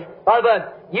Word, see? By the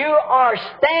blood. You are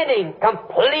standing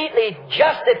completely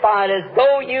justified as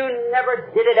though you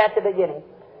never did it at the beginning.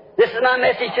 This is my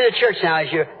message to the church now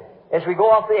as we go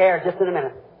off the air just in a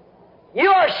minute. You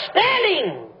are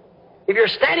standing. If you're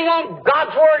standing on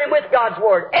God's Word and with God's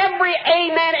Word, every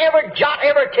amen, every jot,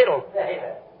 every tittle.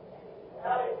 Amen.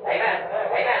 Amen.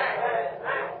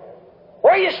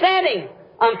 Where are you standing?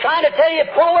 I'm trying to tell you,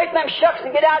 pull away from them shucks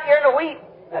and get out here in the wheat.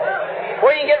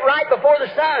 Where you can get right before the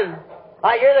sun.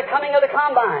 I hear the coming of the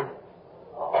combine.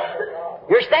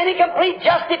 You're standing complete,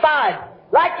 justified,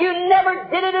 like you never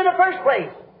did it in the first place.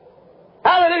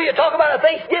 Hallelujah. Talk about a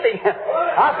Thanksgiving.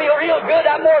 I feel real good.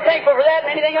 I'm more thankful for that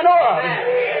than anything I know of.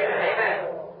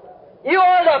 You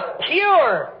are the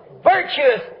pure,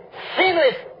 virtuous,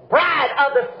 sinless bride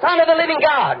of the Son of the living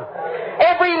God.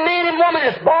 Every man and woman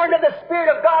is born of the Spirit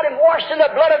of God and washed in the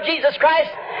blood of Jesus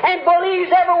Christ and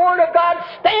believes every word of God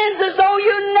stands as though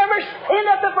you never sinned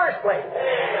at the first place.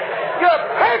 You're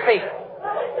perfect.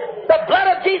 The blood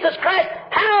of Jesus Christ.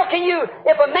 How can you,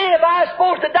 if I was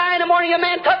supposed to die in the morning, a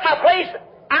man took my place,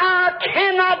 I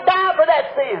cannot die for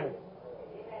that sin.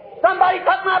 Somebody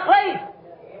took my place.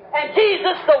 And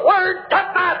Jesus, the Word, took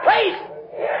my place.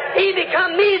 He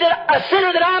become me, a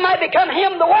sinner, that I might become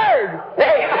Him, the Word.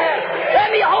 Amen.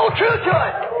 Let me hold true to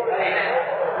it.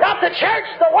 Not the church,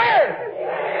 the Word.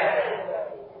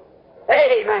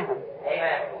 Amen.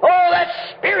 Oh, that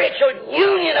spiritual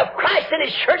union of Christ and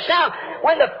His church now,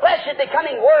 when the flesh is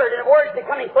becoming Word and the Word is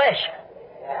becoming flesh.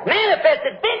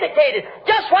 Manifested, vindicated.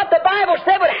 Just what the Bible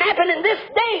said would happen in this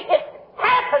day. It's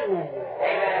happening.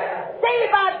 Day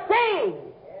by day.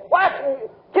 Why, it's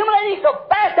accumulating so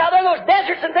fast out there, those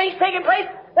deserts and things taking place,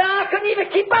 that I couldn't even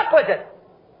keep up with it.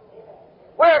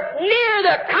 We're near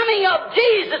the coming of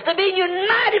Jesus to be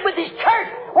united with His church,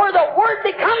 where the Word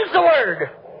becomes the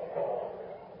Word.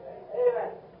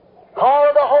 Call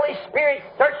of the Holy Spirit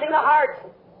searching the hearts.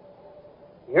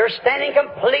 You're standing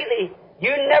completely.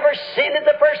 You never sinned in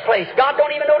the first place. God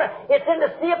don't even know that. It's in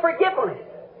the sea of forgiveness.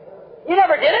 You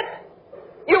never did it.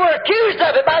 You were accused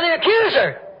of it by the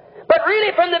accuser. But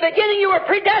really, from the beginning, you were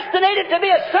predestinated to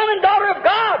be a son and daughter of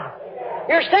God.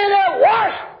 You're standing there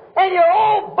washed, and your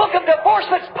old book of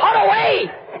divorcement's put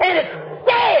away, and it's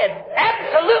dead,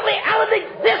 absolutely out of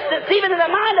existence, even in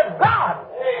the mind of God.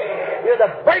 You're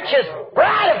the virtuous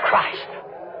bride of Christ,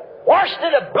 washed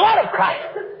in the blood of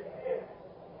Christ.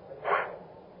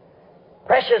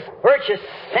 Precious, virtuous,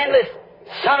 sinless,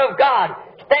 Son of God,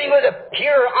 standing with a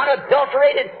pure,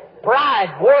 unadulterated bride,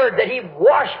 Word, that He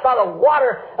washed by the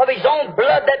water of His own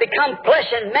blood that become flesh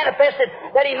and manifested,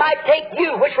 that He might take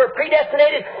you, which were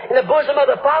predestinated in the bosom of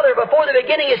the Father before the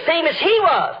beginning, the same as He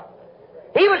was.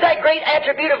 He was that great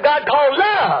attribute of God called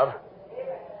love.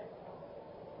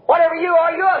 Whatever you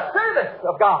are, you're a service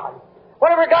of God.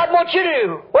 Whatever God wants you to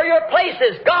do, where your place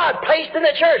is, God placed in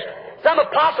the church. Some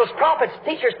apostles, prophets,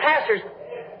 teachers, pastors,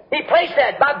 He placed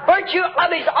that by virtue of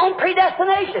His own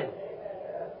predestination.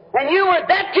 And you were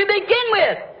that to begin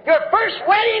with. Your first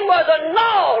wedding was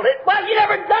annulled. You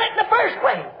never done it in the first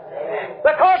place.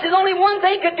 Because there's only one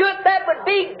thing could do it, that would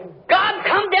be God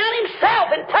come down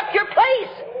Himself and took your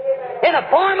place in the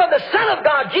form of the Son of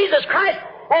God, Jesus Christ,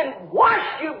 and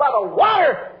washed you by the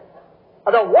water,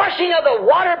 the washing of the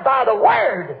water by the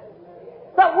Word.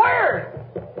 The Word,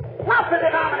 not the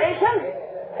denomination.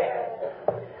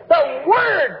 The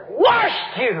Word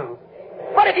washed you.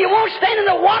 But if you won't stand in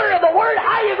the water of the Word,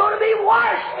 how are you going to be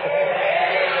washed?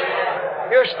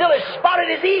 You're still as spotted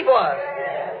as Eve was.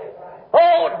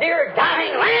 Oh, dear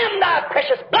dying Lamb, thy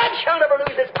precious blood shall never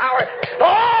lose its power.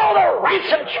 Oh, the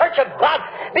ransomed church of God,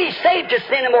 be saved to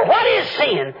sin no more. What is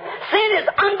sin? Sin is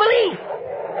unbelief.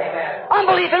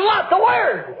 Unbelief in what? The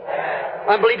Word.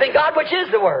 Unbelief in God, which is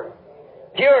the Word.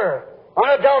 Pure,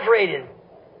 unadulterated.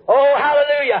 Oh,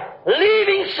 hallelujah.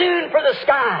 Leaving soon for the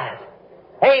skies.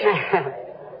 Amen.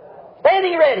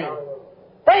 Standing ready.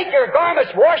 Take your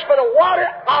garments washed by the water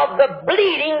of the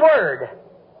bleeding Word.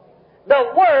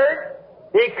 The Word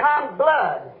become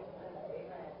blood.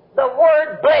 The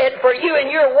Word bled for you,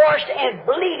 and you're washed in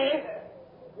bleeding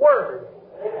Word.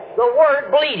 The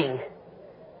Word bleeding.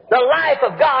 The life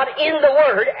of God in the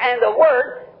Word, and the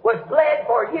Word was bled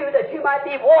for you that you might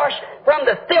be washed from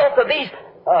the filth of these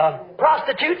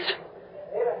prostitutes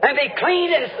and be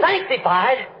cleaned and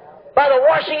sanctified by the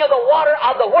washing of the water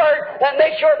of the Word that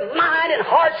makes your mind and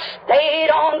heart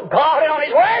stayed on God and on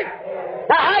His Word.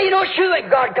 Now, how you know it's true that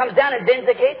God comes down and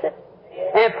vindicates it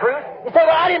and proves? You say,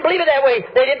 well, I didn't believe it that way.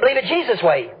 They didn't believe it Jesus'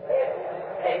 way.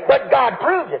 But God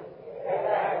proved it.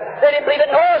 They didn't believe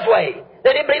it Noah's way.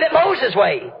 They didn't believe it Moses'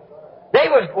 way. They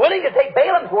were willing to take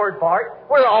Balaam's word for it.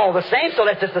 We're all the same, so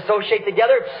let's just associate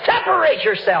together. Separate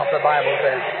yourself, the Bible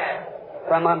says,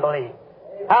 from unbelief.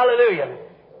 Hallelujah.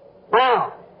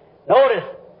 Now, notice,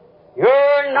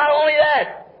 you're not only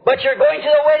that, but you're going to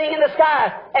the wedding in the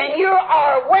sky, and you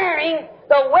are wearing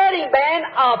the wedding band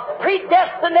of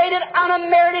predestinated,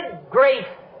 unmerited grace.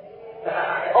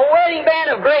 A wedding band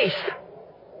of grace.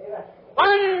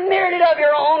 Unmerited of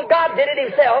your own. God did it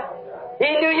Himself.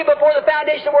 He knew you before the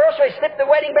foundation of the world, so He slipped the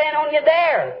wedding band on you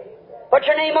there. Put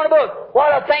your name on the book.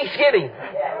 What a thanksgiving.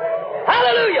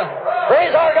 Hallelujah. Praise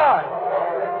our God.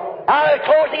 Now, in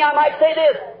closing, I might say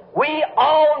this. We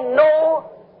all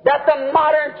know that the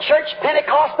modern church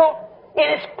Pentecostal, in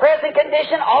its present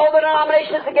condition, all the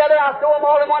denominations together, I'll throw them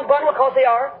all in one bundle because they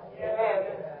are.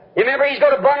 You remember, He's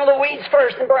going to bundle the weeds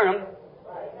first and burn them.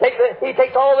 He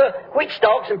takes all the wheat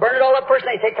stalks and burn it all up first,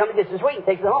 and He comes and gets His wheat and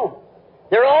takes it home.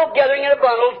 They're all gathering in a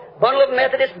bundle of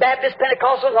Methodist, Baptist,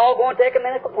 Pentecostals, all going to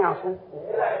ecumenical counseling.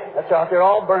 That's right, they're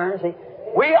all burned. See?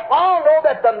 We all know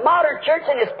that the modern church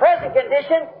in its present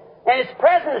condition and its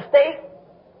present state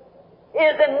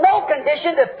is in no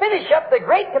condition to finish up the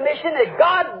great commission that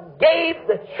God gave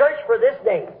the church for this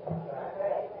day.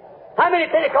 How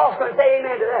many Pentecostals can say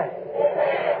amen to that?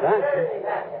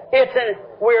 Right?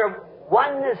 We're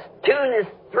oneness, two-ness,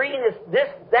 three-ness, this,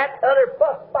 that, other,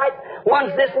 fuss, fight.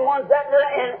 One's this and one's that,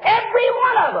 and every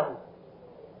one of them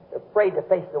is afraid to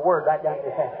face the Word right down to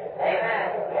the face.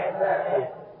 Amen.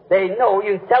 They know.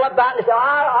 You can tell them about it and say,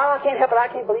 I can't help it. I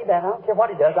can't believe that. I don't care what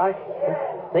He does.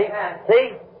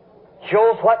 See?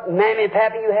 Shows what mammy and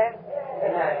pappy you have.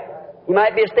 Amen. You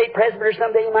might be a state presbyter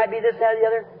someday. You might be this, that, or the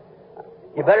other.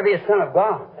 You better be a son of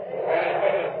God.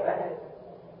 Amen.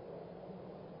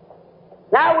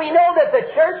 Now we know that the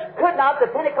church could not, the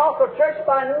Pentecostal church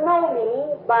by no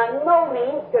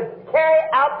means could carry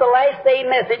out the last day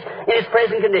message in its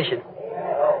present condition.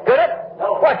 Could it?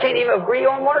 No. Well, it can't even agree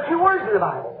on one or two words in the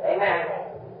Bible. Amen.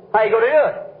 How you going to do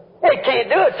it? It can't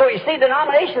do it, so you see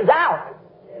denominations out.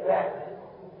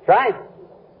 That's right.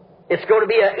 It's going to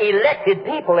be an elected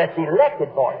people that's elected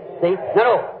for it. See?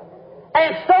 No.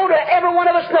 And so do every one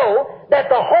of us know that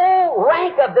the whole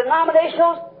rank of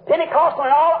denominationals, Pentecostal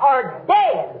and all, are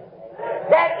dead.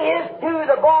 That is to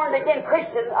the born-again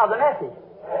Christian of the message.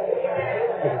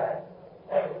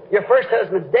 Your first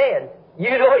husband's dead.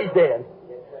 You know he's dead.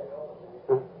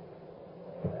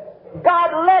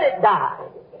 God let it die.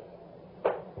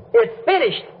 It's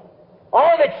finished. All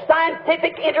of its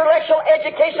scientific, intellectual,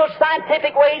 educational,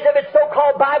 scientific ways of its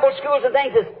so-called Bible schools and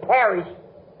things has perished.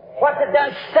 What's it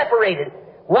done? Separated.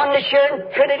 Oneness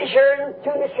here, Trinity here,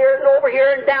 two-ness here, and over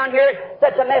here, and down here.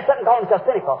 That's a mess up and calling themselves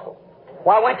Pentecostal.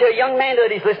 Well, I went to a young man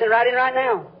that he's listening right in right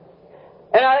now.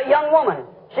 And a young woman,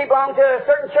 she belonged to a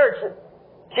certain church.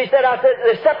 She said,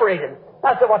 they're separated.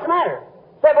 I said, what's the matter?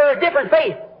 She said, we're a different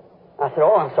faith. I said,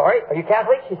 oh, I'm sorry. Are you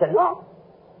Catholic? She said, no.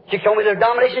 She showed me the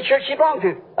denomination church she belonged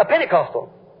to, a Pentecostal.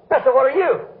 I said, what are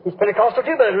you? He's Pentecostal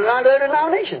too, but another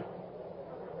denomination.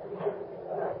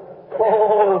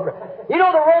 Oh, you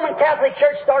know the Roman Catholic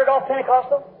Church started off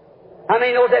Pentecostal? How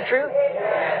many knows that true?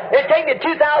 It took me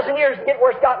 2,000 years to get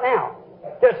where it's got now.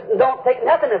 Just don't take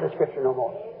nothing of the Scripture no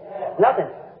more. Nothing.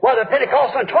 Well, the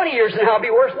Pentecostal in 20 years now will be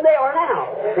worse than they are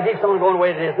now. It keeps on going the way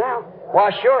it is now.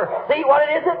 Why, sure. See, what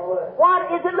is it?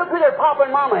 What is it? Look who their papa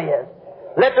and mama is.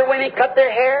 Let their women cut their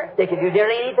hair. They can do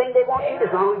nearly anything they want to as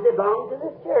long as they belong to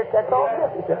this church. That's all it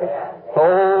is.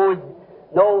 Oh,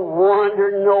 no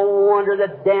wonder the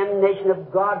damnation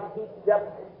of God heaps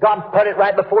up. God put it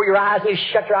right before your eyes and you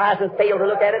shut your eyes and fail to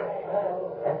look at it.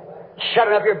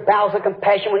 Shutting up your bowels of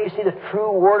compassion when you see the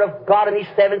true Word of God and these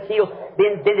seven seals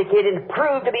being vindicated and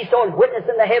proved to be so and witnessed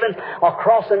in the heavens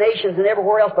across the nations and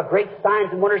everywhere else by great signs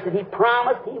and wonders that He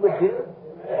promised He would do.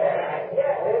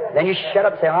 Then you shut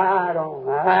up and say,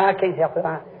 I can't help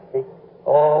it.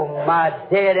 Oh, my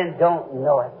dead and don't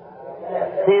know it.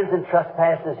 Sins and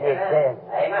trespasses, you're dead.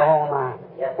 Oh, my.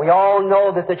 We all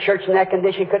know that the church in that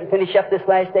condition couldn't finish up this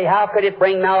last day. How could it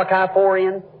bring Malachi 4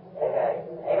 in?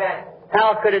 Amen.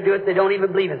 How could it do it? They don't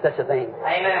even believe in such a thing.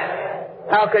 Amen.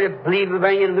 How could it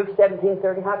bring in Luke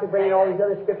 17:30? How could it bring in all these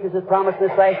other scriptures that promise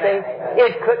this last day?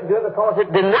 It couldn't do it because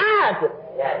it denies it.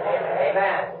 Yes.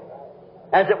 Amen.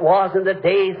 As it was in the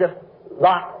days of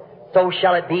Lot, so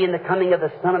shall it be in the coming of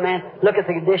the Son of Man. Look at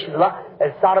the condition of Lot,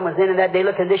 as Sodom was in that day.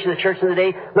 Look at the condition of the church in the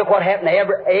day. Look what happened to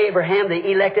Abraham, the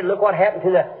elected. Look what happened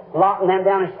to the Lot and them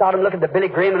down in Sodom. Look at the Billy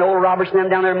Graham and Oral Roberts and them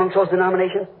down there amongst those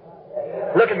denominations.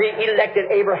 Look at the elected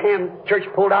Abraham church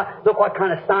pulled out. Look what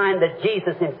kind of sign that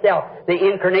Jesus Himself, the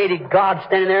incarnated God,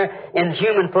 standing there in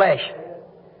human flesh.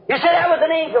 You said that was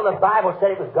an angel. The Bible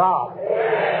said it was God.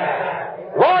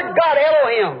 Lord God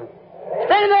Elohim,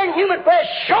 standing there in human flesh,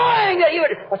 showing that He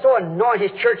would so anoint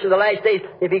His church in the last days.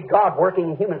 It'd be God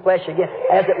working in human flesh again,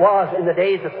 as it was in the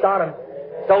days of Sodom.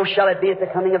 So shall it be at the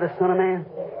coming of the Son of Man.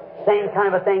 Same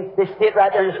kind of a thing. They see it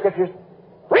right there in the Scriptures.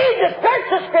 Search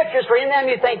the Scriptures, for in them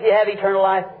you think you have eternal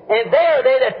life, and they are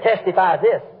they that testify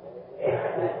this.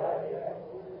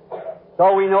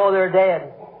 So we know they're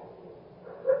dead.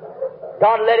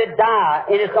 God let it die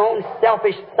in its own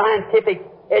selfish, scientific,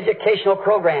 educational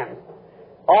program.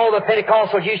 All the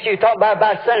Pentecostals used to talk about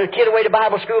sending a kid away to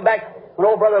Bible school back when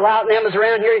old Brother Loudon and them was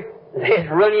around here. They'd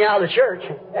run you out of the church.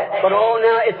 But oh,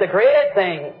 now it's a great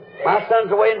thing. My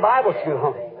son's away in Bible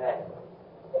school.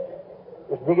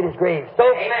 Just digging his grave. So,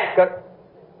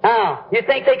 now, you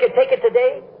think they could take it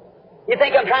today? You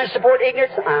think I'm trying to support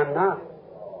ignorance? I'm not.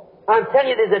 I'm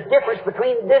telling you there's a difference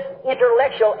between this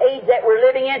intellectual age that we're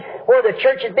living in, where the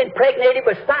church has been impregnated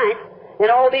with science,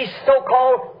 and all these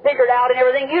so-called figured out and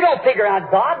everything. You don't figure out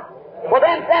God. Well,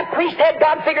 that priest had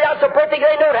God figured out so perfectly,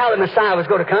 they knew how the Messiah was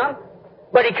going to come.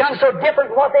 But He comes so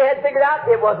different from what they had figured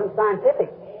out, it wasn't scientific.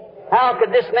 How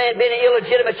could this man be an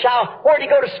illegitimate child? Where did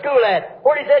he go to school at?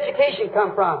 Where did his education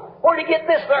come from? Where did he get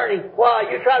this learning?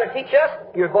 Well, you try to teach us,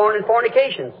 you're born in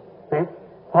fornications.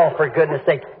 Oh, for goodness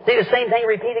sake. See the same thing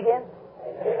repeat again?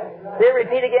 See it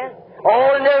repeat again?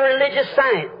 All in their religious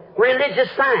science.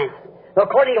 Religious science.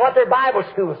 According to what their Bible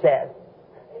school says.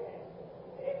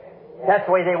 That's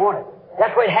the way they want it.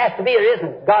 That's the way it has to be. It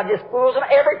isn't. God just fools them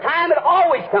every time. It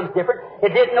always comes different.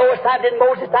 It didn't Noah's time, didn't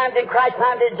Moses' time, didn't Christ's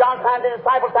time, didn't John's time, didn't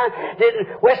disciples' time, didn't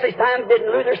Wesley's time,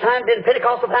 didn't Luther's time, didn't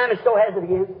Pentecostal time, and so has it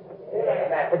again.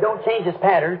 It don't change its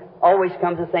pattern. Always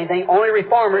comes the same thing. Only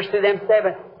reformers through them 6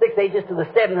 ages to the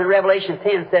 7th in Revelation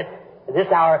 10 said,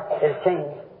 this hour it has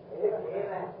changed.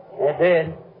 It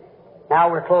did.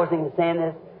 Now we're closing and saying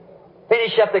this.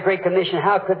 Finish up the Great Commission.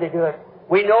 How could they do it?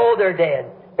 We know they're dead.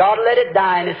 God let it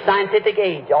die in His scientific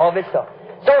age, all of its stuff.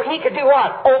 So He could do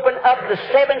what? Open up the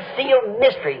 7-seal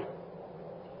mystery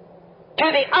to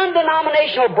the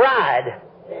undenominational bride.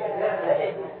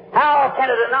 How can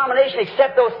a denomination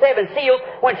accept those 7 seals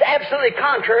when it's absolutely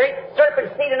contrary?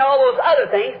 Serpent seed and all those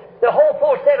other things. The whole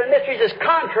 4 7 mysteries is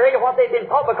contrary to what they've been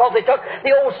taught because they took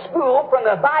the old school from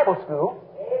the Bible school.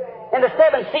 And the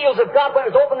 7 seals of God, when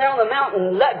it was open there on the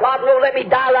mountain, God knows, let me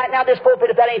die right now, this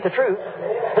pulpit, if that ain't the truth.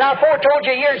 And I foretold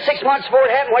you a year and 6 months before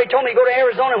it happened, where He told me to go to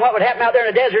Arizona and what would happen out there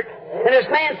in the desert. And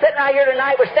this man sitting out here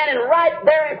tonight was standing right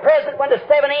there in present when the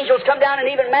 7 angels come down,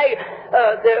 and even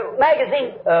the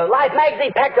magazine, Life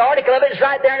magazine, packed the article of it. It's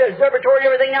right there in the observatory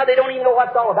and everything. Now they don't even know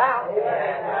what it's all about.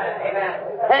 Amen.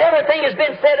 And everything has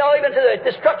been said, even to the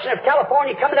destruction of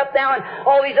California coming up now and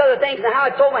all these other things, and how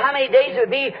it told me how many days it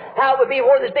would be, how it would be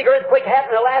where this big earthquake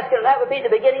happened in Alaska, and that would be the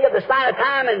beginning of the sign of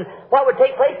time and what would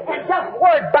take place. And just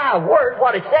word by word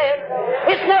what it said.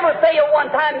 It's never failed one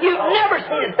time. You've never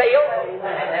seen it fail.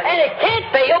 And it can't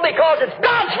fail because it's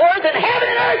God's word, and heaven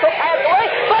and earth will pass away,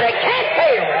 but it can't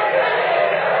fail.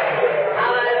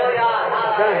 Hallelujah.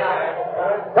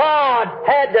 God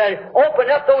had to open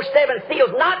up those 7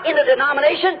 seals, not in a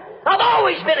denomination. I've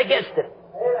always been against it.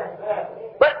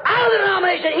 But out of the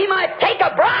denomination, He might take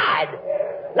a bride.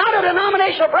 Not a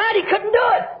denominational bride, He couldn't do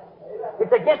it.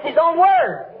 It's against His own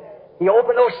word. He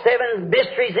opened those 7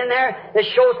 mysteries in there that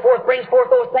shows forth, brings forth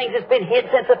those things that's been hid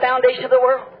since the foundation of the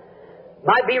world.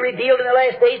 Might be revealed in the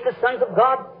last days to sons of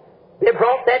God. They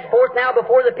brought that forth now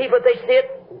before the people that they sit.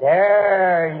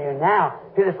 There you now,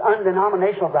 to this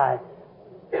undenominational bride.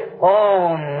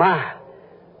 Oh my.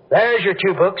 There's your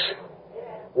 2 books.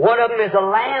 One of them is the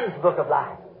Lamb's Book of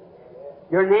Life.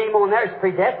 Your name on there is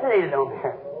predestinated on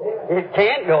there. It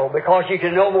can't go because you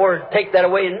can no more take that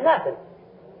away in nothing.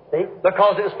 See?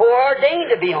 Because it was foreordained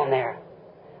to be on there.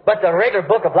 But the regular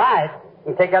Book of Life,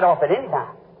 you can take that off at any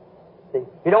time. See?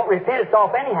 If you don't repent, it's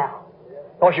off anyhow.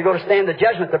 Because you go to stand the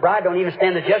judgment. The bride don't even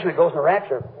stand the judgment. It goes in the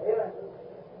rapture.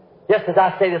 Just as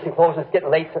I say this in closing, it's getting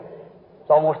late. It's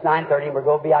almost 9:30, and we're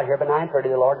going to be out here by 9:30,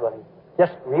 the Lord willing.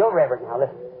 Just real reverent now.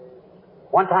 Listen.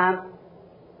 One time,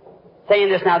 saying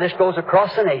this now, this goes across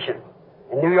the nation.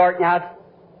 In New York now, it's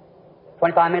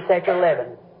 25 minutes after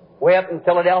 11. Way up in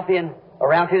Philadelphia and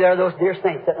around through there, those dear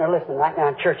saints sitting there listening right now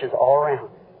in churches all around.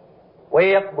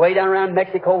 Way up, way down around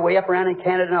Mexico, way up around in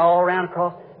Canada, and all around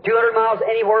across 200 miles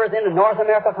anywhere within the North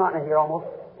America continent here almost.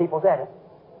 People's at it.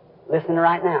 Listening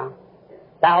right now.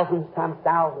 Thousands times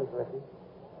thousands listening.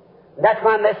 That's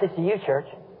my message to you, church.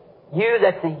 You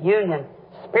that's a union,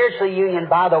 spiritually union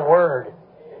by the Word.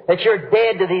 That you're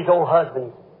dead to these old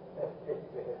husbands.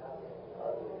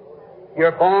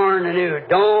 You're born anew.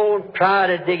 Don't try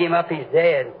to dig him up. He's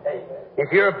dead.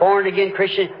 If you're a born-again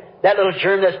Christian, that little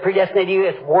germ that's predestinated to you,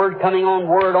 it's Word coming on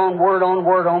Word on Word on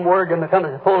Word on Word and become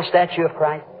the full statue of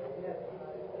Christ.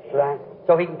 Right?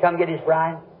 So He can come get His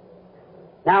bride.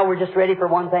 Now we're just ready for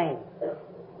one thing.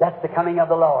 That's the coming of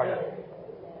the Lord.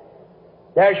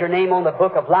 There's your name on the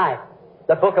Book of Life.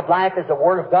 The Book of Life is the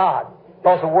Word of God.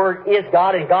 Because the Word is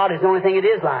God, and God is the only thing that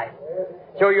is life.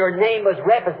 So your name was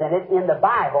represented in the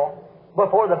Bible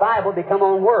before the Bible become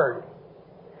on Word.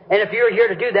 And if you're here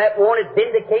to do that, won't it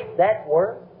vindicate that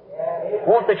Word?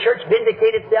 Won't the church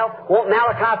vindicate itself? Won't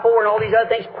Malachi 4 and all these other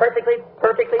things perfectly?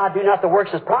 I do not the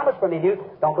works as promised for me to do.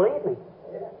 Don't believe me.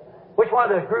 Which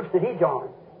one of those groups did he join?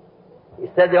 He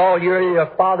said, "Oh, you're your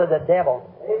father, the devil.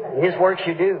 And his works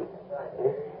you do."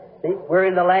 See, we're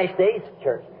in the last days,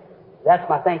 church. That's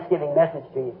my Thanksgiving message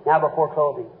to you, now before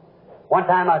closing. One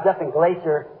time I was up in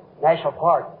Glacier National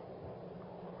Park.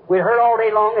 We heard all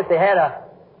day long that they had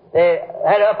up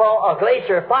a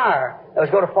glacier fire that was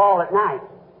going to fall at night.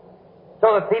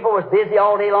 So the people was busy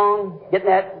all day long getting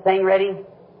that thing ready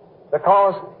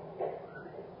because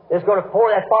they was going to pour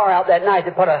that fire out that night.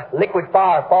 They put a liquid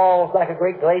fire, falls like a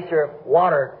great glacier of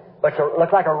water, but it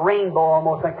looks like a rainbow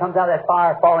almost when it comes out of that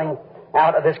fire falling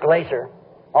out of this glacier.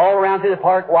 All around through the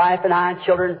park, wife and I and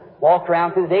children walked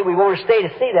around through the day. We wanted to stay to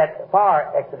see that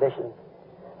fire exhibition.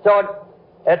 So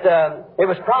it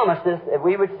was promised us that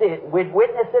we would see it. We'd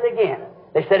witness it again.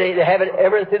 They said they have it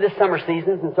ever through the summer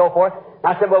seasons and so forth.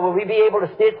 And I said, well, will we be able to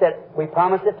see it? That we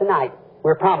promised it tonight.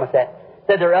 We're promised that.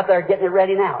 Said they're up there getting it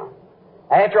ready now.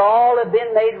 After all have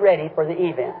been made ready for the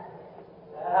event.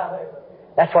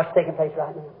 That's what's taking place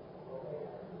right now.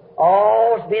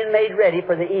 All's being made ready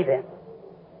for the event.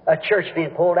 A church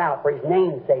being pulled out for His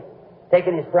name's sake,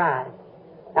 taking His bride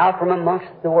out from amongst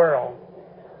the world.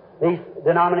 These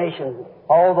denominations,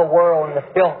 all the world and the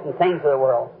filth and things of the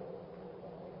world.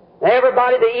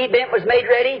 Everybody, the event was made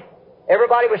ready.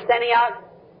 Everybody was standing out.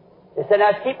 They said,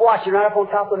 now keep watching right up on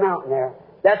top of the mountain there.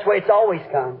 That's the way it's always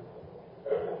come.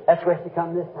 That's the way it's to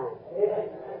come this time.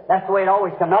 That's the way it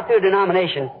always comes. Not through a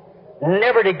denomination.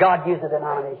 Never did God use a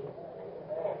denomination.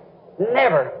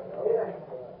 Never.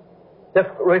 The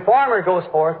reformer goes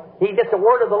forth, he gets the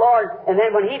word of the Lord, and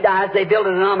then when he dies, they build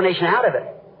a denomination out of it.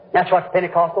 That's what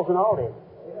Pentecostals and all did.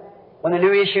 When the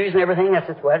new issues and everything, that's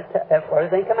where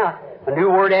everything come out. A new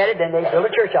word added, then they built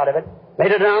a church out of it.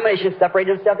 Made a denomination,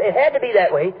 separated themselves. It had to be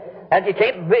that way. And you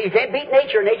can't beat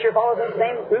nature. Nature follows the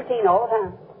same routine all the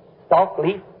time. Stalk,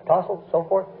 leaf, tassel, so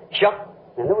forth. Shuck,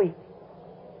 and the wheat.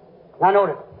 Now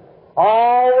notice,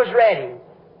 all was ready.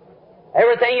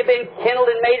 Everything had been kindled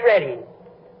and made ready.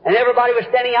 And everybody was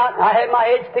standing out. I had my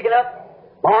head sticking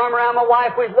up. My arm around my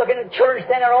wife was looking, and children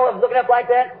standing there, all of us looking up like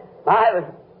that. I was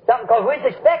something because we was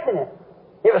expecting it.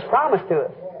 It was promised to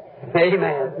us.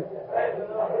 Amen.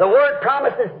 The Word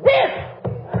promises this.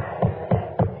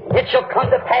 It shall come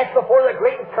to pass before the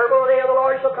great and terrible day of the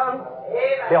Lord shall come.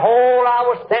 Amen. Behold, I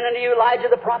will send unto you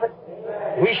Elijah the prophet.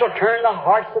 He shall turn the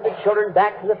hearts of the children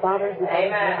back to the fathers.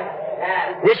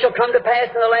 Amen. This shall come to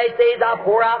pass in the last days. I'll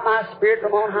pour out my Spirit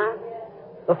from on high.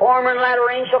 The former and latter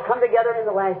rain shall come together in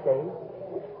the last days.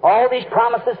 All these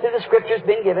promises through the Scriptures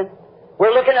been given.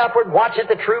 We're looking upward, watching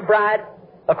the true bride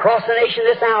across the nation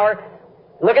this hour.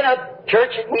 Looking up,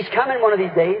 church, He's coming one of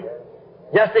these days.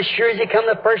 Just as sure as He come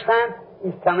the first time,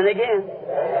 He's coming again.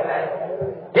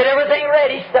 Get everything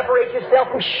ready. Separate yourself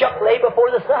from shuck lay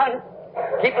before the sun.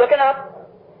 Keep looking up.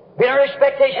 Be in our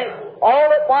expectation.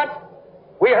 All at once,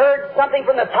 we heard something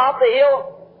from the top of the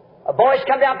hill. A voice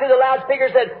come down through the loudspeaker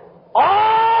and said,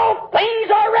 all things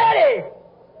are ready.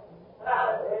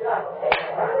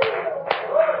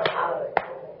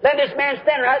 Then this man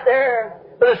standing right there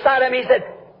by the side of me, he said,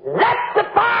 let the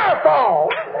fire fall.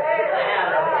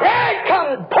 There it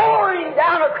comes pouring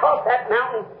down across that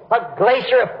mountain, a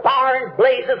glacier of fire and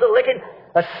blazes of liquid,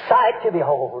 a sight to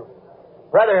behold.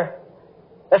 Brother,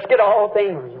 let's get all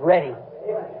things ready.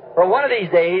 For one of these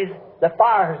days, the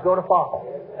fire is going to fall.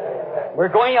 We're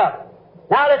going up.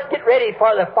 Now let's get ready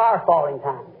for the fire falling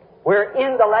time. We're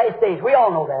in the last days. We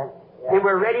all know that. And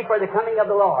we're ready for the coming of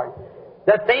the Lord.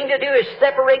 The thing to do is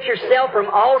separate yourself from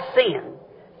all sin.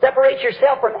 Separate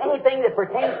yourself from anything that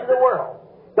pertains to the world.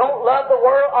 Don't love the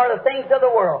world or the things of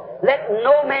the world. Let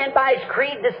no man by his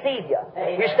creed deceive you.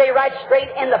 You stay right straight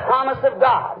in the promise of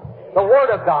God, the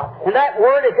Word of God. And that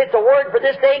Word, if it's a Word for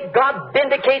this day, God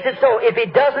vindicates it so. If He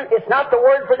doesn't, it's not the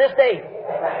Word for this day.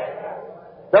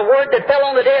 The Word that fell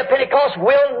on the day of Pentecost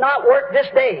will not work this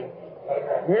day.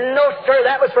 No, sir,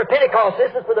 that was for Pentecost.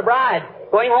 This is for the bride.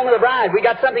 Going home with the bride. We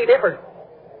got something different.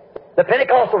 The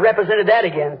Pentecostal represented that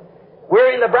again.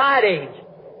 We're in the bride age.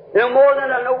 No more than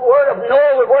the word of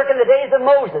Noah would work in the days of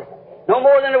Moses. No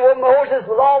more than the word Moses'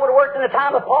 law would work in the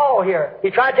time of Paul here. He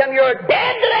tried to tell them you're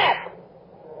dead to that.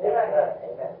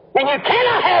 And you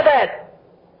cannot have that.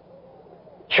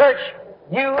 Church,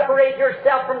 you separate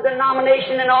yourself from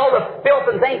denomination and all the filth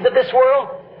and things of this world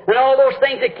and all those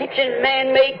things that keeps you in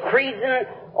man-made creeds and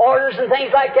orders and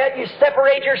things like that. You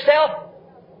separate yourself.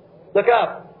 Look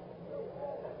up.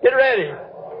 Get ready.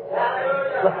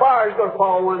 The fire's going to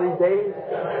fall one of these days.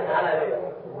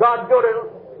 God's going to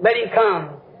let Him come.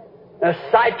 A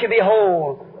sight to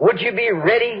behold. Would you be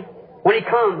ready when He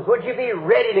comes? Would you be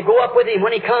ready to go up with Him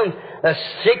when He comes? The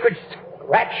secret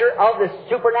rapture of the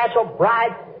supernatural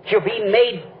bride shall be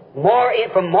made more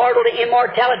from mortal to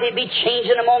immortality, be changed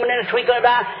in a moment, in a twinkling of an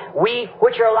eye. We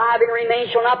which are alive and remain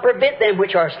shall not prevent them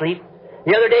which are asleep.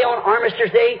 The other day on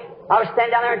Armistice Day, I was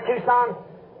standing down there in Tucson.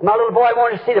 My little boy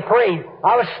wanted to see the parade.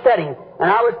 I was studying, and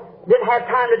didn't have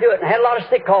time to do it, and I had a lot of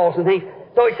sick calls and things.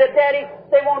 So he said, Daddy,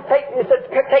 they won't take me. He said,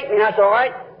 take me. And I said, all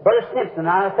right, Brother Simpson,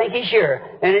 I think he's here.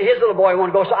 And his little boy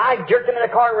wanted to go. So I jerked him in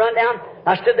the car and run down.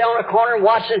 I stood there on a corner and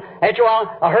watched it. After a while,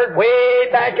 I heard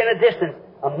way back in the distance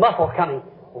a muffle coming.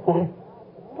 Boom,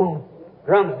 boom,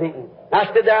 drums beating. I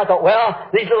stood there, I thought,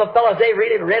 well, these little fellows, they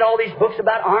really read all these books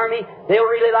about Army. They'll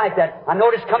really like that. I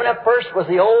noticed coming up first was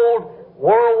the old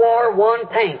World War I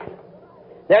tank.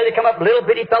 There they come up, little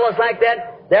bitty fellows like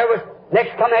that. The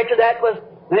next come after that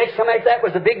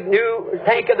was the big new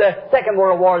tank of the Second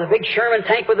World War, the big Sherman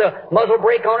tank with a muzzle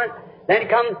brake on it. Then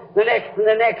come the next,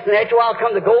 and after a while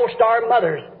come the Gold Star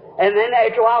Mothers. And then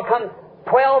after a while come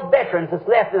 12 veterans that's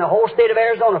left in the whole state of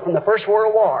Arizona from the First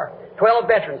World War. 12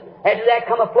 veterans. After that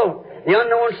come a float, the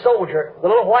Unknown Soldier, the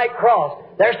little white cross.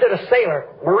 There stood a sailor,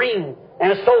 Marine,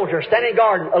 and a soldier standing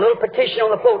guard, a little petition on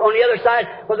the float. On the other side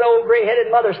was an old gray-headed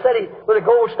mother sitting with a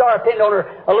gold star pinned on her,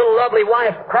 a little lovely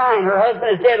wife crying. Her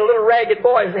husband is dead, a little ragged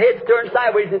boy, his head's turned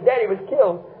sideways, his daddy was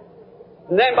killed.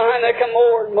 And then behind that come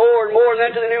more and more and more, and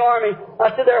then to the new army.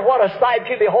 I stood there, what a sight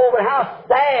to behold, and how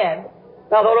sad.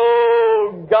 And I thought,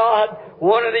 oh, God,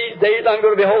 one of these days I'm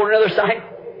going to behold another sight.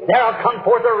 There will come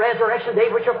forth the resurrection day,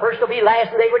 which will first will be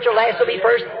last, and day which will last will be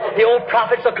first. The old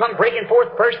prophets will come breaking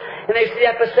forth first, and they see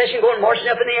that procession going marching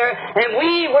up in the air. And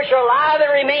we which are alive and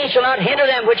remain shall not hinder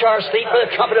them which are asleep, for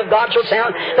the trumpet of God shall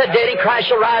sound. The dead in Christ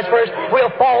shall rise first.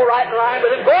 We'll fall right in line with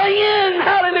them, going in.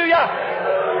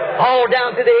 Hallelujah! All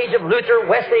down through the age of Luther,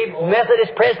 Wesley,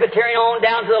 Methodist, Presbyterian, on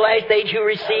down to the last age who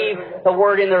receive the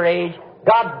Word in their age.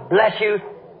 God bless you.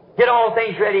 Get all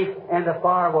things ready, and the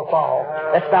fire will fall.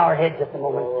 Let's bow our heads just a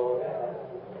moment.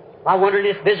 I wonder in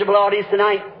this visible audience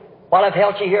tonight, while I've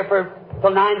held you here for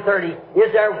till 9:30.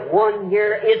 Is there one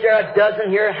here? Is there a dozen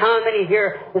here? How many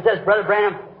here? It says, Brother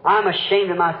Branham, I'm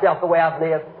ashamed of myself the way I've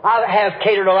lived. I have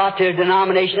catered a lot to a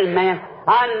denomination and man.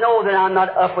 I know that I'm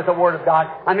not up with the Word of God.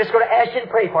 I'm just going to ask you to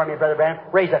pray for me, Brother Branham.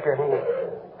 Raise up your hand.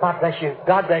 God bless you.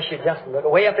 God bless you. Just look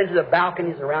way up into the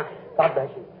balconies around. God bless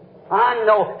you. I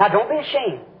know. Now don't be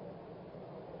ashamed.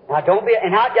 Now don't be,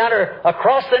 and out yonder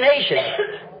across the nation,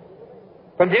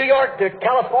 from New York to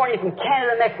California, from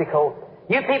Canada to Mexico,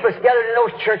 you people gathered in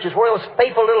those churches where those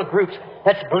faithful little groups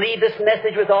that believe this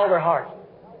message with all their hearts.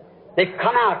 They've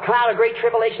come out of great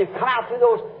tribulation, come out through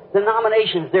those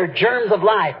denominations. They're germs of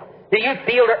life. Do you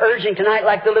feel the urging tonight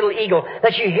like the little eagle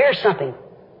that you hear something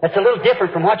that's a little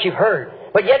different from what you've heard?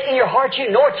 But yet in your heart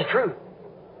you know it's the truth.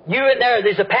 You in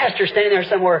there's a pastor standing there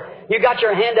somewhere. You got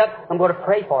your hand up, I'm going to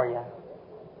pray for you.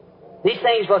 These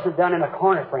things wasn't done in a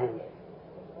corner, friends.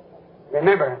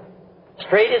 Remember,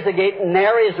 straight is the gate and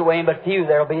narrow is the way, but few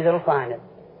there'll be that'll find it.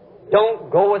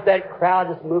 Don't go with that crowd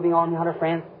that's moving on yonder,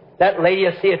 friends. That lady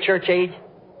you see at church age,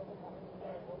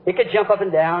 he could jump up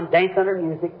and down, dance under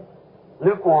music,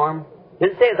 lukewarm.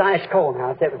 Didn't say it was ice cold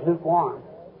now, it said it was lukewarm.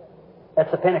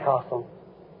 That's the Pentecostal.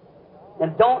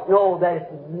 And don't know that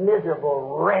it's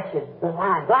miserable, wretched,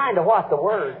 blind. Blind to what? The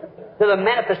Word. To the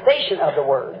manifestation of the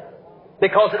Word.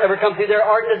 Because it never comes through their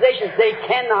organizations. They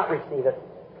cannot receive it.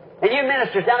 And you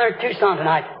ministers down there in Tucson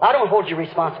tonight, I don't hold you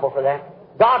responsible for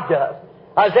that. God does.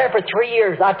 I was there for 3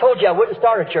 years. I told you I wouldn't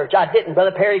start a church. I didn't.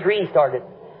 Brother Perry Green started.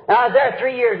 And I was there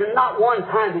 3 years, and not one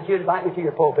time did you invite me to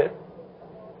your pulpit.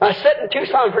 I sat in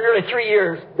Tucson for nearly 3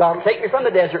 years. God will take me from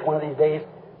the desert one of these days.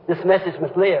 This message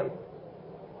must live.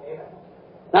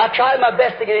 Now, I tried my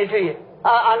best to get into you.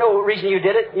 I know the reason you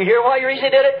did it. You hear why you reason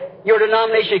you did it? Your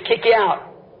denomination would kick you out.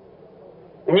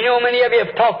 And you know many of you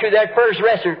have talked to that first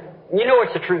wrestler. And you know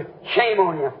it's the truth. Shame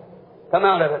on you. Come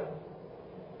out of it.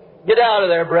 Get out of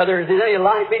there, brother. If there's any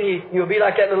life in you, you'll be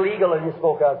like that little eagle that you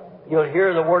spoke of. You'll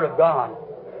hear the Word of God.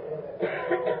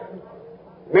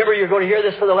 Remember, you're going to hear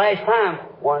this for the last time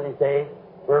one of these days.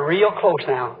 We're real close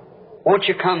now. Won't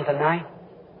you come tonight?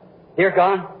 Dear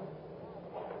God,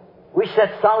 we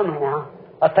set solemnly now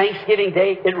a Thanksgiving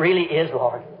day. It really is,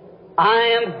 Lord.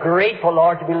 I am grateful,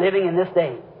 Lord, to be living in this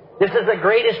day. This is the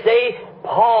greatest day.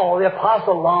 Paul, the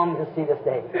apostle, longed to see this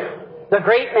day. The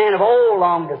great man of old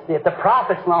longed to see it. The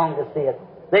prophets longed to see it.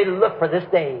 They looked for this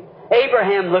day.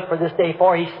 Abraham looked for this day,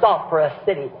 for he sought for a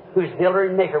city whose builder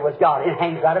and maker was God. It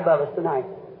hangs right above us tonight.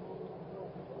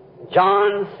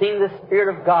 John seen the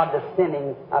Spirit of God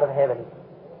descending out of heaven.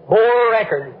 Bore a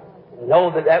record.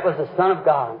 Know that that was the Son of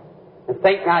God. And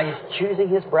think now He's choosing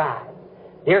His bride.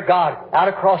 Dear God, out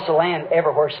across the land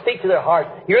everywhere, speak to their heart.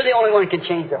 You're the only one who can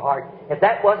change their heart. If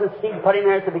that wasn't seed put in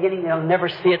there at the beginning, they'll never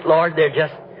see it, Lord. They're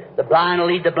just, the blind will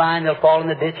lead the blind. They'll fall in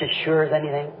the ditch as sure as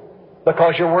anything.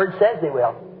 Because your Word says they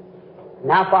will.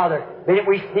 Now, Father, may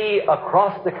we see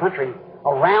across the country,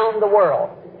 around the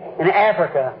world, in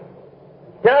Africa,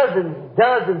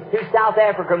 dozens through South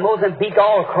Africa, Mozambique,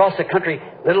 all across the country,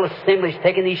 little assemblies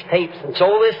taking these tapes. And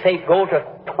so this tape go to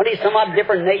 20-some-odd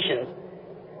different nations.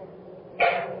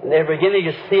 And they're beginning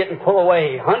to see it and pull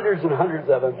away. Hundreds and hundreds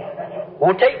of them.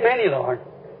 Won't take many, Lord.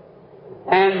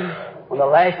 And when the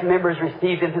last member is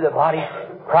received into the body,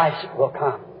 Christ will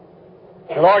come.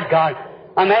 Lord God,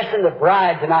 I'm asking the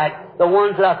bride tonight, the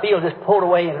ones that I feel just pulled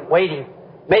away and waiting,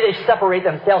 may they separate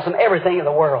themselves from everything in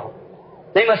the world.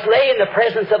 They must lay in the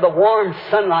presence of the warm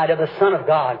sunlight of the Son of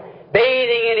God,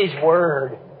 bathing in His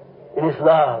Word and His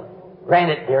love. Grant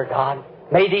it, dear God.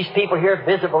 May these people here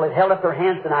visible have held up their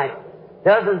hands tonight,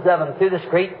 dozens of them through this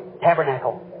great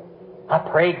tabernacle. I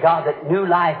pray, God, that new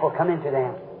life will come into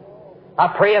them. I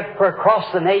pray for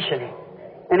across the nation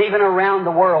and even around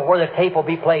the world where the tape will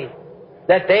be played,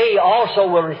 that they also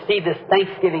will receive this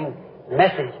Thanksgiving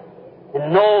message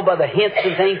and know by the hints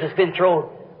and things that's been thrown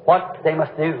what they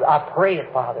must do. I pray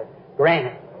it, Father. Grant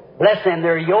it. Bless them.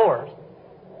 They're yours.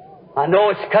 I know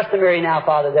it's customary now,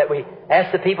 Father, that we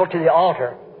ask the people to the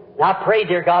altar. And I pray,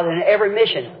 dear God, that in every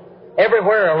mission,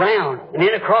 everywhere around and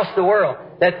in across the world,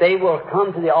 that they will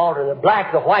come to the altar, the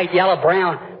black, the white, yellow,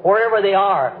 brown, wherever they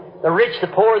are, the rich, the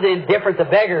poor, the indifferent, the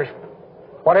beggars,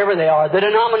 whatever they are, the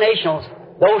denominationals,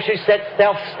 those who set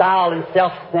self-styled and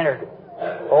self-centered.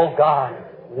 Oh God,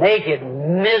 naked,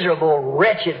 miserable,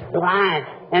 wretched, blind,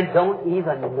 and don't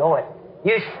even know it.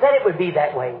 You said it would be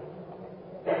that way.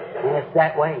 And it's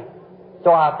that way.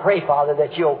 So I pray, Father,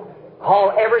 that you'll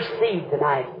call every seed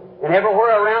tonight and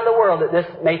everywhere around the world that this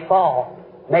may fall.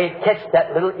 May it catch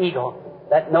that little eagle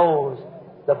that knows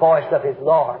the voice of his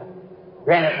Lord.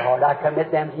 Grant it, Lord. I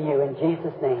commit them to you in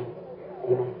Jesus' name.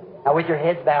 Amen. Now with your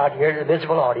heads bowed here to the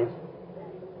visible audience,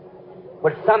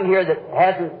 with some here that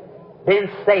hasn't been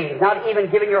saved, not even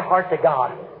given your heart to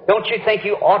God, don't you think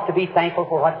you ought to be thankful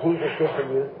for what Jesus did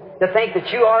for you? To think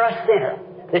that you are a sinner,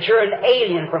 that you're an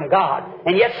alien from God,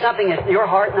 and yet something in your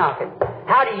heart knocking.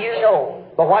 How do you know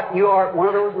but what you are one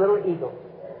of those little eagles?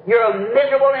 You're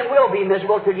miserable and will be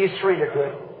miserable till you surrender to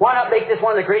it. Why not make this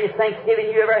one of the greatest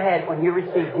Thanksgiving you ever had when you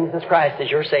received Jesus Christ as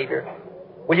your Savior?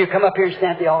 Will you come up here and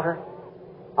stand at the altar?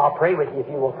 I'll pray with you if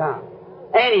you will come.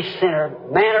 Any sinner,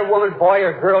 man or woman, boy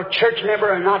or girl, church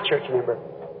member or not church member.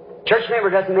 Church member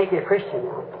doesn't make you a Christian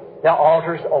now. The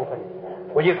altar's open.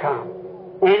 Will you come?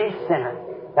 Any sinner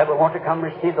that would want to come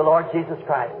receive the Lord Jesus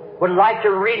Christ would like to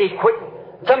really quit.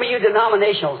 Some of you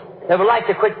denominationals that would like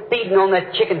to quit feeding on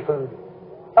that chicken food.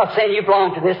 Not saying you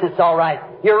belong to this and it's all right.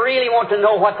 You really want to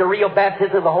know what the real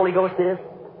baptism of the Holy Ghost is?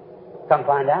 Come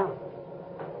find out.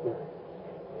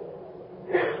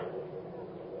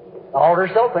 The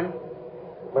altar's open.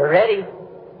 We're ready.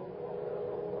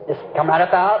 Just come right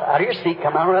up out of your seat.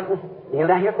 Come out up. Kneel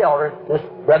down here at the altar. This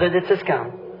brother that's just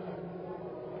come.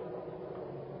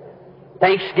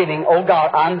 Thanksgiving, oh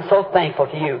God, I'm so thankful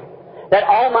to you that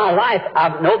all my life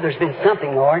I know there's been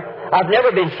something, Lord. I've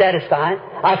never been satisfied.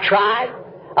 I've tried.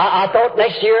 I thought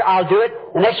next year I'll do it.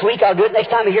 The next week I'll do it. Next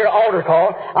time I hear an altar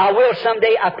call, I will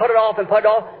someday. I put it off and put it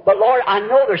off. But Lord, I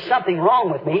know there's something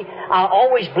wrong with me. I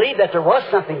always believed that there was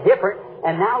something different.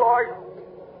 And now, Lord,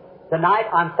 tonight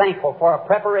I'm thankful for a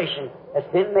preparation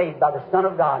that's been made by the Son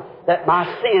of God that my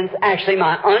sins, actually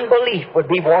my unbelief, would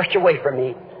be washed away from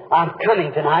me. I'm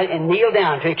coming tonight and kneel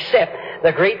down to accept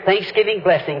the great Thanksgiving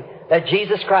blessing that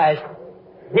Jesus Christ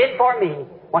did for me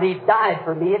when He died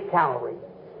for me at Calvary.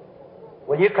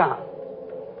 Will you come?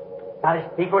 Now,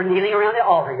 there's people are kneeling around the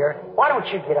altar here. Why don't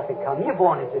you get up and come? You've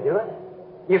wanted to do it.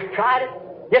 You've tried it.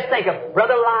 Just think of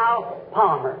Brother Lyle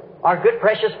Palmer, our good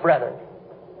precious brother.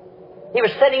 He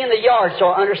was sitting in the yard, so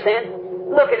I understand,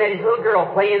 looking at his little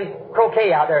girl playing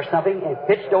croquet out there or something, and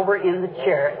pitched over in the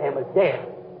chair and was dead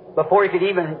before he could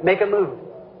even make a move.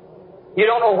 You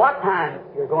don't know what time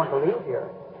you're going to leave here.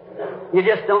 You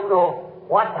just don't know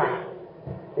what time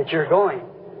that you're going.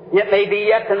 It may be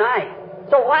yet tonight.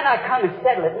 So why not come and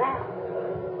settle it now?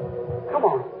 Come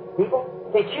on,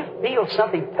 people. Can't you feel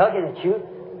something tugging at you?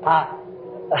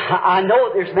 I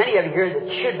know there's many of you here that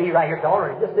should be right here at the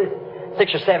altar. Just this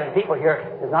 6 or 7 people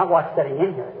here is not what's sitting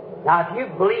in here. Now, if you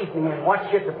believe me and watch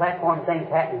here at the platform things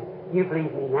happening, you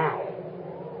believe me now.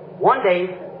 One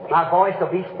day, my voice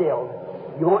will be stilled.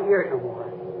 You won't hear it no more.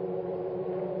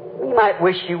 You might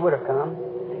wish you would have come.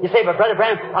 You say, but Brother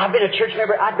Branham, I've been a church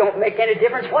member. I don't make any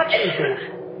difference what you do.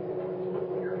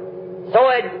 So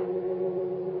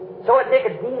had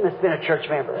Nicodemus been a church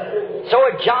member. So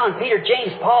had John, Peter,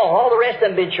 James, Paul. All the rest of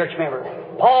them been church members.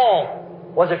 Paul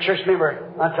was a church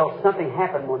member until something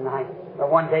happened one night, or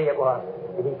one day it was,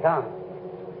 and he come.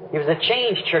 He was a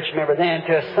changed church member then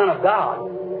to a son of God.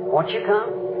 Won't you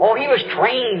come? Oh, he was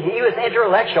trained. He was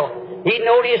intellectual. He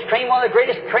knowed he was trained one of the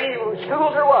greatest training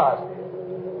schools there was.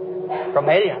 From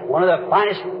Media, one of the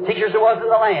finest teachers there was in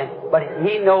the land. But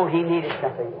he knew he needed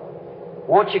something.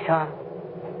 Won't you come?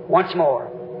 Once more,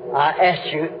 I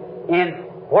asked you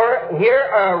here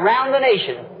around the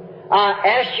nation. I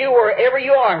asked you wherever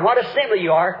you are and what assembly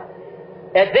you are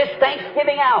at this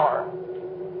Thanksgiving hour.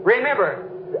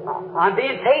 Remember, I'm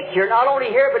being taped here, not only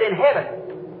here but in heaven.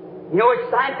 You know,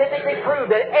 it's scientifically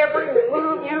proved that every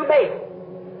move you make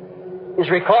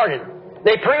is recorded.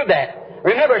 They prove that.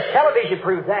 Remember, television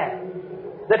proves that.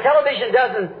 The television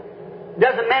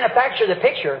doesn't manufacture the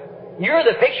picture. You're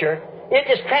the picture. It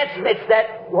just transmits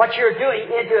what you're doing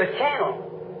into a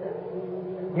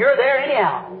channel. You're there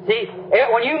anyhow. See,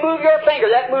 when you move your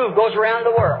finger, that move goes around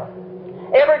the world.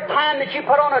 Every time that you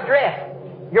put on a dress,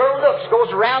 your looks goes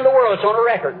around the world. It's on a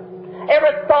record.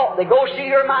 Every thought that goes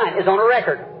through your mind is on a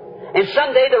record. And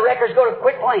someday the record's going to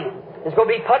quit playing. It's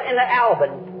going to be put in the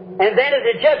album. And then at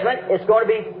the judgment, it's going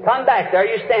to be come back. There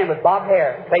you stand with bob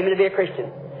hair, claiming to be a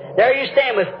Christian. There you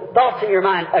stand with thoughts in your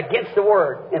mind against the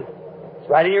Word. And it's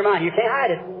right in your mind. You can't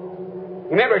hide it.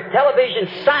 Remember, television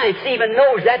science even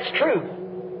knows that's true.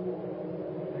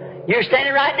 You're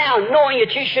standing right now knowing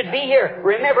that you should be here.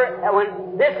 Remember,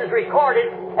 when this is recorded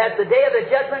at the day of the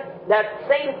judgment, that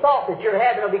same thought that you're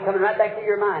having will be coming right back to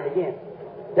your mind again.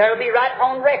 That'll be right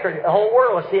on record. The whole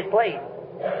world will see it played.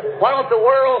 Why don't the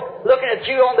world, looking at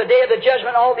you on the day of the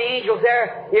judgment, all the angels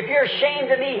there, if you're ashamed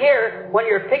of me here, when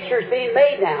your picture's being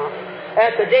made now,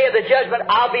 at the day of the judgment,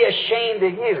 I'll be ashamed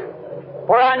of you.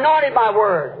 For I anointed my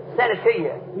word, sent it to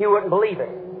you. You wouldn't believe it.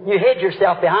 You hid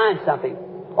yourself behind something.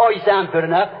 Oh, you say, I'm good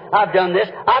enough. I've done this.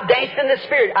 I've danced in the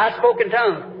Spirit. I've spoken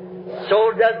tongues.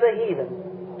 So does the heathen.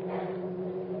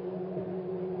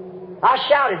 I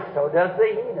shouted, so does the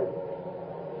heathen.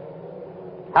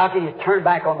 How can you turn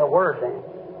back on the Word then?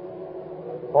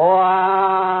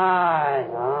 Why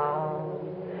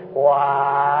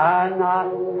not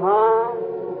come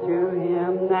to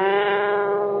Him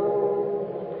now?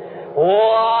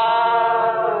 Why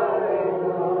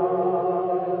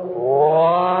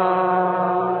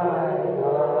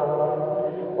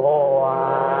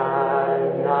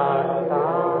not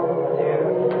come to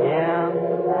Him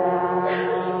now?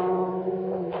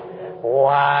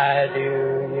 Why do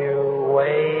you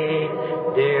wait,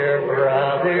 dear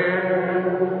brother?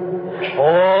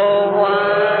 Oh,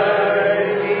 why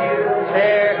do you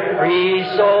tarry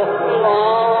so long?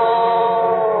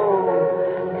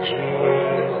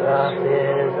 Jesus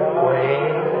is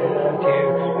waiting to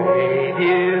give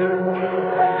you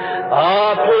a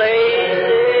place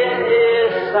in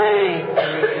His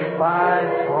sanctified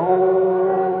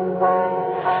throne.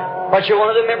 But you're one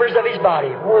of the members of His body.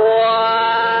 Why?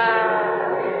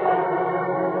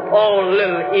 Oh,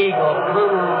 little eagle,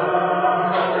 come on.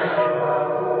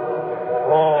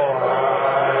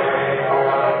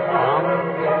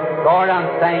 Lord,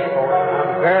 I'm thankful.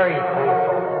 I'm very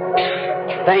thankful.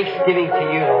 Thanksgiving to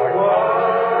you, Lord.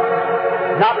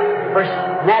 Not for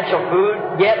natural food,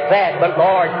 yet that, but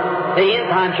Lord, the end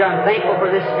times here, I'm thankful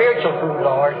for this spiritual food,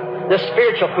 Lord. The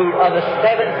spiritual food of the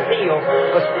 7 seals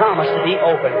was promised to be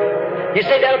opened. You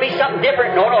say that'll be something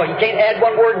different? No, you can't add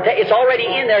one word. It's already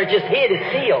in there. It's just hid. It's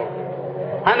sealed.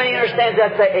 How many understands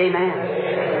that? Say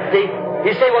amen. See?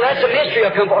 You say, well, that's a mystery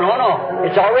of comfort. No.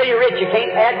 It's already rich. You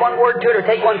can't add one word to it or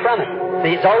take one from it.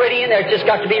 See, it's already in there. It's just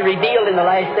got to be revealed in the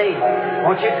last days.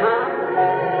 Won't you come?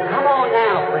 Come on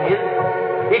now, friend.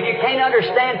 If you can't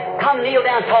understand, come kneel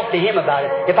down and talk to Him about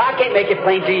it. If I can't make it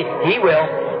plain to you, He will.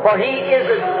 For He is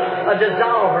a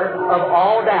dissolver of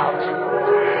all doubts.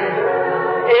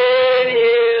 In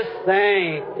His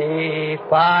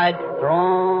sanctified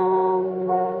throne.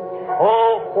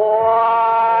 Oh,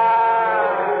 why?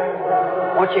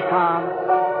 Won't you come?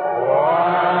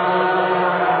 Why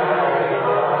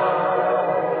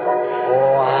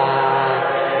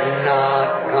not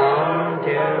come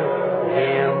to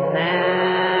Him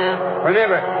now?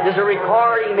 Remember, there's a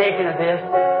recording making of this,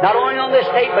 not only on this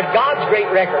tape, but God's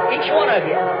great record. Each one of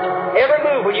you. Every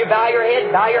move, when you bow your head,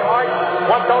 bow your heart,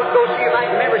 what thought goes through your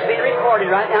mind, remember, it's being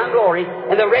recorded right now in glory,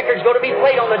 and the record's going to be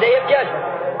played on the day of judgment.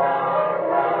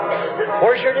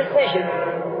 Where's your decision?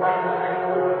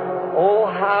 Oh,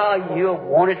 how you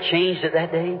want it changed at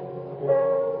that day.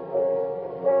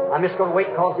 I'm just going to wait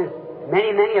because there's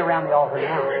many around the altar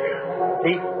now.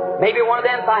 See, maybe one of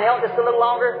them, if I held just a little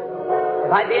longer, there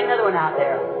might be another one out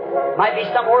there. It might be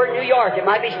somewhere in New York. It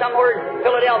might be somewhere in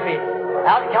Philadelphia,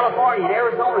 out in California, in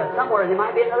Arizona, somewhere. There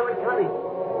might be another one coming.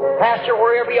 Pastor,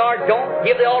 wherever you are, don't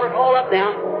give the altar call up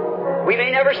now. We may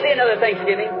never see another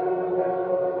Thanksgiving.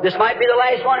 This might be the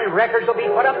last one, and records will be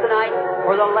put up tonight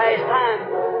for the last time.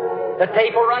 The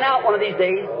tape will run out one of these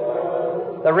days.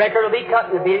 The record will be cut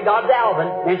and it'll be in God's album,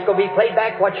 and it's going to be played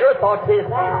back what your thoughts is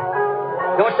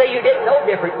now. Don't say you didn't know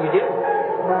different, you do.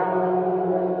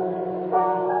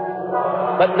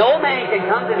 But no man can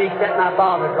come to me except my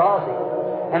Father draws him.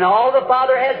 And all the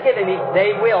Father has given me,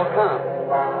 they will come.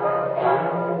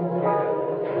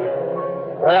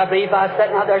 Well, I believe if I was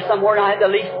sitting out there somewhere and I had the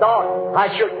least thought,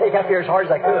 I'd sure take up here as hard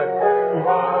as I could.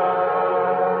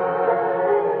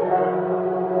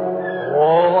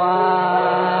 Oh,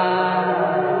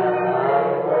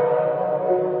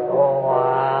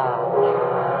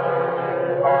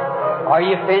 are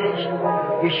you finished?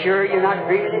 You sure you're not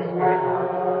grieving His Spirit?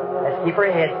 Let's keep our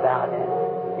heads bowed then.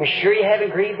 You sure you haven't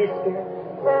grieved His Spirit?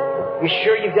 You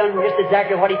sure you've done just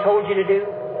exactly what He told you to do?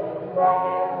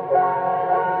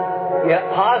 You're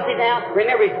positive now?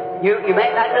 Remember, you may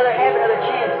not have another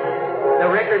chance. The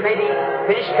record may be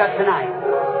finished cut tonight.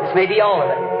 This may be all of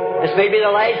it. This may be the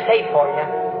last tape for you.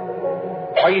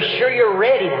 Are you sure you're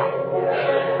ready now?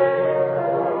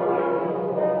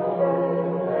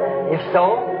 If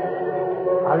so,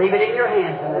 I'll leave it in your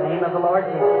hands in the name of the Lord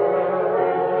Jesus.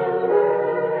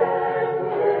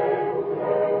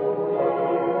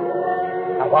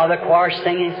 Now, while the choir's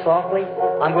singing softly,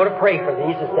 I'm going to pray for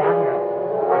these that's down here.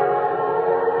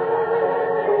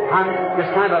 I'm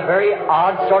just kind of a very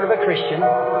odd sort of a Christian.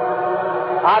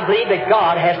 I believe that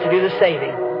God has to do the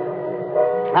saving.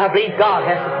 I believe God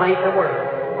has to plant the Word.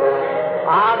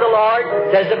 I, the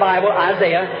Lord, says the Bible,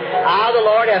 Isaiah, I, the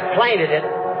Lord, have planted it.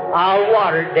 I'll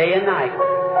water it day and night.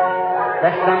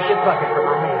 Lest some should pluck it from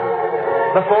my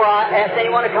hand. Before I ask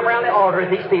anyone to come around the altar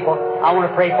with these people, I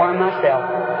want to pray for them myself.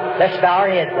 Let's bow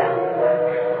our heads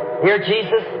down. Dear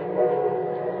Jesus,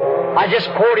 I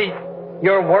just quoted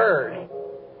your Word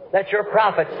that your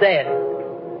prophet said.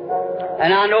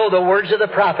 And I know the words of the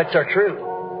prophets are true.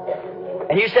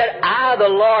 And you said, I, the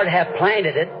Lord, have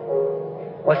planted it.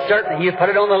 Well, certainly, you put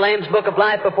it on the Lamb's Book of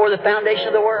Life before the foundation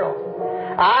of the world.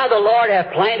 I, the Lord,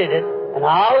 have planted it, and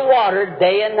I'll water it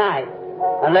day and night,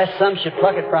 unless some should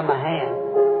pluck it from my hand.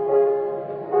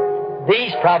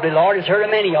 These probably, Lord, has heard of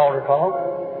many altar calls,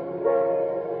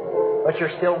 but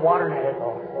you're still watering at it,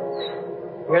 Lord.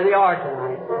 Here they are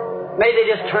tonight. May they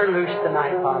just turn loose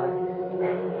tonight, Father,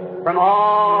 from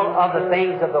all of the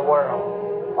things of the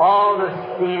world, all the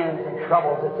sins and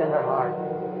troubles that's in their heart.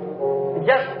 And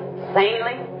just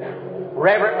sanely,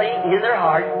 reverently, in their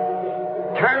heart,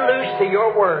 turn loose to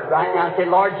your Word right now and say,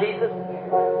 Lord Jesus,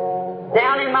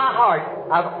 down in my heart,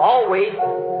 I've always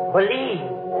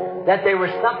believed that there was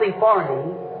something for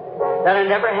me that I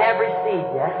never have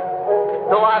received yet.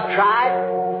 Though I've tried,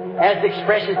 as the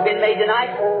expression's been made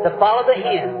tonight, to follow the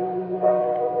hymn.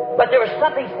 But there was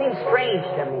something seemed strange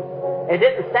to me. It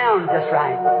didn't sound just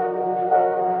right.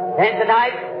 And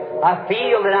tonight, I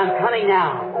feel that I'm coming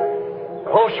now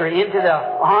closer into the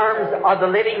arms of the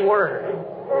living Word.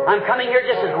 I'm coming here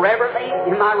just as reverently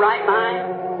in my right mind.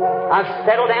 I've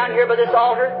settled down here by this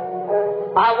altar.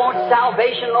 I want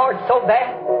salvation, Lord, so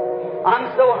bad.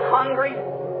 I'm so hungry.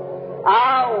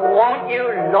 I want you,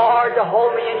 Lord, to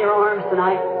hold me in your arms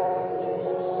tonight.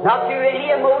 Not through any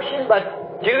emotion,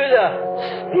 but through the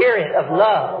Spirit of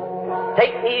love.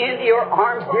 Take me into your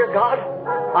arms, dear God.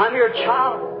 I'm your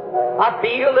child. I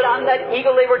feel that I'm that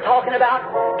eagle they were talking about.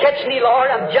 Catch me,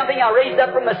 Lord. I'm jumping. I raised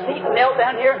up from my seat and knelt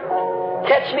down here.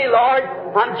 Catch me, Lord.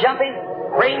 I'm jumping.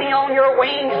 Bring me on your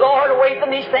wings, Lord, away from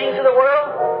these things of the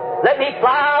world. Let me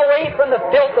fly away from the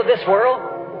filth of this world,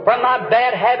 from my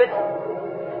bad habits,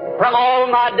 from all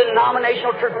my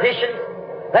denominational traditions.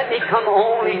 Let me come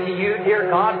only to you, dear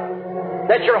God,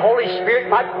 that your Holy Spirit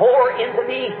might pour into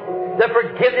me the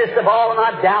forgiveness of all of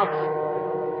my doubts.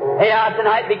 May I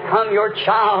tonight become your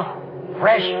child,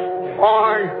 fresh,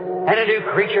 born, and a new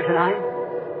creature tonight.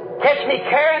 Catch me,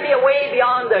 carry me away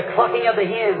beyond the clucking of the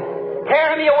hen.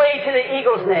 Carry me away to the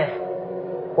eagle's nest,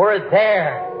 where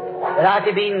there that I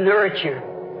can be nurtured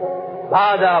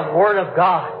by the Word of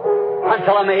God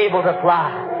until I'm able to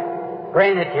fly.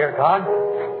 Grant it, dear God.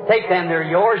 Take them, they're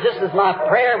yours. This is my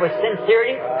prayer with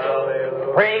sincerity,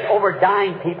 praying over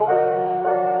dying people.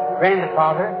 Grant it,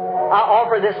 Father. I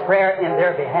offer this prayer in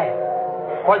their behalf.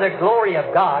 For the glory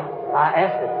of God, I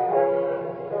ask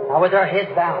it. Now, with our heads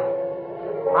bowed,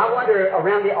 I wonder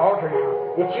around the altar now,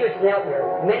 if you had knelt there,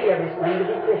 many of us claim to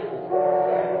be Christians,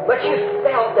 but you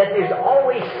felt that there's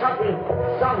always something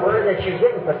somewhere that you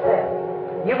didn't possess.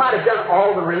 You might have done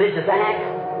all the religious acts.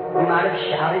 You might have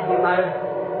shouted. You might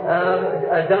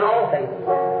have done all things.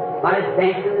 You might have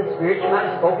danced in the Spirit. You might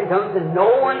have spoken tongues, and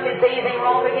no one can say anything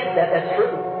wrong against that. That's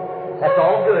true. That's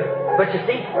all good. But you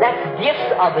see, that's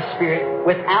gifts of the Spirit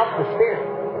without the Spirit.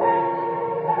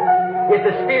 If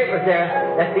the Spirit was there,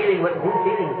 that feeling wouldn't be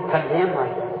feeling condemned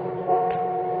like that.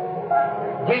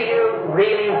 Do you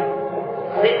really,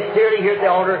 sincerely here at the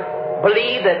altar,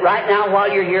 believe that right now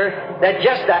while you're here, that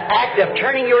just the act of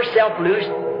turning yourself loose,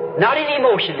 not in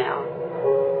emotion now,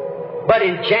 but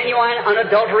in genuine,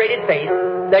 unadulterated faith,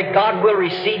 that God will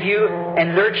receive you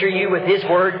and nurture you with His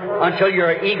Word until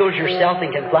you're eagles yourself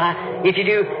and can fly? If you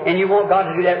do, and you want God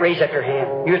to do that, raise up your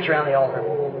hand. You it's around the altar.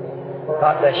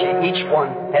 God bless you. Each one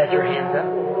has their hands up.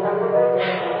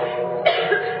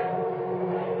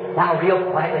 Now, real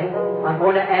quietly, I'm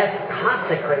going to ask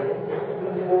consecrated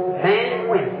men and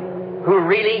women who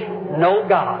really know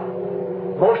God.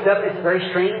 Most of it is very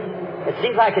strange. It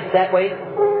seems like it's that way.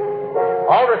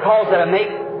 Altar calls that I make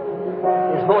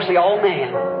is mostly all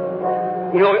man.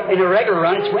 You know, in a regular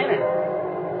run, it's women.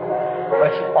 But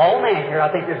it's all man here.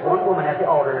 I think there's one woman at the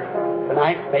altar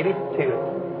tonight, maybe two.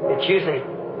 It's usually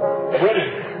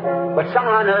women. But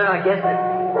somehow or another, I guess that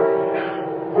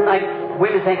like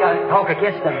women think I talk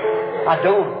against them. I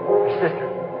don't, sister.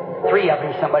 3 of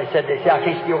them, somebody said, they say, I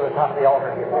can't see over the top of the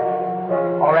altar here.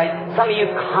 All right? Some of you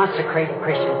consecrated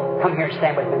Christians, come here and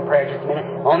stand with me in prayer just a minute.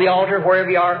 On the altar, wherever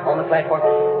you are, on the platform,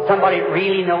 somebody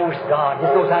really knows God.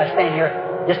 Just knows how to stand here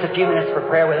just a few minutes for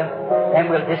prayer with them, and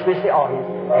we'll dismiss the audience.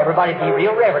 Everybody be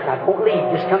real reverent. Now, don't leave.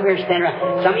 Just come here and stand around.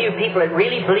 Some of you people that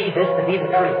really believe this to be the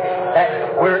truth,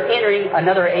 that we're entering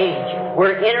another age.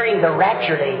 We're entering the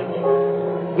raptured age.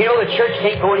 You know, the church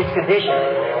can't go in its condition,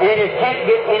 and it can't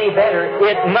get any better.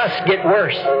 It must get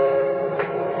worse.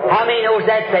 How many knows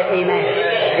that? Say amen.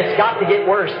 It's got to get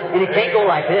worse, and it can't go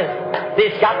like this.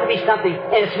 There's got to be something,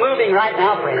 and it's moving right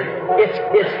now, friend.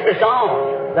 It's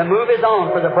on. The move is on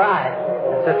for the bride.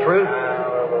 That's the truth.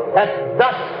 That's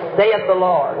thus saith the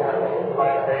Lord.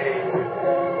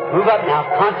 Move up now,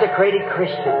 consecrated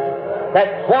Christians.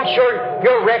 that wants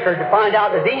your record to find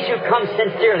out that these who come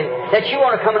sincerely, that you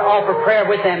want to come and offer prayer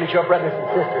with them as your brothers and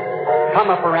sisters. Come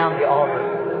up around the altar.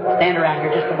 Stand around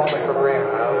here just a moment for prayer.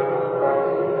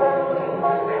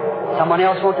 Someone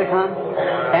else want to come?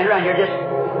 Stand around here. Just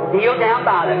kneel down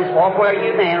by them. Just walk where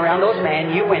you men, around those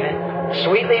men, you women.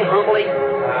 Sweetly, humbly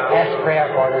ask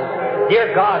prayer for them.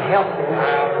 Dear God, help them.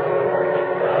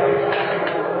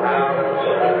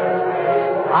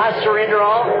 I surrender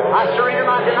all. I surrender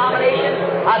my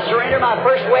denomination. I surrender my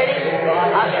first wedding.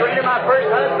 I surrender my first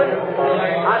husband.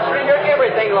 I surrender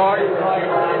everything, Lord.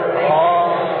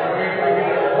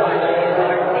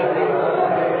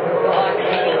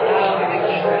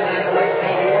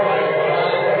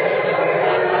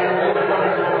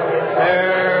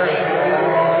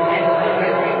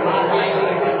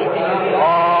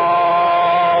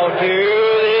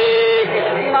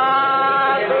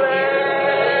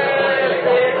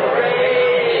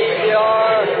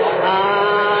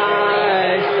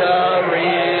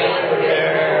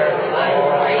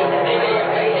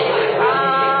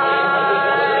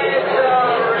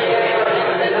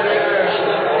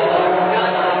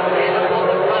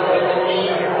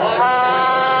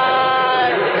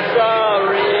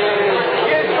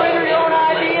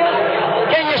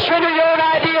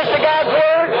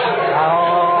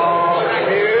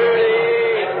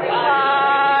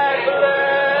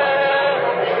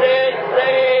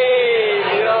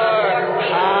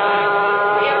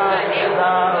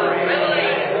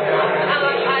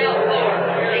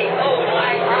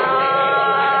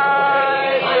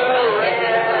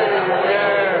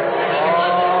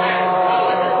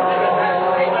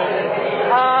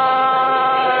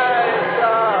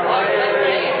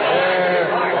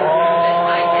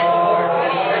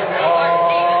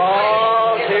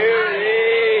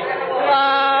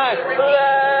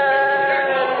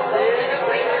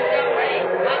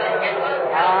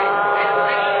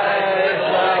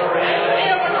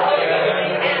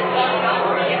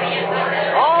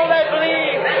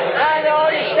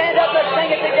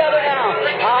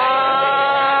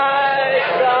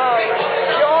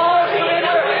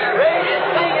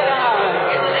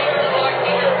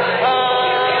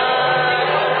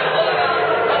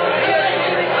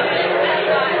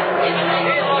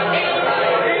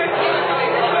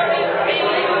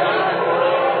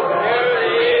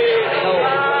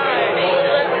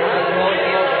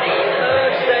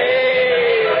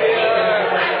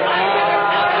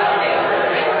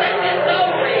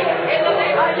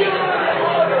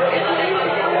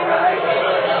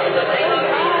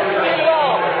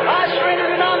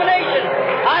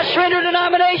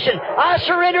 I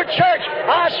surrender church.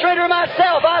 I surrender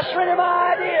myself. I surrender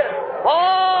my ideas.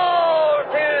 All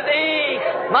to Thee,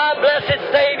 my blessed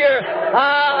Savior.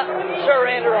 I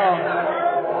surrender all.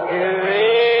 To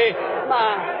Thee,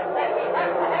 my...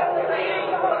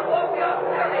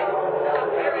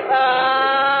 I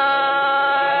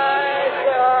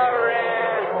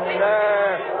surrender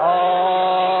all.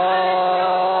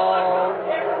 I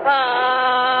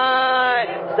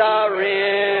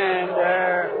surrender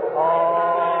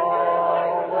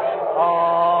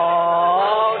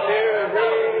all to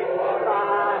Thee, my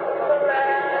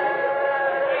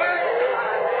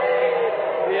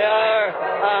Savior.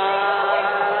 I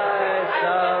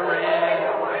surrender.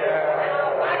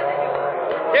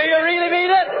 Do you really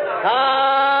mean it? I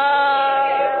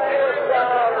surrender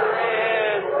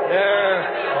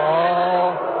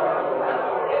all.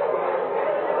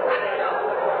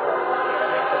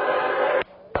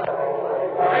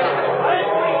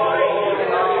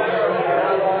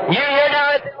 You here now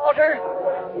at the altar?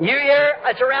 You here,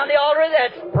 it's around the altar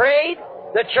that's prayed.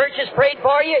 The church has prayed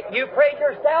for you. You prayed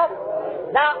yourself.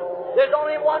 Now, there's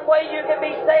only one way you can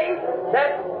be saved.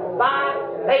 That's by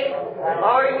faith.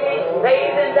 Are ye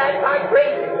saved in that by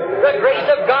grace? The grace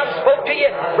of God spoke to you,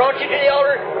 brought you to the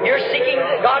altar. You're seeking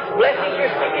God's blessings.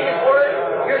 You're seeking His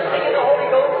Word. You're seeking the Holy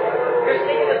Ghost. You're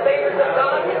seeking the favors of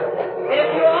God. And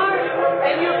if you are,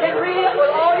 and you can read it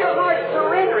with all your heart,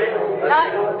 surrender it.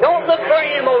 Now, don't look for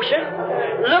any emotion.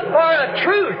 Look for a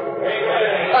truth.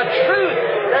 A truth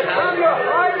that's from your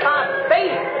heart by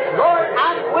faith. Lord,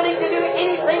 I'm willing to do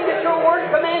anything that your Word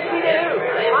commands me to do.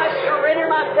 I surrender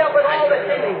myself with all that's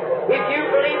in me. If you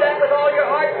believe that with all your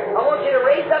heart, I want you to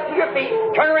raise up to your feet,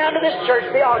 turn around to this church,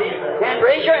 the audience, and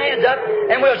raise your hands up,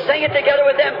 and we'll sing it together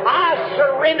with them. I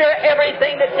surrender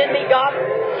everything that's in me, God.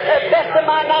 As best of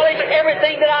my knowledge,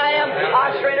 everything that I am,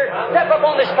 I surrender. Step up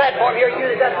on this platform here, you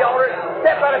that's at the altar.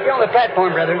 Step right up here on the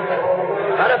platform, brethren.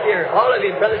 Right up here, all of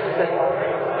you, brothers and sisters.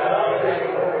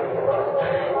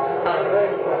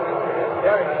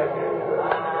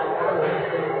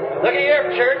 Look at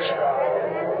here, church.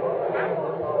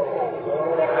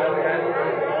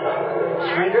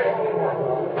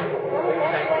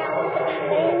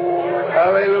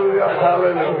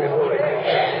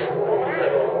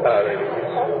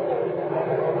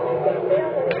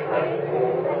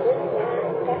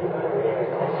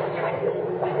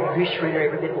 You surrender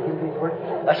every bit to Him who's work.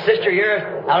 A sister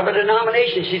here out of a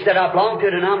denomination, she said, I belong to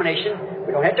a denomination.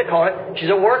 We don't have to call it. She's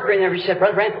a worker in there. She said,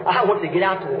 Brother Branham, I want to get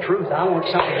out to the truth. I want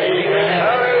something to do.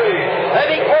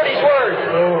 Let me quote His words.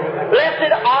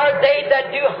 Blessed are they that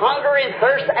do hunger and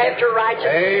thirst after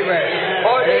righteousness. Amen.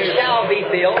 For they shall be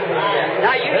filled.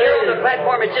 Now you here on the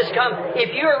platform has just come.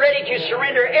 If you are ready to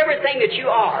surrender everything that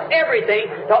you are, everything,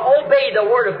 to obey the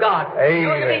Word of God.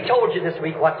 You're going to be told you this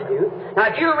week what to do. Now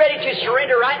if you're ready to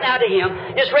surrender right now to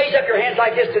Him, just raise up your hands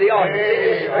like this to the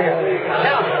audience.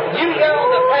 Now, you here on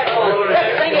the platform,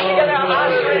 let's sing it together. I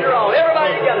surrender all.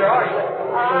 Everybody together, all right.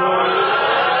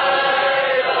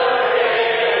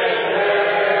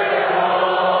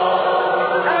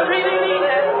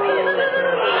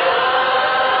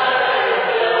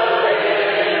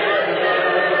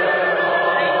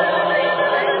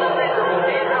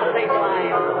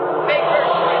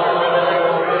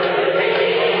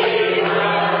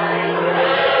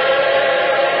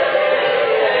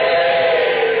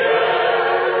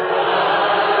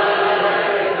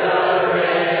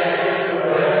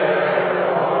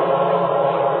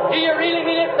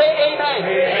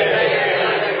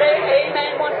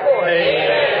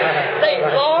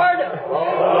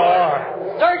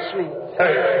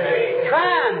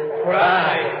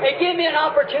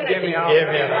 Opportunity.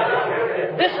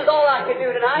 This is all I can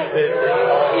do tonight.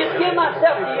 Is give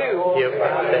myself to you.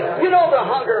 You know the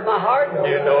hunger of my heart.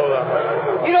 You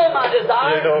know my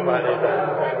desire.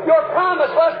 Your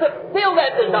promise was to fill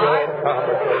that desire.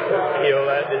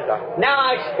 Now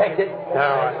I expect it.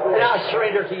 And I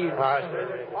surrender to you.